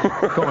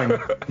Going,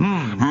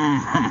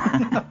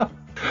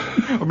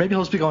 or maybe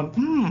he'll just be going,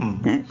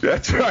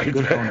 That's right.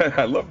 Good one.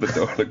 I love the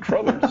donut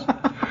crullers.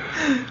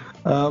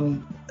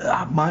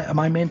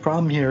 My main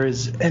problem here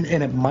is, and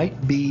it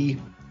might be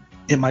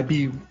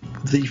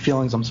the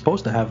feelings I'm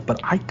supposed to have,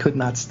 but I could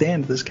not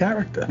stand this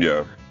character.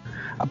 Yeah.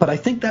 But I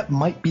think that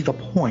might be the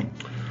point.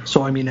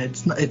 So I mean,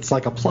 it's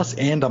like a plus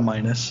and a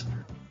minus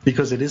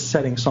because it is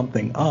setting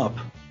something up.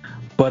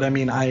 But I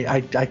mean,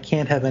 I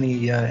can't have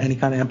any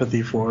kind of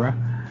empathy for her.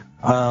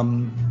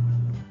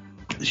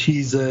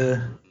 She's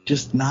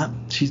just not.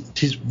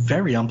 She's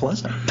very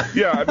unpleasant.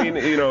 Yeah, I mean,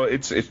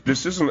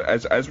 this isn't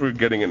as we're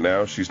getting it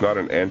now. She's not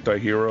an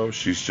anti-hero.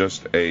 She's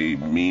just a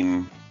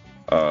mean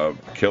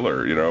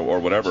killer, or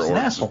whatever, She's an or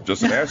asshole.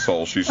 just an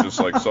asshole. She's just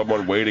like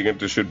someone wading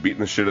into shit,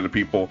 beating the shit out of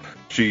people.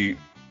 She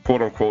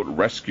quote unquote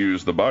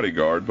rescues the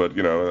bodyguard, but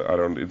it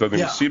doesn't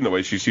even seem the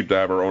way. She seemed to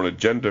have her own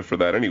agenda for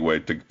that anyway,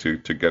 to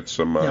get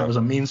some. Yeah, it was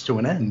a means to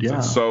an end. Yeah.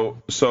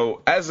 So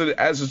as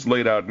it's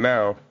laid out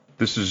now.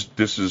 This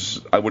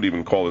is I wouldn't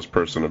even call this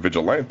person a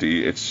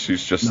vigilante.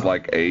 She's just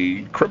like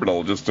a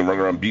criminal, just to run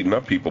around beating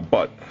up people.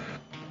 But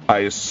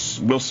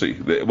we'll see.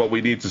 What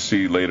we need to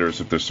see later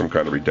is if there's some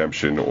kind of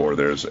redemption or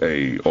there's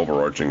a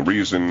overarching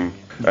reason.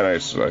 And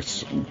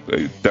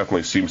it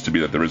definitely seems to be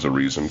that there is a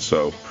reason.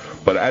 So,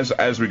 but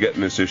as we get in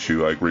this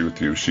issue, I agree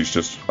with you. She's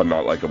just a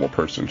not likable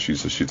person.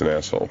 She's an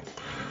asshole.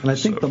 And I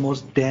think the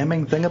most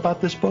damning thing about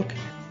this book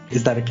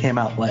is that it came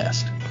out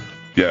last.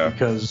 Yeah.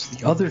 Because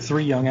the other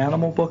 3 Young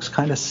Animal books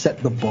kind of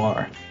set the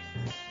bar.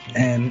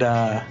 And,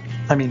 I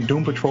mean,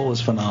 Doom Patrol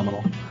is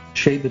phenomenal.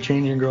 Shade the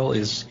Changing Girl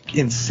is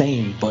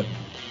insane, but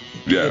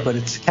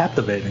it's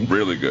captivating.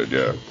 Really good,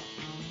 yeah.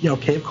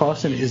 Cave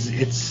Carson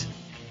it's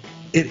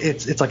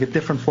like a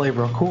different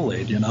flavor of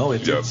Kool-Aid,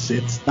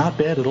 It's not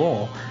bad at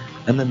all.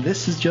 And then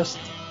this is just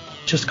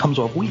comes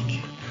off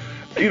weak.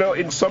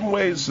 In some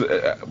ways,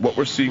 what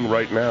we're seeing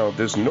right now,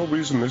 there's no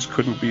reason this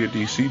couldn't be a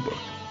DC book.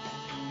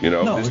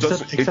 No,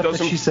 this except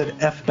that she said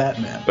F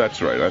Batman.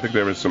 That's right. I think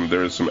there is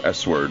some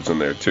S words in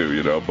there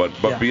too,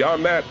 But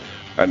beyond that,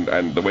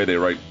 and the way they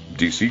write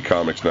DC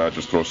comics now,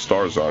 just throw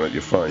stars on it,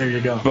 you're fine. There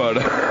you go. But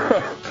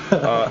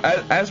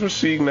as we're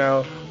seeing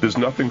now, there's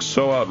nothing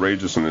so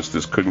outrageous in this.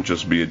 This couldn't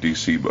just be a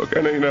DC book,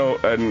 and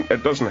and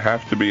it doesn't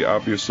have to be,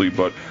 obviously.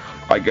 But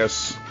I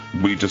guess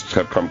we just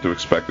have come to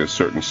expect a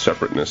certain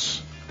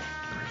separateness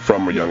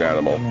from a Young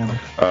Animal.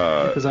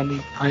 Because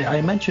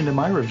I mentioned in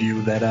my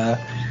review that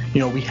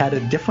we had a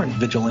different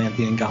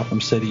vigilante in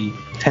Gotham City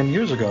 10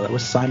 years ago. That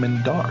was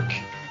Simon Dark,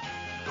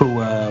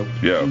 who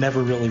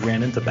never really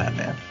ran into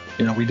Batman.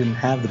 We didn't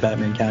have the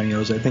Batman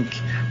cameos. I think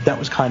that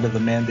was kind of the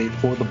mandate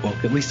for the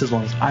book, at least as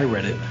long as I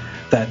read it,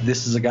 that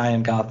this is a guy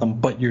in Gotham,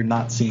 but you're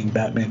not seeing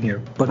Batman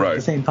here. But at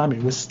the same time,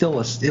 it was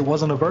still it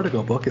wasn't a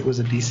Vertigo book. It was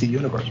a DC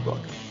Universe book.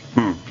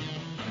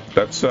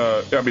 That's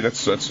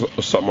that's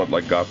somewhat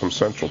like Gotham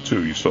Central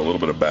too. You saw a little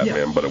bit of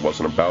Batman, but it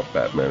wasn't about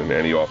Batman,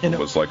 and he often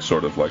was like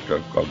sort of like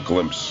a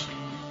glimpse.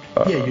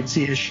 You'd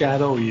see his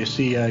shadow. You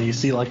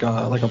see like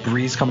a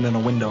breeze coming in a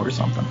window or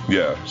something.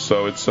 Yeah,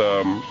 so it's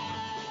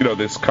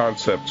this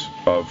concept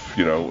of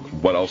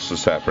what else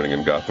is happening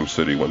in Gotham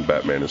City when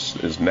Batman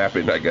is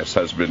napping, I guess,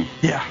 has been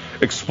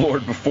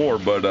explored before.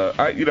 But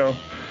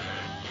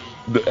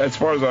as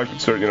far as I'm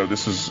concerned,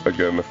 this is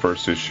again the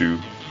first issue.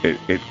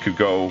 It could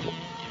go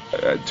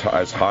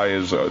as high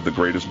as the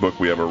greatest book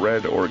we ever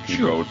read, or it could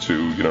go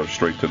to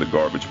straight to the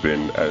garbage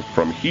bin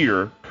from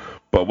here.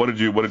 But what did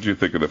you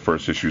think of the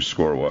first issue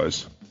score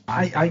wise?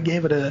 I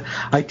gave it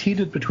I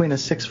teetered between a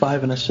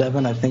 6.5 and a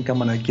 7. I think I'm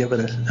gonna give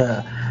it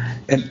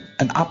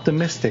an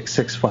optimistic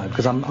 6.5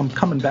 because I'm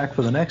coming back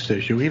for the next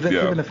issue.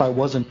 Even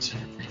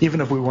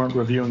if we weren't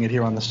reviewing it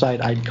here on the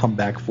site, I'd come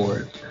back for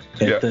it.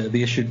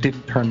 The issue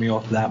didn't turn me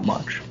off that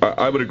much.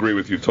 I would agree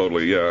with you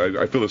totally. Yeah,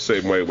 I feel the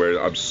same way, where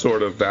I'm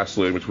sort of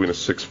vacillating between a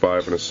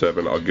 6.5 and a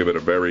 7. I'll give it a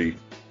very,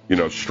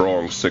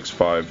 strong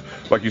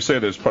 6.5. Like you say,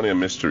 there's plenty of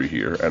mystery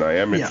here, and I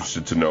am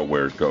interested to know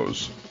where it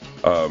goes.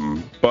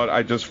 But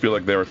I just feel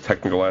like there are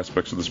technical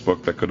aspects of this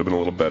book that could have been a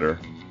little better.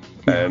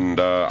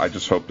 And I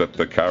just hope that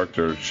the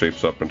character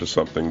shapes up into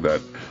something that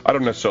I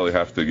don't necessarily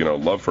have to,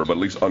 love her, but at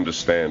least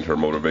understand her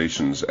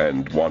motivations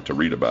and want to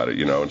read about it,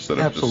 instead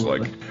of just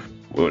like,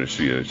 what is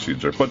she? She's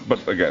a jerk.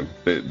 But again,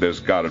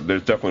 there's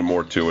definitely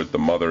more to it. The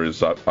mother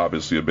is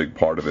obviously a big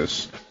part of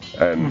this,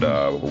 and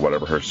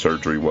whatever her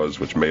surgery was,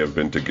 which may have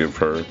been to give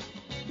her,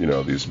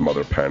 these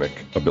mother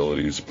panic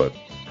abilities. But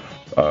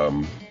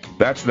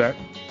that's that.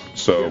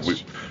 So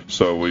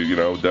we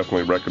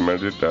definitely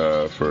recommend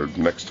it for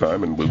next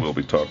time, and we will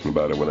be talking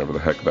about it whenever the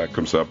heck that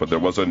comes out. But there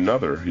was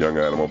another Young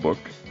Animal book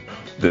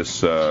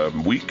this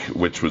week,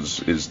 which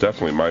is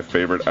definitely my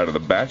favorite out of the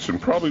batch, and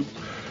probably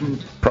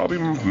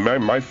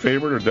my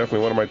favorite, or definitely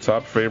one of my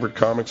top favorite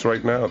comics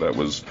right now. That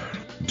was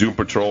Doom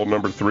Patrol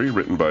 #3,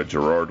 written by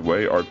Gerard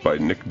Way, art by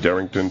Nick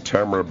Derrington,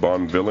 Tamara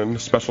Bonvillain.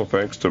 Special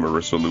thanks to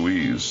Marissa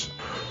Louise.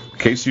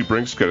 Casey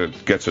Brinks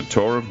gets a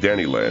tour of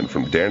Dannyland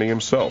from Danny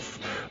himself.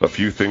 A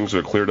few things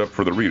are cleared up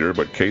for the reader,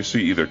 but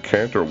Casey either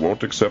can't or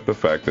won't accept the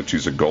fact that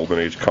she's a Golden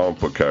Age comic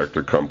book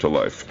character come to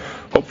life.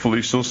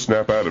 Hopefully she'll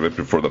snap out of it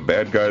before the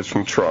bad guys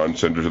from Tron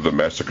send her to the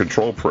Master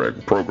Control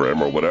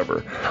program or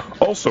whatever.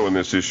 Also in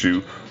this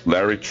issue,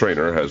 Larry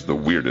Trainer has the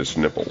weirdest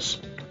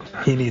nipples.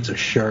 He needs a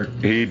shirt.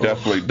 He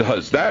definitely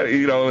does. That,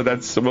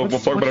 that's... We'll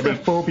talk about what's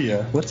that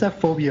phobia? What's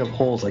that phobia of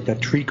holes? Like that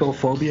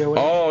trichophobia?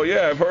 Oh,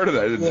 yeah, I've heard of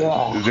that.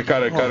 It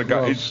kind of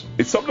got...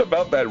 It's something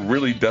about that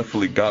really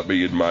definitely got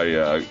me in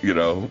my,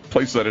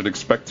 place I didn't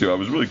expect to. I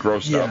was really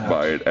grossed out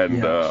by it,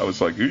 and I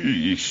was like,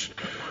 eesh.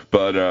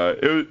 But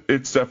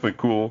it's definitely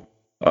cool.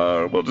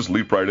 We'll just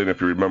leap right in.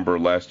 If you remember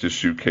last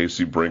issue,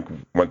 Casey Brink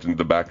went into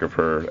the back of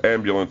her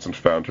ambulance and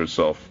found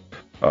herself...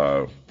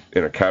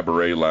 in a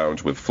cabaret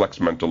lounge with Flex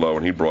Mentalo,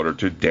 and he brought her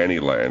to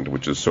Dannyland,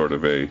 which is sort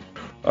of a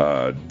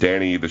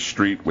Danny the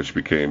Street, which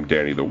became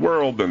Danny the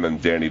World, and then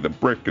Danny the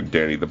Brick, and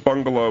Danny the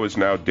Bungalow is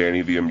now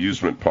Danny the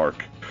Amusement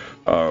Park.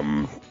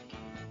 And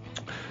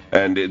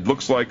it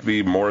looks like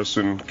the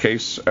Morrison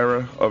Case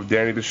era of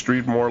Danny the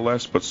Street, more or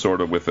less, but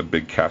sort of with a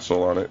big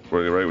castle on it,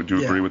 right? Would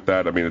you agree with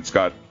that? I mean, it's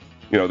got,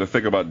 the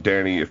thing about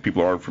Danny, if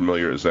people aren't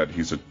familiar, is that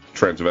he's a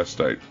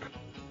transvestite.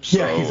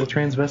 Yeah, he's a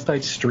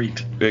transvestite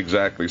street.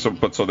 Exactly. So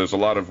there's a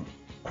lot of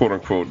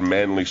quote-unquote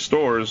manly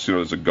stores.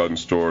 There's a gun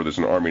store, there's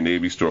an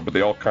Army-Navy store, but they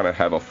all kind of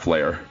have a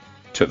flair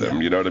to them.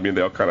 Yeah. You know what I mean?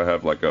 They all kind of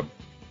have like a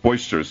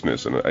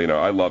boisterousness, and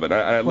I love it.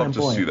 I love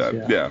to see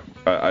that. Yeah.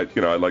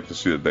 I like to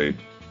see that they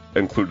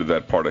included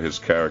that part of his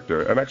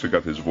character, and actually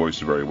got his voice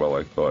very well,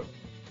 I thought.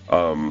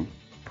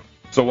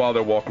 So while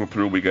they're walking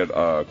through, we get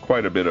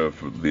quite a bit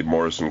of the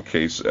Morrison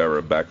Case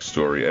era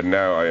backstory, and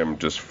now I am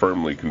just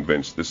firmly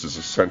convinced this is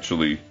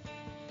essentially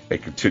a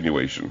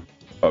continuation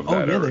of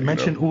that era. They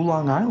mentioned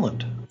Oolong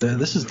Island.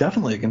 This is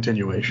definitely a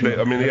continuation.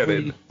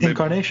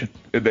 Incarnation.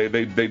 They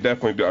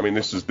definitely do. I mean,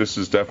 this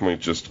is definitely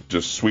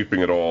just sweeping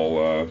it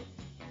all,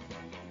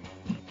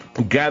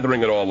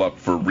 gathering it all up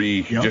for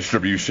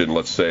redistribution.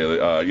 Let's say,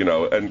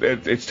 and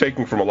it's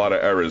taken from a lot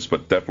of eras,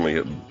 but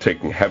definitely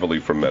taking heavily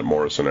from that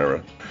Morrison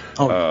era.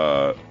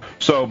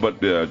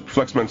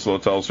 Flex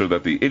Mentalo tells her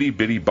that the itty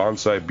bitty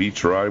bonsai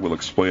beach ride will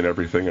explain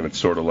everything, and it's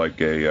sort of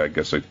like a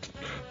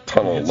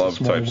tunnel of love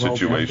type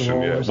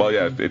situation. Yeah. Well,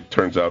 yeah, it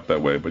turns out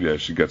that way, but yeah,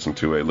 she gets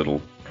into a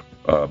little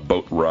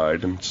boat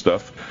ride and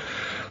stuff.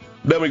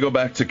 Then we go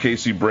back to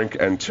Casey Brink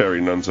and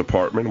Terry Nunn's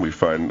apartment. We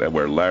find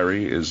where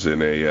Larry is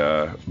in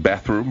a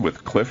bathroom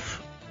with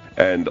Cliff,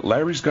 and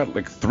Larry's got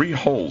like 3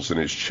 holes in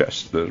his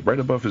chest, right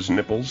above his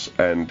nipples,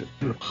 and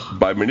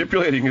by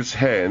manipulating his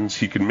hands,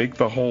 he can make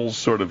the holes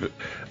sort of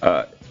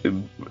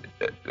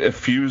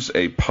effuse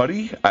a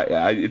putty.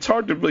 It's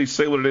hard to really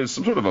say what it is.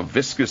 Some sort of a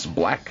viscous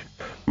black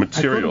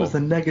material. I thought it was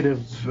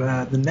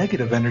the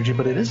negative energy,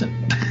 but it isn't.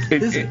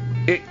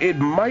 It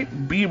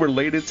might be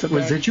related to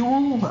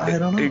residual. That. I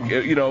don't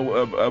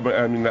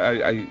know.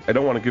 I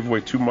don't want to give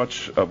away too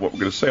much of what we're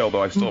going to say,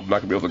 although I still am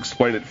not going to be able to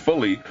explain it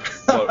fully.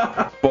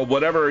 But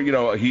whatever,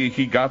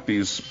 he got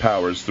these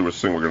powers through a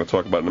thing we're going to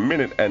talk about in a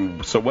minute,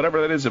 and so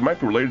whatever that is, it might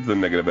be related to the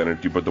negative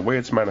energy, but the way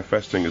it's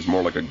manifesting is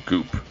more like a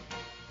goop.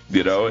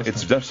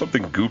 It's just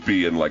something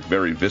goopy and like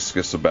very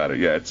viscous about it.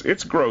 Yeah,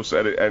 it's gross.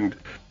 And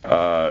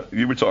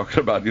you were talking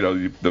about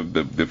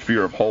the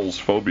fear of holes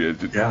phobia.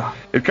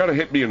 It kind of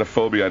hit me in a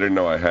phobia I didn't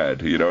know I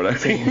had. You know what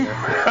I mean?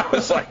 I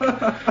was like,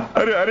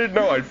 I didn't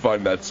know I'd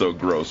find that so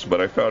gross,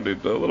 but I found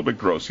it a little bit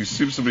gross. He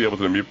seems to be able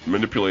to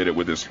manipulate it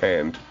with his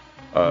hand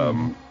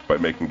by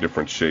making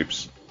different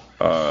shapes.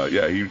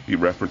 He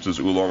references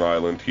Oolong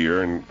Island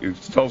here, and it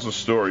tells a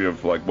story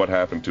of like what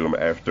happened to him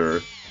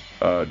after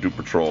Doom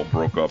Patrol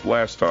broke up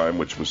last time,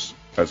 which was,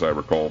 as I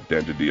recall,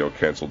 Dan DiDio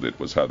canceled it,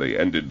 was how they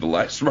ended the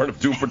last run of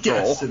Doom Patrol.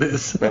 Yes, it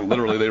is. And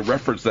literally they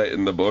reference that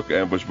in the book.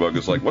 Ambush Bug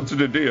is like, what's a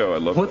DiDio? I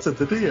love What's a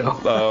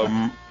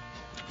DiDio?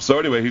 So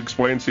anyway, he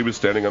explains he was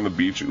standing on the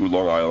beach at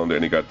Oolong Island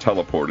and he got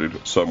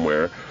teleported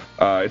somewhere.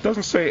 It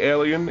doesn't say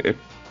alien,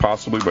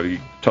 possibly, but he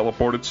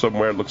teleported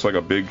somewhere. It looks like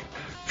a big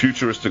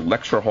futuristic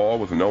lecture hall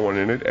with no one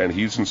in it, and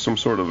he's in some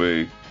sort of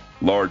a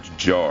large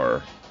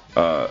jar.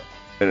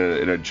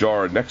 In a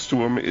jar next to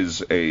him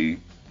is a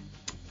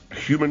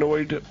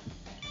humanoid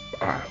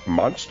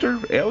monster,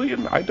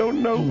 alien. I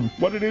don't know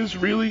what it is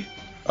really.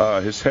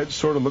 His head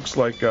sort of looks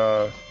like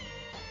what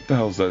the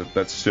hell's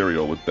that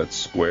cereal with that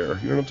square?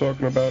 You know what I'm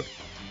talking about?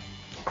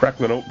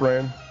 Cracklin' Oat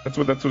Bran. That's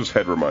what his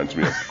head reminds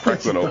me of.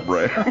 Cracklin' Oat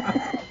Bran.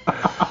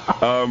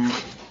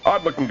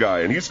 Odd-looking guy,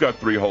 and he's got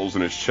 3 holes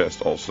in his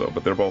chest also,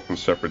 but they're both in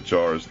separate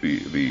jars.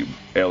 The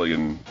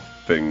alien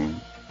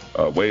thing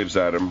waves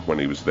at him when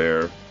he was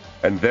there.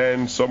 And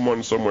then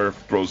someone somewhere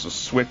throws a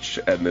switch,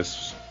 and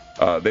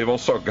they've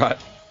also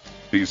got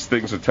these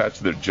things attached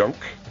to their junk.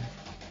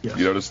 Yes.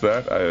 You notice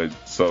that?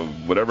 So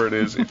whatever it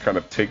is, it kind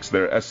of takes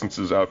their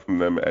essences out from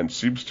them and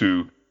seems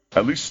to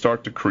at least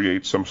start to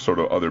create some sort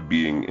of other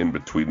being in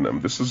between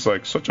them. This is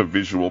like such a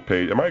visual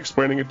page. Am I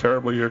explaining it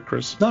terribly here,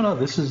 Chris? No,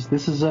 this is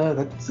that's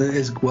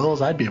as well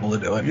as I'd be able to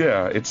do it.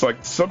 Yeah, it's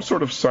like some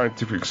sort of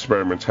scientific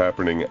experiment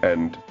happening,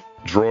 and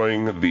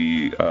drawing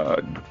the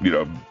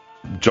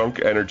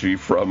junk energy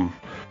from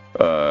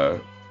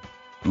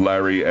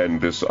Larry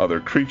and this other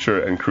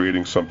creature and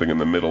creating something in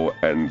the middle.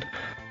 And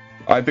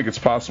I think it's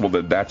possible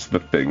that that's the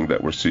thing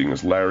that we're seeing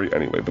as Larry.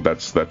 Anyway, but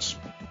that's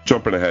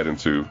jumping ahead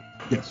into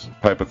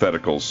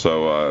hypotheticals.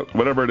 So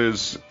whatever it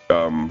is,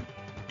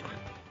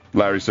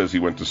 Larry says he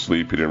went to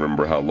sleep. He didn't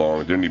remember how long.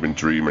 He didn't even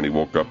dream, and he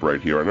woke up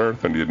right here on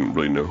Earth, and he didn't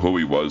really know who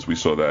he was. We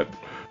saw that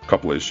a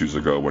couple of issues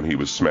ago when he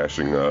was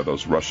smashing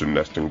those Russian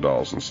nesting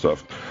dolls and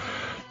stuff.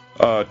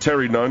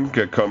 Terry Nunn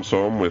comes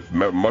home with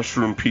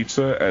mushroom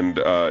pizza, and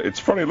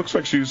it's funny. It looks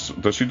like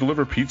does she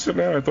deliver pizza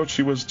now? I thought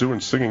she was doing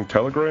singing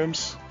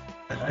telegrams.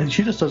 And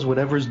she just does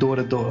whatever's door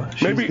to door.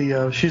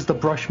 She's the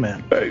brush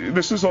man.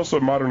 This is also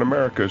modern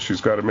America.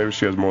 Maybe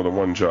she has more than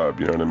one job.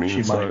 You know what I mean?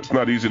 It's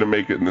not easy to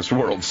make it in this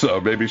world. So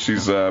maybe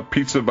she's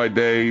pizza by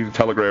day,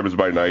 telegrams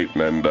by night,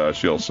 and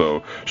she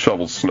also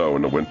shovels snow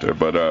in the winter.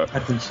 But I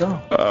think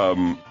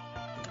so.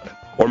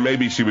 Or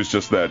maybe she was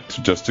just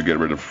to get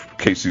rid of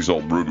Casey's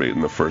old roommate in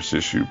the first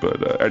issue.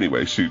 But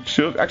anyway, she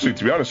actually,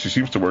 to be honest, she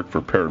seems to work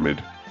for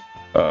Pyramid.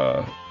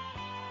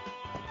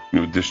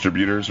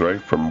 Distributors,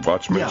 right, from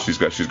Watchmen. Yeah. She's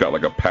got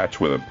like a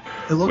patch with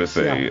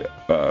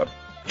a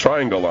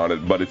triangle on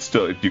it, but it's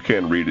still, you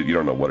can't read it, you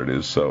don't know what it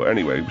is. So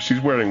anyway,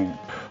 she's wearing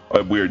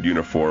a weird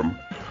uniform,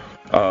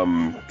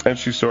 and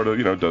she sort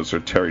of does her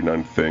Terry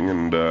Nunn thing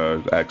and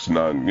acts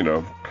not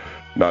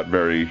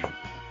very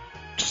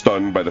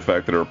stunned by the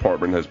fact that her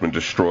apartment has been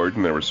destroyed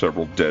and there were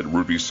several dead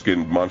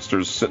ruby-skinned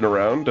monsters sitting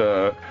around.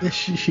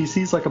 She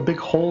sees like a big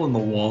hole in the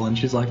wall, and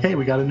she's like, "Hey,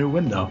 we got a new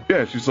window."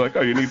 Yeah, she's like,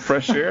 "Oh, you need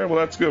fresh air? Well,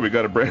 that's good. We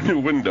got a brand new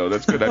window.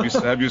 That's good.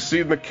 Have you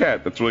seen the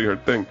cat? That's really her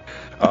thing."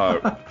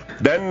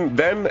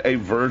 Then a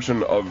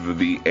version of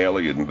the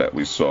alien that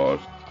we saw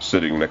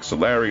sitting next to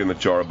Larry in the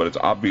jar, but it's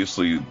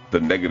obviously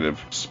the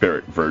negative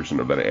spirit version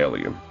of that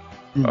alien.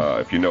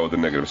 If you know what the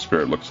negative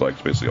spirit looks like,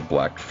 it's basically a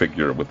black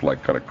figure with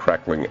like kind of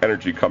crackling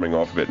energy coming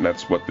off of it, and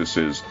that's what this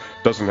is.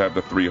 Doesn't have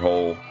the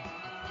 3-hole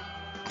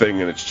thing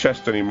in its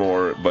chest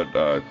anymore,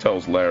 but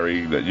tells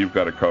Larry that you've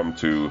got to come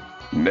to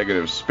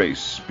negative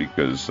space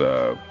because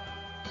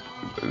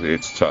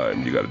it's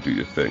time. You got to do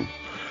your thing.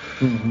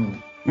 Mm-hmm.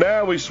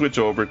 Now we switch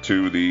over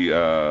to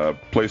the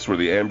place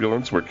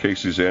where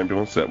Casey's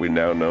ambulance that we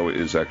now know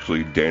is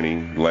actually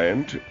Danny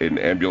Land in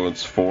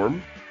ambulance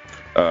form.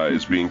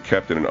 Is being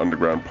kept in an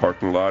underground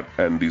parking lot,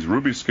 and these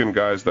ruby skin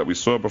guys that we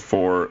saw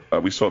before,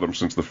 we saw them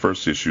since the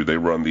first issue. They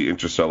run the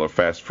Interstellar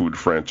fast food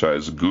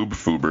franchise Goob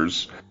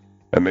Foobers,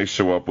 and they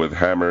show up with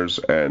hammers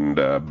and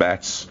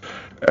bats,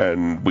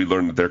 and we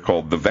learned that they're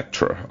called the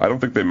Vectra. I don't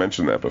think they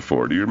mentioned that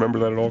before. Do you remember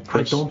that at all,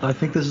 Chris? I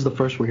think this is the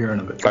first we're hearing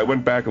of it. I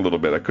went back a little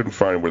bit. I couldn't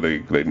find where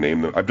they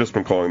named them. I've just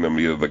been calling them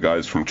either the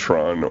guys from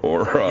Tron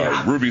or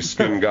ruby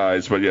skin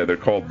guys, but yeah, they're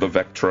called the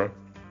Vectra,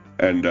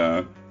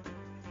 and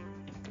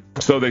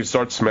so they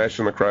start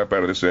smashing the crap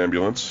out of this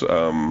ambulance.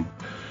 And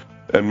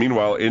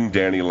meanwhile, in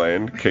Danny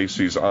Land,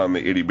 Casey's on the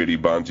itty bitty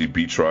Bonzi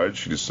beach ride.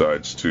 She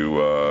decides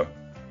to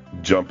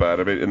jump out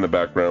of it. In the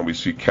background, we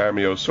see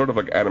cameos, sort of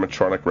like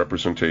animatronic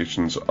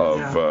representations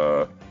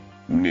of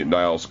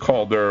Niles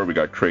Calder. We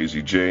got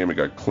Crazy Jane. We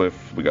got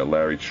Cliff. We got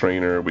Larry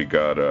Trainer. We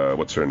got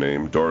what's her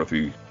name?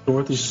 Dorothy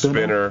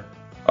Spinner.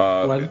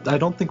 I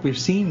don't think we've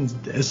seen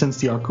since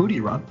the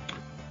Arcudi run.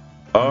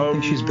 I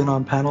don't think she's been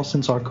on panel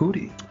since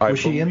Arcudi. Was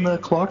she in the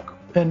Clark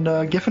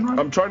and Giffen run?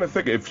 I'm trying to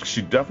think if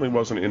she definitely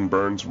wasn't in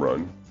Burns'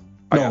 run.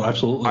 No,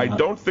 absolutely I not.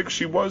 don't think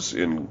she was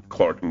in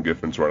Clark and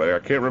Giffen's run. I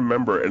can't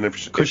remember. And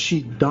because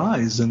she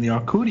dies in the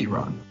Arcudi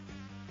run.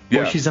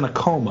 Yeah. Or she's in a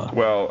coma.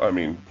 Well, I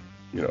mean,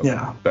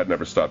 that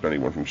never stopped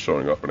anyone from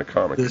showing up in a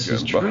comic this again.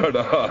 Is true. But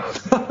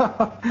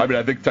I mean,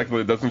 I think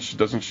technically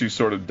doesn't she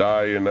sort of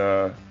die in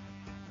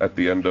at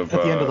the end of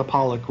the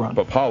Pollock run?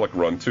 The Pollock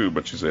run too,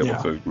 but she's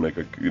able to make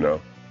a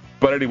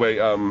But anyway,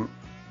 and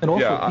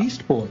also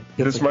Beast Boy.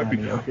 This might be.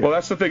 Well,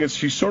 that's the thing is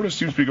she sort of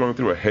seems to be going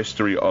through a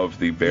history of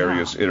the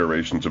various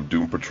iterations of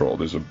Doom Patrol.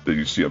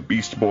 You see a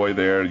Beast Boy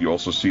there. You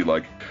also see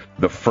like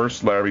the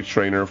first Larry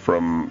Trainer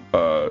from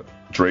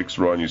Drake's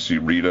run. You see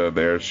Rita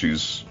there.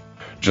 She's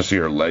just see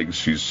her legs.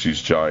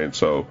 She's giant.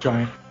 So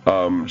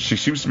she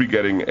seems to be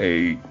getting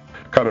a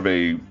kind of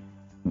a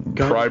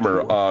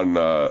primer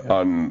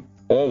on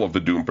all of the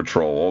Doom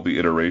Patrol, all the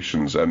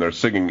iterations, and they're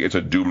singing "It's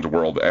a Doomed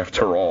World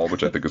After All,"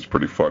 which I think is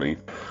pretty funny.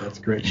 That's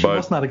great. She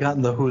must not have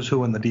gotten the who's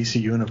who in the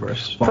DC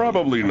universe.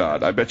 Probably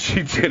not. I bet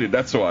she did it.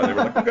 That's why they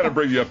were like, "We got to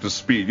bring you up to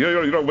speed." You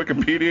know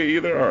Wikipedia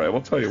either? All right,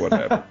 we'll tell you what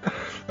happened.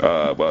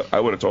 But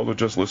I would have told her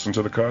just listen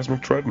to the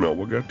Cosmic Treadmill.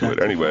 We'll get to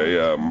it anyway.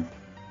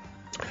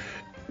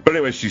 But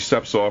anyway, she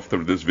steps off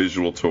through this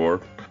visual tour.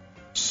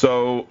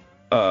 So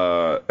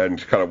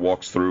and kind of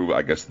walks through,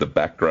 I guess, the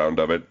background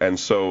of it. And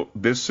so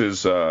this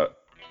is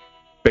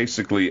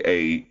basically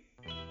a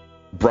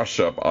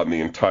brush up on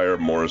the entire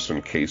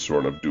Morrison case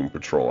run of Doom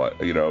Patrol.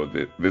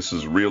 This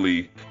is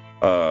really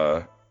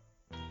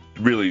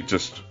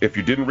just, if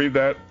you didn't read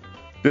that,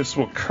 this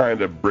will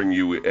kind of bring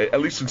you,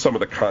 at least in some of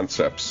the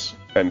concepts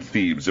and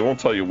themes. It won't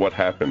tell you what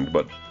happened,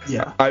 but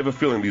I have a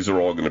feeling these are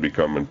all going to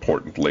become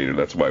important later.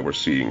 That's why we're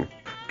seeing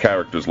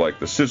characters like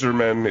the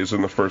Scissormen is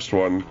in the first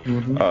one.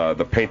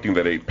 The Painting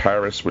That Ate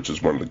Paris, which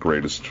is one of the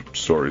greatest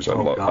stories. I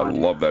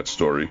love that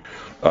story.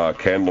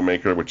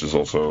 Candlemaker, which is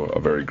also a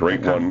very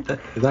great one.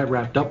 That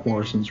wrapped up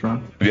Morrison's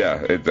run.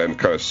 Yeah, it then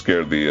kind of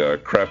scared the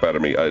crap out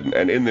of me.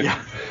 And in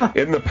the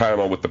in the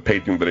panel with the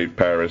Painting That Ate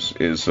Paris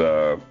is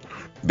the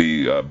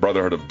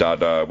Brotherhood of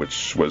Dada,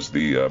 which was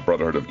the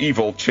Brotherhood of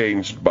Evil,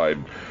 changed by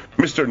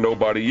Mr.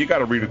 Nobody. You got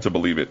to read it to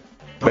believe it.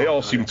 They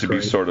all seem to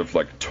be sort of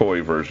like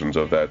toy versions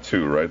of that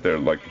too, right? They're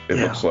like, it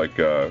looks like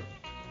the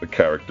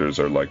characters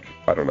are like,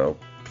 I don't know,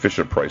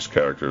 Fisher-Price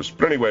characters.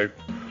 But anyway.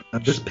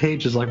 This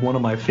page is like one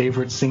of my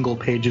favorite single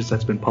pages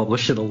that's been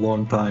published in a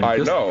long time. I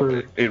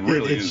know. It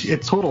really is.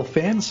 It's total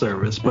fan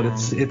service, but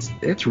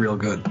it's real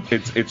good.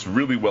 It's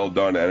really well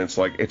done, and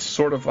it's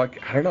sort of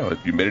like, I don't know,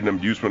 if you made an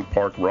amusement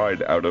park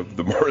ride out of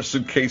the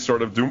Morrison Case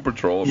sort of Doom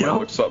Patrol, it might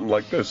look something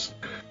like this.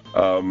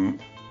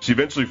 She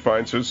eventually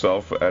finds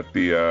herself at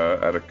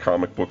a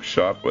comic book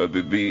shop.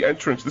 The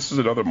entrance. This is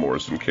another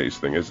Morrison Case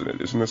thing, isn't it?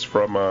 Isn't this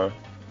from is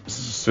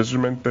this a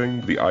Scissorman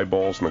thing? The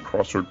eyeballs and the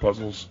crossword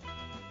puzzles.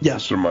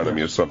 Yes. This reminded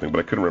me of something, but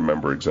I couldn't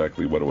remember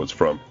exactly what it was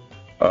from.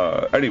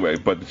 Anyway,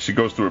 but she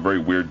goes through a very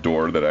weird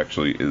door that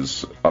actually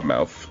is a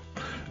mouth,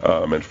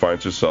 and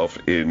finds herself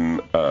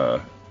in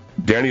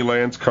Danny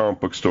Land's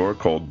comic book store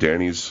called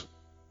Danny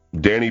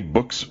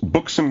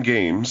Books and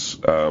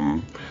Games.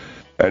 And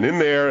in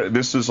there,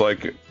 this is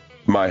like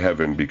my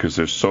heaven because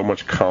there's so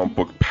much comic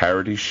book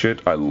parody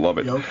shit. I love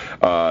it. Yep.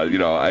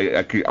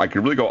 I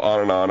could really go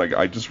on and on.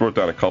 I just wrote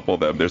down a couple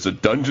of them. There's a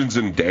Dungeons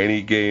and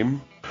Danny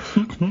game,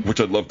 which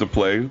I'd love to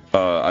play.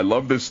 I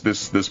love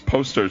this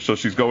poster. So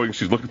she's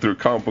looking through a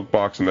comic book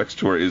box, and next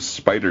to her is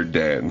Spider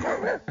Dan.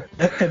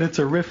 And it's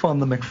a riff on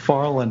the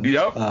McFarlane.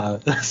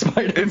 Yep.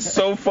 Spider. It's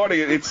so funny.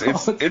 It's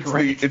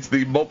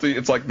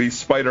like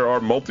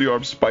the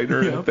multi-arm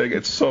spider thing.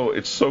 It's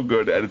so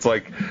good, and it's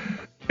like.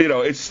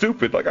 It's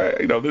stupid. Like,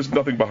 there's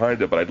nothing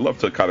behind it, but I'd love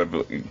to kind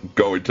of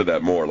go into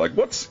that more. Like,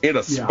 what's in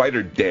a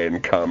Spider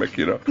Dan comic,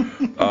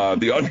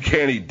 The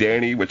Uncanny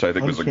Danny, which I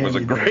think was a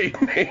great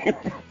name.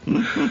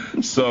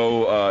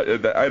 So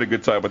I had a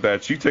good time with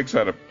that. She takes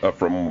out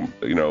from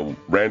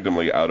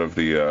randomly out of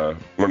the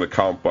one of the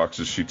comic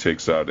boxes, she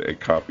takes out a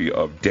copy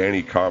of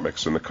Danny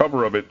Comics, and the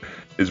cover of it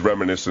is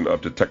reminiscent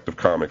of Detective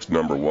Comics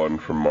 #1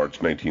 from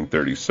March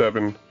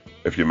 1937.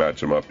 If you match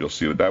them up, you'll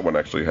see that one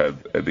actually had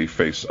the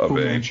face of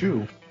a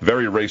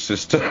very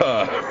racist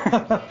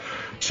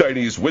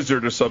Chinese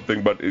wizard or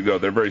something, but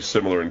they're very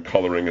similar in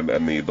coloring, and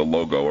the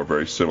logo are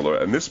very similar.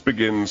 And this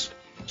begins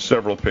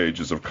several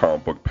pages of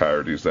comic book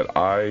parodies that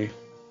I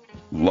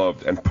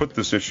loved and put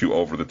this issue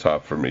over the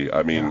top for me.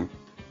 I mean,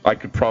 I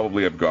could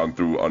probably have gone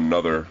through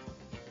another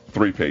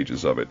 3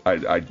 pages of it.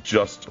 I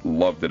just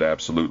loved it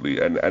absolutely,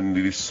 and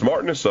the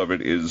smartness of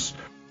it is.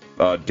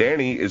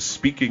 Danny is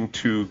speaking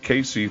to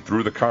Casey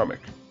through the comic,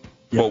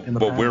 but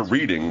we're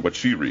reading what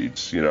she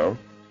reads,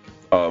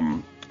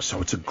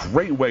 So it's a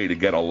great way to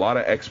get a lot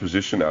of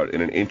exposition out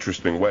in an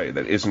interesting way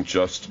that isn't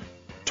just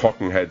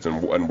talking heads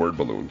and word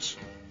balloons.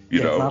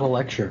 It's not a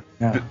lecture.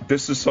 Yeah.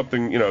 This is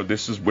something,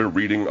 we're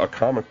reading a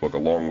comic book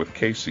along with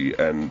Casey,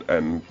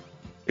 and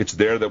it's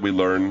there that we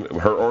learn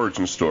her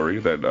origin story,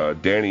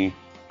 that Danny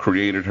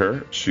created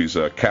her. She's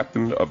a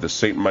captain of the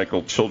St.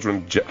 Michael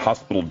Children's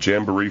Hospital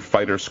Jamboree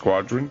Fighter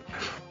Squadron.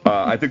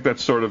 I think that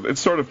sort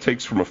of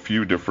takes from a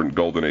few different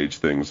Golden Age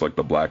things, like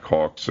the Black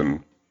Hawks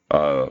and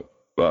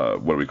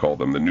what do we call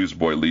them? The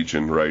Newsboy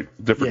Legion, right?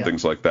 Different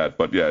things like that.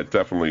 But yeah,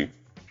 definitely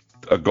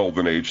a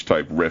Golden Age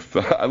type riff.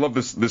 I love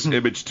this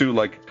image too.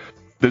 Like,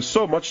 there's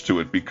so much to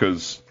it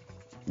because.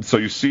 So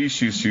you see,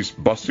 she's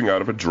busting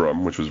out of a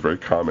drum, which was very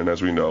common,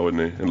 as we know, in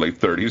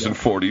late 30s and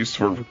 40s.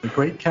 For the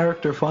great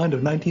character find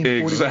of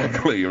 1940.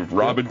 Exactly. If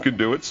Robin can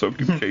do it, so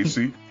can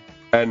Casey.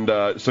 And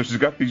so she's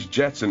got these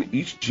jets, and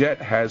each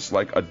jet has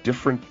like a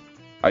different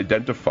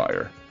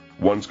identifier.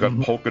 One's got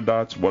polka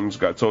dots, one's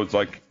got. So it's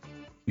like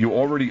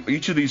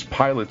each of these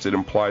pilots, it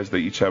implies they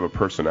each have a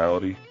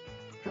personality.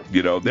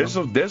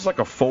 There's like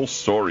a full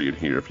story in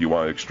here if you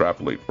want to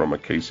extrapolate from a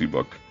Casey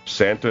book.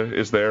 Santa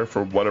is there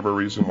for whatever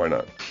reason. Why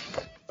not?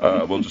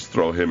 We'll just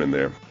throw him in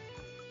there.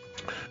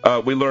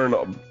 We learn,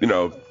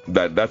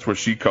 that's where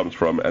she comes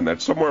from, and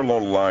that somewhere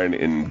along the line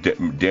in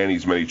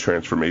Danny's many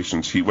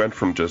transformations, he went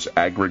from just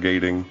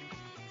aggregating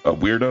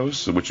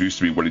weirdos, which used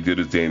to be what he did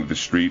as Danny the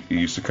Street. He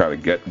used to kind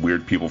of get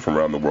weird people from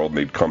around the world, and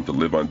they'd come to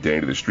live on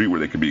Danny the Street where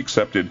they could be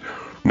accepted.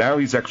 Now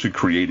he's actually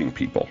creating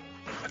people.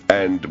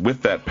 And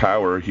with that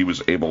power, he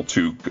was able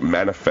to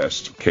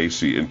manifest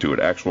Casey into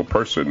an actual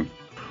person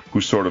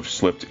who sort of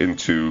slipped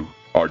into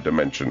our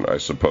dimension, I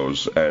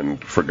suppose,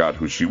 and forgot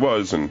who she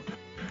was. And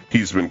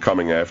he's been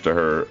coming after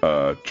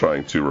her,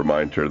 trying to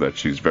remind her that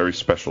she's very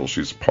special.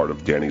 She's part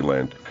of Danny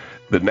Land.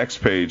 The next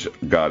page,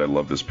 God, I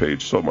love this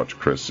page so much,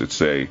 Chris.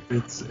 It's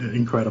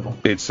incredible.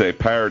 It's a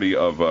parody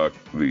of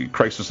the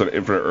Crisis on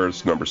Infinite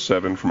Earths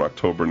 #7 from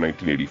October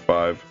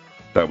 1985.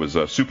 That was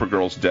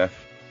Supergirl's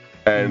death.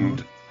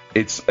 And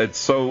it's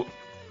so,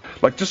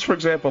 like, just for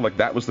example, like,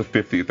 that was the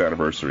 50th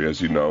anniversary,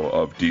 as you know,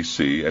 of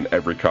DC, and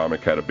every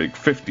comic had a big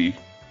 50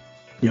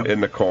 Yep.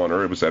 in the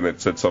corner.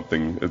 It said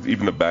something,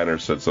 even the banner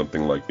said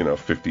something like,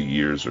 50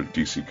 years or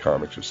DC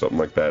Comics or something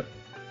like that.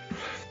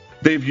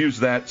 They've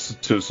used that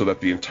so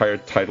that the entire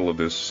title of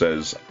this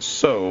says,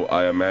 so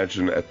I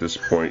imagine at this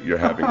point you're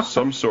having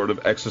some sort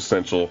of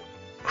existential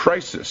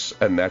crisis,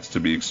 and that's to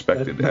be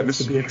expected.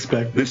 To be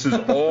expected. This is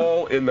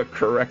all in the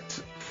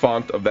correct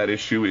font of that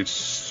issue. It's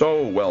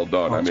so well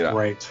done. That's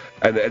great.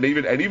 And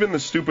even the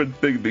stupid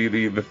thing,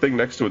 the thing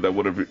next to it that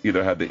would have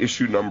either had the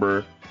issue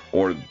number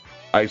or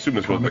I assume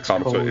this was the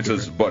comics. It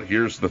says, but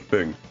here's the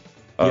thing.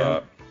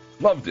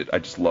 Loved it. I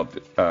just loved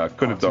it.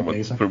 Could have done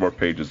with 3 more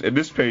pages. In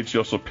this page, she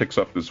also picks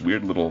up this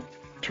weird little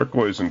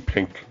turquoise and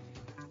pink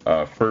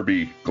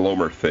Furby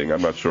Glomer thing.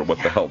 I'm not sure what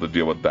the hell the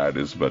deal with that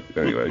is, but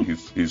anyway,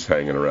 he's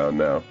hanging around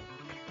now.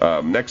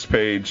 Next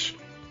page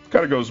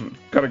kind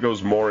of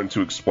goes more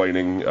into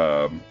explaining,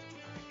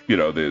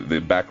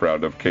 the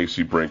background of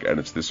Casey Brink, and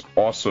it's this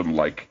awesome,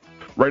 like,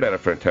 right out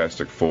of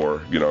Fantastic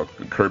Four,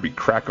 Kirby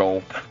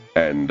Crackle,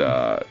 and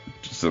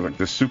just like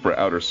this super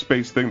outer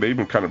space thing. They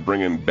even kind of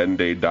bring in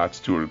Ben-Day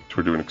dots to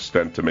an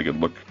extent to make it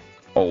look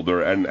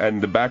older,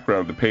 and the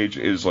background of the page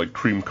is like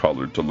cream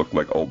colored to look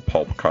like old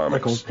pulp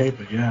comics. Like old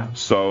paper, yeah.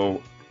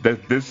 So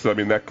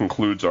that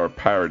concludes our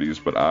parodies,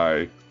 but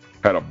I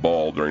had a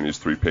ball during these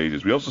 3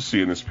 pages. We also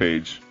see in this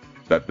page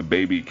that the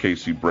baby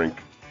Casey Brink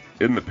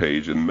in the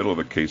page, in the middle of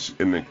the case,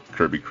 in the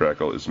Kirby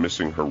Crackle, is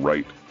missing her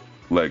right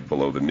leg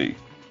below the knee.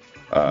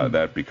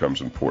 That becomes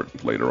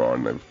important later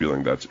on. I'm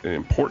feeling that's an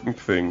important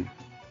thing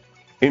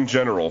in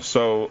general.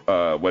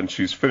 So when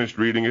she's finished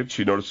reading it,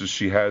 she notices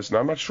she has, now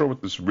I'm not sure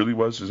what this really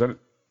was. I think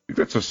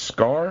that's a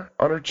scar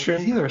on her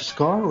chin? It's either a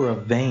scar or a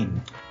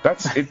vein.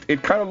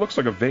 It kind of looks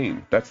like a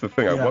vein. That's the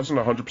thing. I wasn't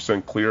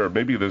 100% clear.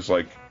 Maybe there's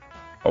like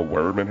a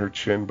worm in her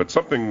chin, but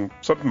something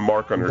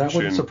mark on her chin. That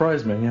wouldn't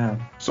surprise me, yeah.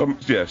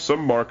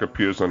 Some mark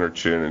appears on her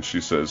chin, and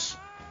she says,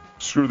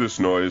 screw this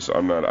noise,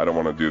 I don't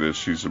want to do this.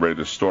 She's ready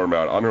to storm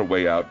out. On her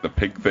way out, the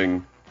pink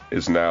thing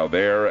is now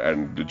there,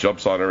 and it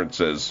jumps on her and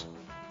says,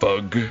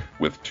 thug,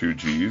 with 2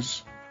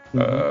 G's.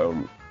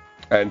 Mm-hmm.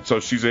 And so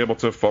she's able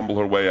to fumble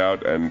her way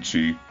out, and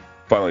she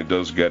finally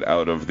does get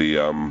out of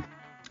the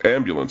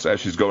ambulance.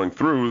 As she's going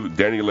through,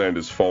 Dannyland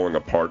is falling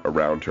apart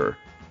around her,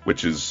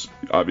 which is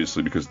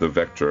obviously because the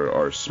Vectra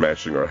are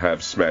smashing or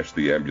have smashed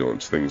the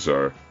ambulance. Things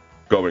are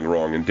going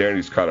wrong, and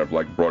Danny's kind of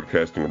like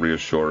broadcasting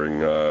reassuring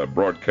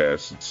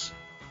broadcasts. It's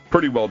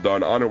pretty well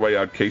done. On her way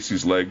out,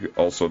 Casey's leg,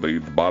 also the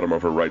bottom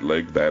of her right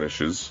leg,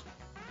 vanishes.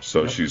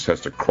 So she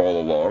has to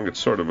crawl along. It's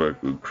sort of a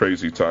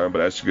crazy time,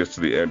 but as she gets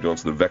to the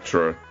ambulance, the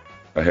Vectra,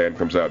 a hand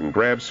comes out and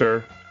grabs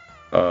her.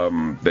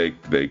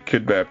 They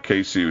kidnap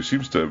Casey, who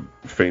seems to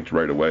faint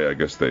right away. I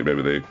guess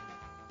maybe they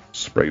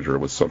sprayed her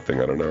with something,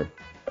 I don't know.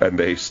 And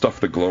they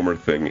stuff the Glomer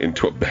thing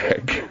into a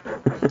bag.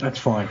 That's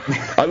fine.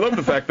 I love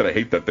the fact that I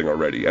hate that thing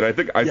already, and I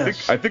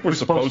think we're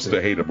supposed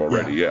to hate him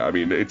already. Yeah, I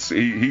mean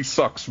he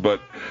sucks, but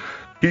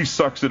he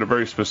sucks in a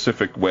very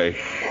specific way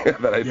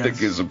that I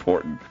think is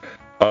important.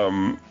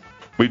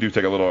 We do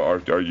take a little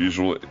our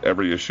usual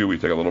every issue. We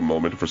take a little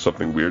moment for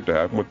something weird to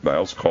happen with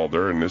Niles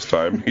Calder, and this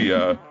time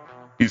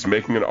he's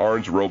making an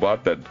orange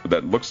robot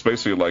that looks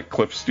basically like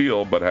Cliff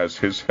Steele, but has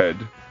his head,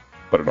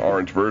 but an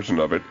orange version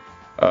of it.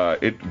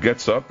 It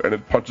gets up and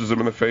it punches him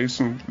in the face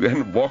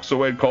and walks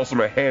away and calls him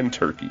a hand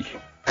turkey.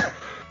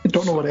 I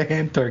don't know what a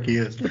hand turkey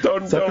is.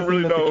 Don't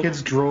really know. The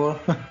kids draw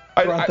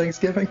on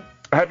Thanksgiving.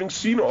 Having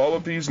seen all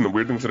of these and the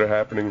weird things that are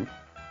happening,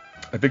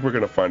 I think we're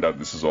going to find out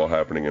this is all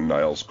happening in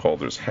Niles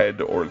Calder's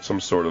head or in some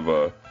sort of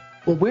a...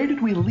 Well, where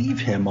did we leave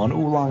him on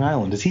Oolong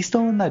Island? Is he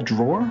still in that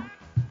drawer?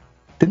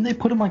 Didn't they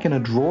put him like in a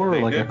drawer or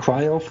like a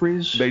cryo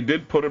freeze? They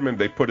did put him in.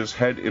 They put his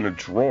head in a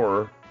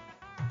drawer.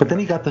 But then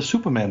he got the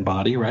Superman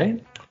body,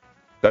 right?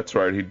 That's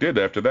right, he did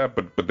after that,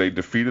 but they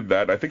defeated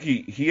that. I think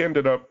he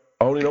ended up...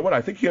 Oh, you know what?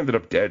 I think he ended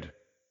up dead.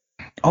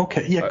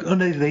 Okay, yeah.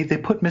 They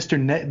put Mr.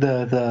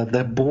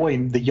 The boy,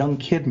 the young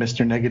kid,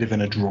 Mr. Negative,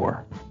 in a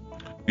drawer.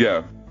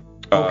 Yeah.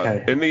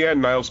 Okay. In the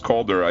end, Niles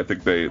Calder, I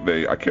think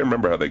they I can't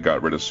remember how they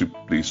got rid of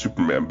the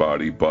Superman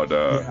body, but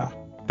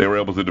they were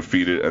able to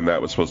defeat it, and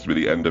that was supposed to be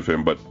the end of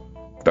him. But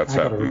that's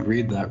happened. I gotta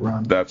read that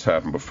run. That's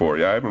happened before.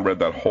 Yeah, I haven't read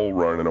that whole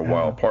run in a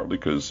while, partly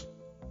because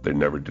they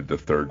never did the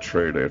 3rd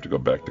trade. I have to go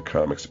back to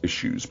comics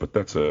issues, but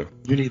that's a...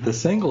 You need the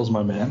singles,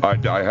 my man.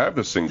 I have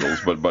the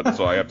singles, but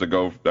so I have to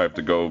go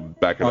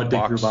back in the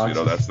box.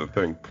 That's the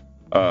thing.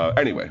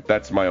 Anyway,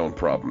 that's my own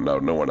problem.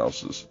 No one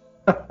else's.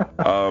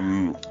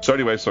 So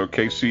anyway, so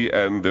Casey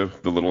and the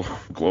little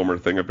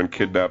Glomer thing have been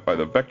kidnapped by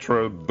the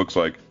Vectra. Looks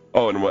like...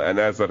 Oh, and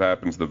as that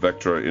happens, the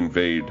Vectra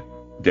invade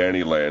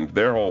Dannyland.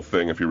 Their whole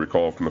thing, if you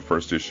recall from the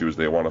first issue, is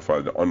they want to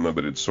find an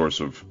unlimited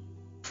source of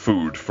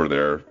food for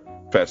their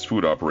fast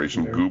food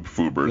operation, Goob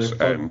Foobers,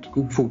 and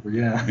Goob Foober,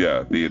 yeah.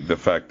 Yeah, the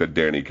fact that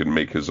Danny can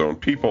make his own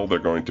people, they're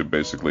going to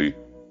basically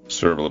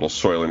serve a little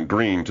Soylent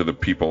Green to the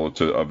people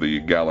of the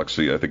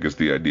galaxy, I think is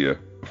the idea.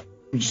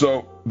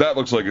 So that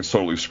looks like it's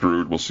totally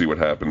screwed. We'll see what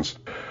happens.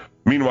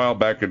 Meanwhile,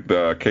 back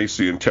at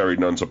Casey and Terry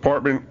Nunn's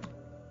apartment,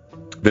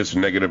 this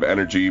negative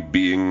energy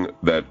being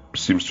that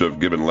seems to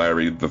have given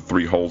Larry the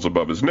 3 holes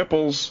above his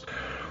nipples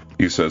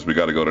He says, we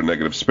got to go to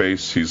negative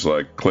space. He's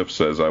like, Cliff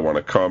says, I want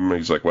to come.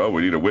 He's like, well,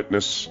 we need a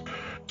witness.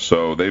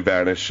 So they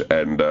vanish,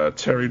 and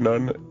Terry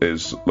Nunn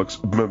looks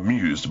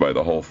amused by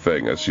the whole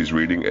thing as she's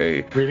reading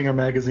a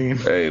magazine.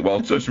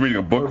 She's reading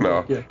a book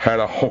now. Yeah.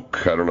 Hannah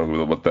Hook. I don't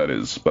know what that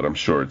is, but I'm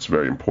sure it's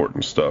very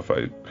important stuff.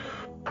 I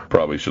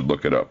probably should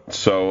look it up.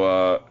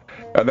 So,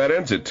 and that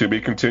ends it. To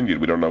be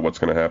continued. We don't know what's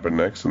going to happen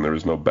next, and there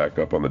is no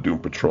backup on the Doom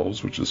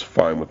Patrols, which is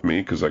fine with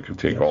me because I can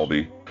take all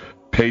the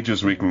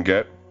pages we can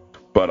get.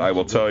 But I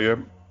will tell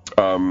you,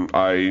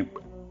 I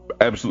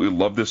absolutely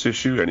love this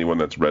issue. Anyone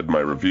that's read my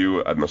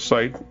review on the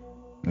site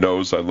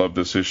knows I love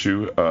this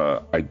issue.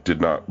 I did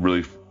not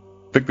really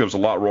think there was a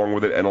lot wrong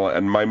with it,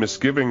 and my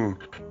misgiving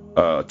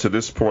to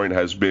this point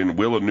has been,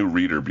 will a new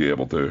reader be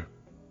able to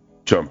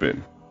jump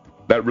in?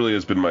 That really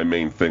has been my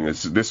main thing.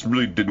 This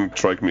really didn't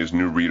strike me as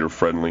new reader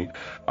friendly.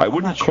 I'm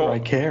not sure I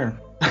care.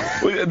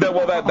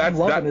 I'm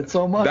loving it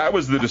so much. That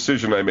was the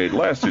decision I made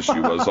last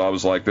issue. I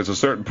was like, there's a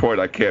certain point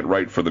I can't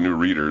write for the new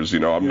readers.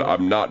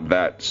 I'm not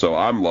that, so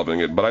I'm loving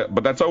it.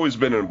 But that's always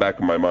been in the back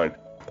of my mind.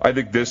 I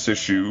think this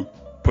issue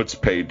puts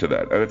paid to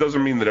that, and it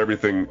doesn't mean that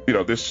everything.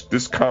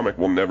 This comic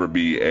will never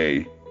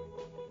be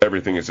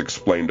everything is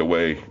explained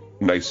away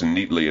nice and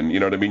neatly, and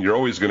you know what I mean. You're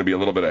always going to be a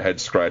little bit of head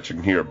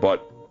scratching here,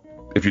 but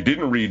if you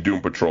didn't read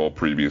Doom Patrol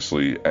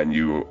previously and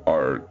you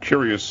are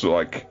curious,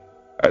 like,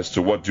 as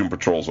to what Doom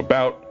Patrol's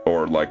about,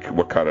 or like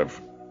what kind of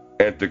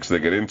antics they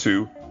get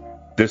into,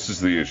 this is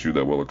the issue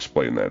that will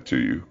explain that to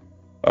you.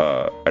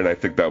 And I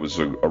think that was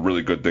a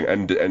really good thing,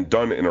 and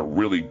done in a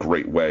really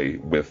great way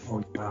with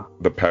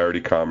the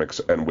parody comics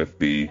and with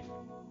the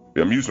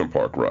amusement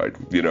park ride.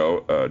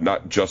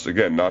 Not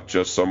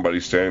just somebody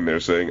standing there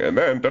saying, and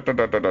then da da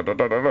da da da da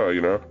da da.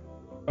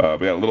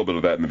 We had a little bit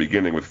of that in the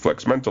beginning with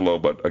Flex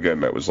Mentalo, but again,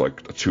 that was like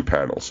a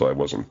 2-panel, so I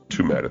wasn't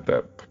too mad at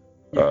that.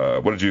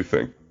 What did you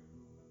think?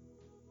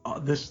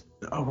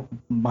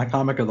 My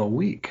comic of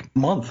the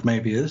month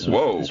maybe. This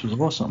was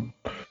awesome.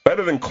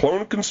 Better than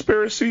Clone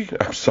Conspiracy?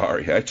 I'm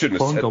sorry, I shouldn't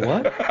have said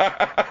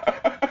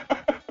that.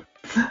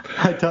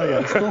 I tell you,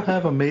 I still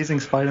have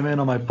Amazing Spider-Man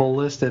on my pull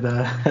list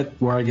at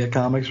where I get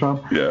comics from.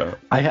 Yeah.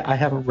 I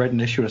haven't read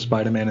an issue of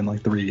Spider-Man in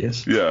like 3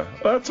 years. Yeah,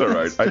 that's all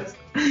right.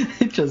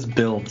 It just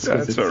builds. Yeah,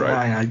 that's all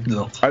right.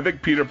 I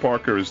think Peter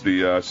Parker is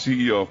the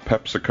CEO of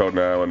PepsiCo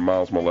now, and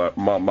Miles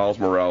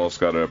Morales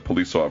got a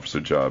police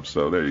officer job.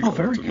 So there you go.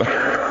 Very good.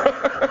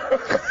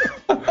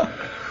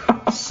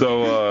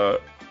 So,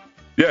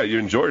 yeah, you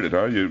enjoyed it,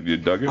 huh? You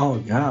dug it?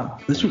 Oh yeah,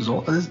 this was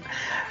all.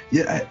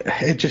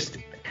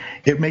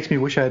 It makes me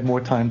wish I had more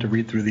time to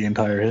read through the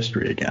entire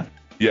history again.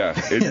 Yeah,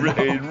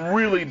 it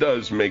really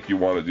does make you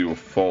want to do a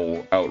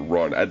full out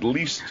run, at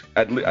least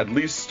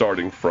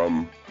starting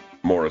from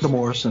Morrison. The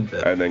Morrison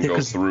bit. And then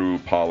go through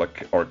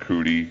Pollock,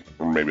 Arcudi,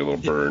 or maybe a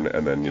little Byrne,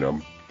 and then,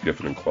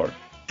 Giffen and Clark.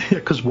 Yeah,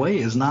 because Way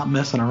is not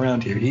messing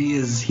around here.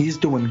 He's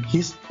doing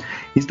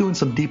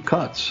some deep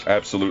cuts.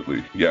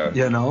 Absolutely, yeah.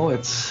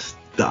 It's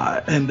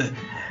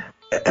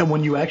and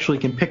when you actually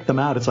can pick them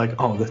out, it's like,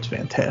 oh, that's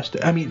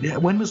fantastic. I mean,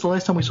 when was the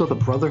last time we saw the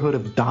Brotherhood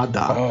of Dada?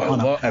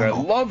 I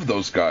love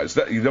those guys.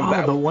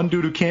 The one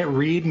dude who can't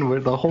read, and where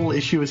the whole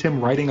issue is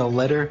him writing a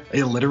letter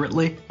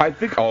illiterately. I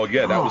think,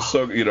 that was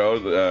so,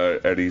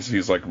 and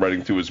he's like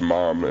writing to his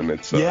mom, and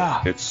it's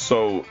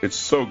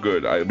so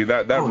good. I mean,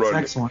 that run. It's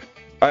excellent.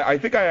 I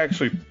think I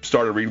actually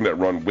started reading that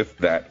run with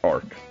that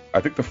arc. I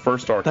think the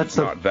first arc is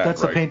not that.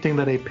 That's the painting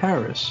that ate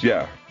Paris.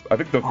 Yeah. I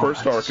think the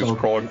first arc is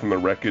crawling from the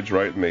wreckage,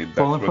 right? And that's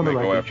when they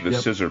go after the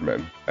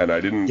Scissormen. And I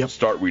didn't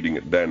start reading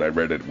it then. I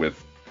read it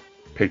with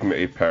Painting the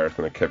Eighth Paris,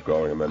 and it kept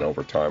going. And then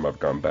over time, I've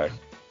gone back.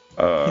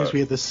 Yes,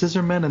 we had the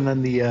Scissormen, and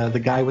then the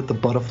guy with the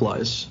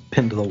butterflies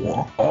pinned to the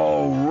wall.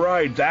 Oh,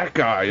 right, that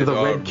guy. The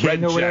Red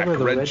King or whatever.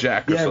 Red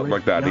Jack or something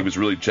like that. Yep. He was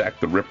really Jack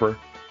the Ripper.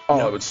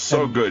 Oh, it was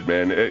so good,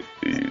 man.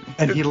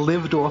 He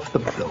lived off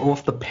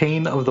the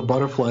pain of the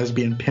butterflies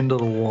being pinned to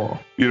the wall.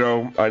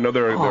 I know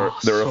there are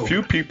a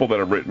few people that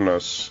have written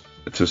us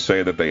to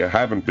say that they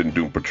haven't been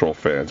Doom Patrol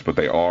fans, but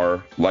they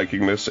are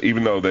liking this,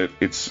 even though that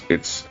it's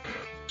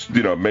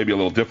maybe a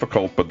little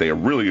difficult, but they are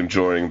really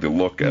enjoying the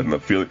look and the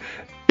feeling.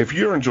 If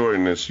you're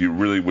enjoying this, you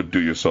really would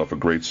do yourself a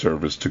great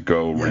service to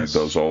go read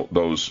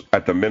those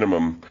at the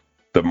minimum,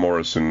 the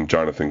Morrison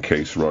Jonathan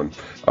Case run.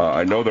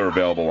 I know they're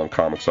available on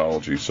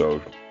Comixology,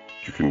 so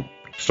you can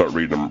start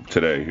reading them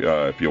today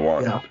if you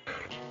want. Yeah.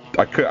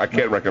 I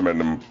can't recommend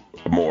them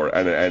more.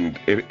 And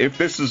if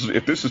this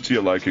is to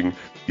your liking,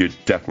 you're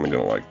definitely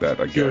gonna like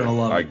that. I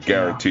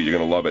guarantee you're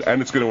gonna love it,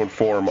 and it's gonna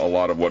inform a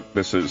lot of what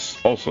this is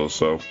also.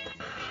 So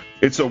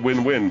it's a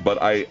win-win.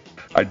 But I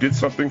did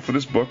something for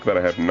this book that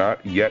I have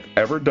not yet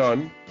ever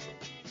done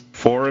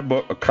for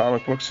a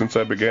comic book since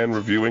I began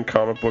reviewing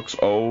comic books.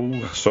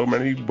 So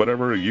many,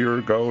 a year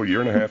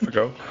and a half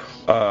ago.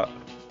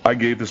 I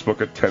gave this book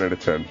a 10 out of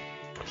 10.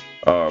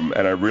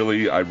 And I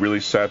really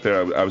sat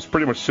there. I was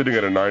pretty much sitting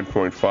at a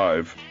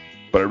 9.5,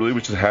 but I really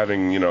was just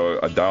having,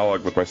 a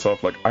dialogue with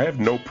myself. Like, I have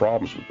no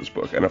problems with this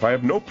book. And if I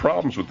have no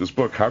problems with this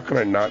book, how can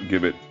I not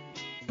give it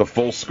the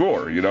full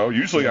score, you know?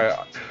 Usually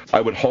I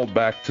would hold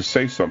back to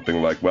say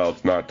something like, well,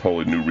 it's not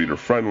totally new reader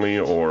friendly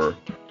or a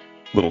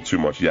little too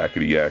much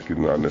yakety yak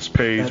on this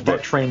page.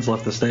 That train's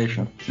left the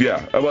station.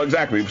 Yeah, well,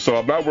 exactly. So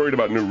I'm not worried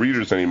about new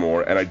readers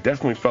anymore, and I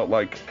definitely felt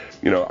like,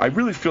 you know, I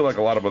really feel like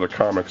a lot of other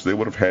comics, they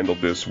would have handled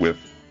this with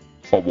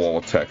a wall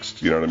of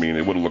text, you know what I mean?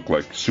 It would have looked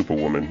like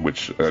Superwoman,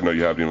 which I know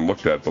you haven't even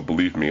looked at, but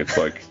believe me, it's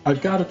like...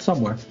 I've got it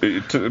somewhere.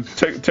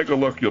 Take a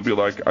look, you'll be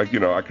like, I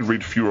could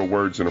read fewer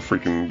words in a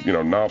freaking,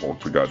 novel,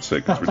 for God's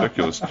sake. It's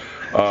ridiculous.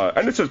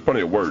 And it says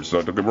plenty of words,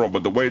 so don't get me wrong,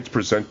 but the way it's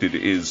presented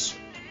is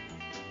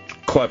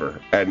clever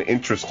and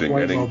interesting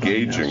and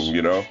engaging,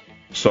 you know?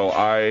 So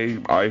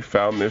I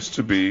found this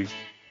to be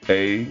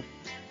a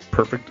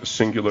perfect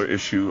singular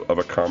issue of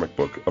a comic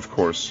book. Of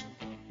course,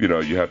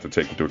 you have to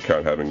take into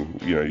account having,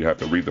 you have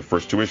to read the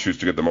first 2 issues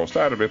to get the most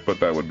out of it, but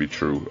that would be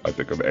true, I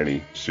think, of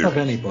any series. Of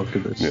any book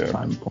of this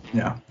time.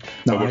 Yeah.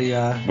 No,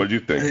 what did you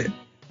think?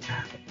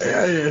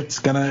 It's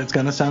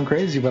gonna sound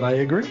crazy, but I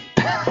agree.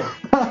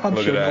 I'm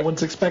Look sure at that. No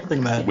one's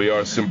expecting that. We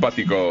are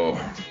simpatico.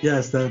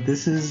 Yes,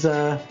 this is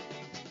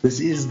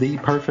the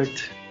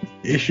perfect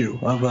issue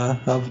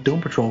of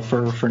Doom Patrol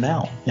for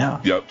now. Yeah.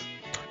 Yep.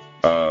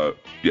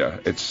 Yeah.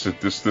 It's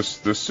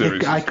this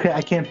series.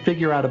 I can't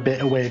figure out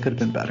a way it could have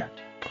been better.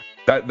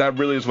 That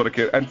really is what it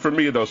can. And for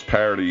me, those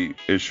parody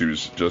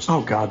issues just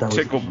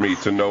tickled me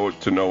to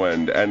no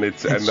end. And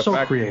it's and the so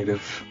fact,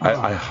 creative.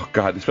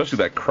 God, especially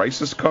that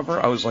Crisis cover.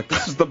 I was like,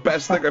 this is the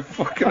best thing I've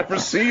fucking ever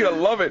seen. I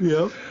love it.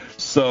 Yep.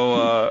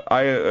 So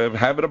I am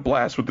having a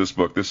blast with this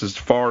book. This is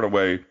far and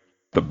away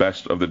the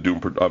best of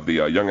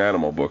the Young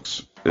Animal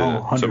books,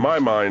 to my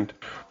mind.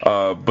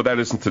 But that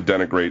isn't to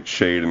denigrate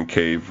Shade and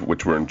Cave,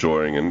 which we're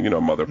enjoying, and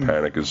Mother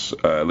Panic is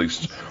at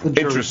least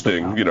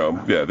interesting.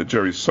 The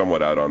jury's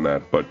somewhat out on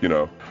that, but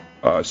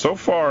so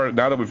far,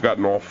 now that we've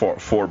gotten all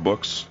four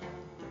books,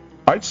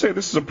 I'd say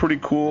this is a pretty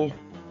cool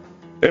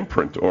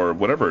imprint or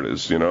whatever it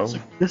is.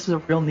 This is a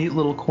real neat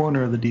little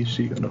corner of the DC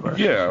universe.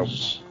 Yeah.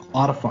 A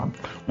lot of fun.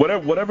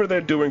 Whatever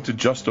they're doing to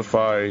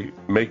justify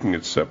making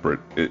it separate,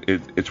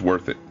 it's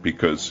worth it,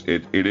 because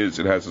it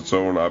has its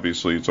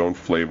own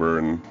flavor,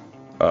 and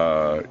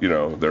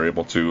they're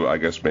able to, I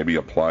guess, maybe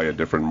apply a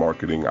different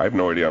marketing. I have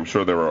no idea. I'm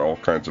sure there are all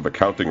kinds of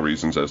accounting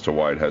reasons as to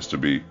why it has to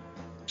be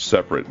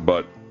separate,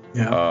 but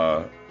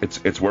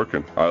it's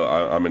working.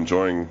 I'm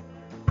enjoying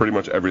pretty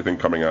much everything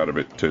coming out of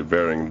it to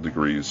varying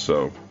degrees.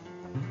 So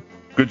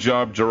good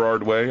job,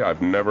 Gerard Way. I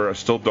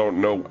still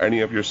don't know any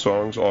of your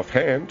songs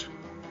offhand.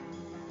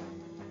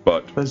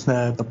 But was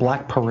the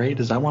Black Parade?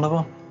 Is that one of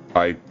them?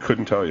 I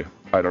couldn't tell you.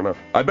 I don't know.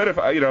 I bet if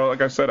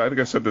like I said, I think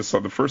I said this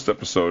on the first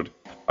episode.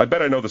 I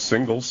bet I know the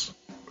singles.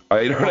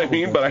 You know what I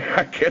mean? But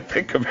I can't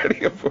think of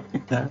any of them.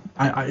 Yeah,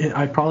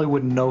 I probably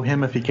wouldn't know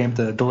him if he came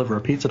to deliver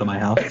a pizza to my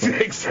house.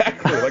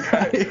 Exactly. Well,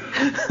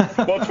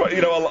 it's funny,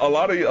 a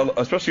lot of,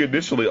 especially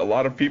initially, a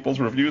lot of people's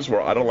reviews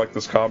were, I don't like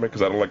this comic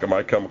because I don't like a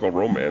My Chemical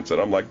Romance, and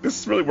I'm like,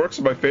 this really works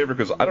in my favor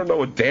because I don't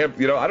know a damn,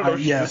 I don't know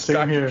this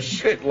guy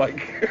shit.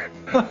 Like,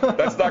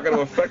 that's not going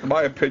to affect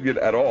my opinion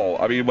at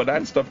all. I mean, when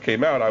that stuff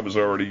came out, I was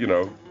already,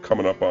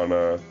 coming up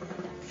on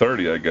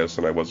 30, I guess,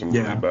 and I wasn't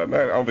really bad.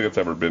 I don't think it's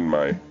ever been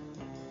my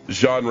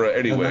genre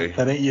anyway.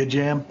 That ain't your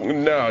jam?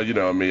 No, you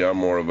know me, I'm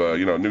more of a,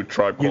 new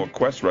Tribe Called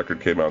Quest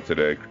record came out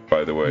today,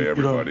 by the way,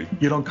 everybody.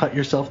 You don't cut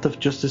yourself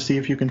just to see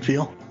if you can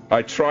feel?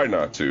 I try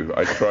not to.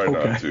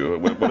 Not to.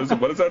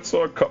 What is that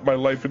song? Cut My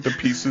Life Into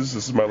Pieces.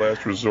 This is my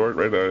last resort,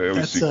 right?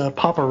 That's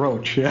Papa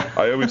Roach, yeah.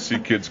 I always see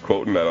kids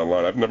quoting that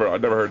online. I've never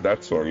heard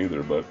that song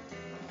either, but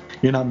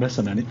you're not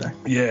missing anything.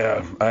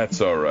 Yeah,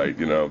 that's all right.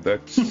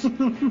 That's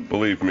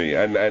believe me.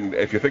 And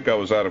if you think I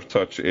was out of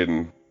touch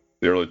in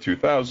the early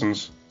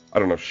 2000s, I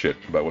don't know shit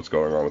about what's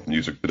going on with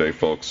music today,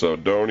 folks. So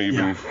don't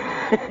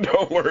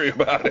worry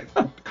about it.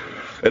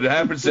 It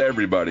happens to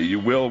everybody. You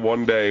will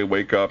one day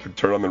wake up and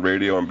turn on the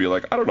radio and be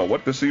like, I don't know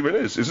what this even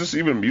is. Is this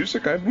even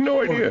music? I have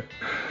no idea.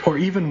 Or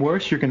even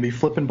worse, you're going to be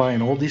flipping by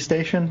an oldie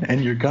station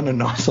and you're going to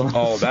know something.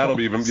 Oh, that'll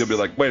be even. You'll be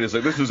like, wait, this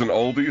isn't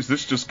oldies?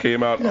 This just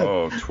came out,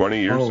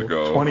 20 years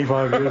ago.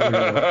 25 years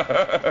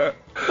ago.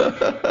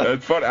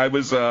 It's funny. I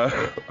was I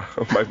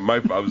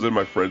was in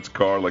my friend's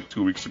car like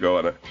 2 weeks ago,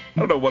 and I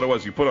don't know what it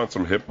was. You put on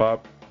some hip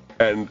hop,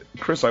 and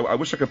Chris, I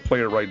wish I could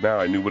play it right now.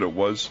 I knew what it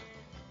was.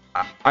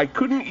 I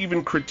couldn't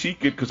even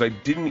critique it because I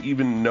didn't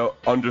even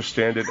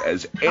understand it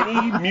as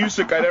any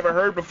music I'd ever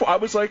heard before. I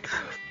was like,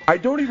 I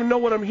don't even know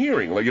what I'm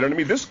hearing. Like, you know what I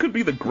mean? This could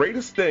be the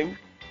greatest thing,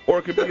 or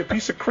it could be a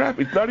piece of crap.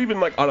 It's not even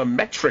like on a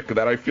metric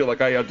that I feel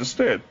like I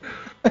understand.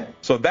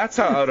 So that's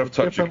how out of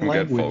touch you can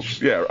get,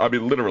 folks. Yeah, I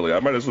mean, literally, he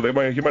might as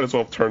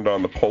well have turned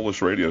on the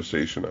Polish radio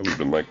station. I would have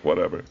been like,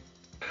 whatever.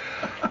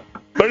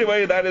 But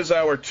anyway, that is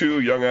our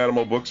 2 Young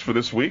Animal books for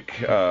this week.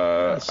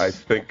 Yes. I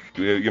think,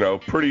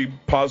 pretty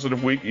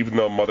positive week, even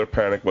though Mother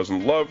Panic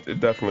wasn't loved.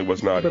 It definitely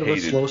was not hated. A bit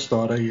of a slow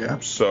starter, yeah.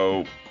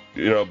 So,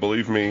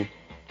 believe me,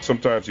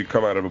 sometimes you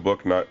come out of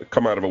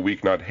a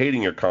week not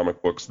hating your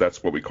comic books.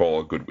 That's what we call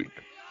a good week.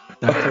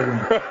 That's a win.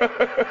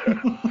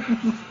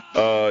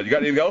 You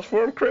got anything else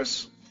for him,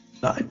 Chris?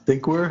 I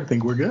think we're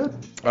good.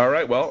 All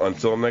right, well,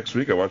 until next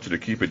week, I want you to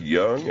keep it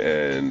young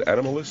and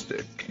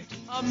animalistic.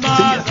 A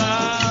mother,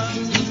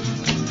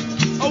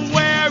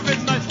 where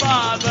is my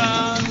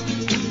father?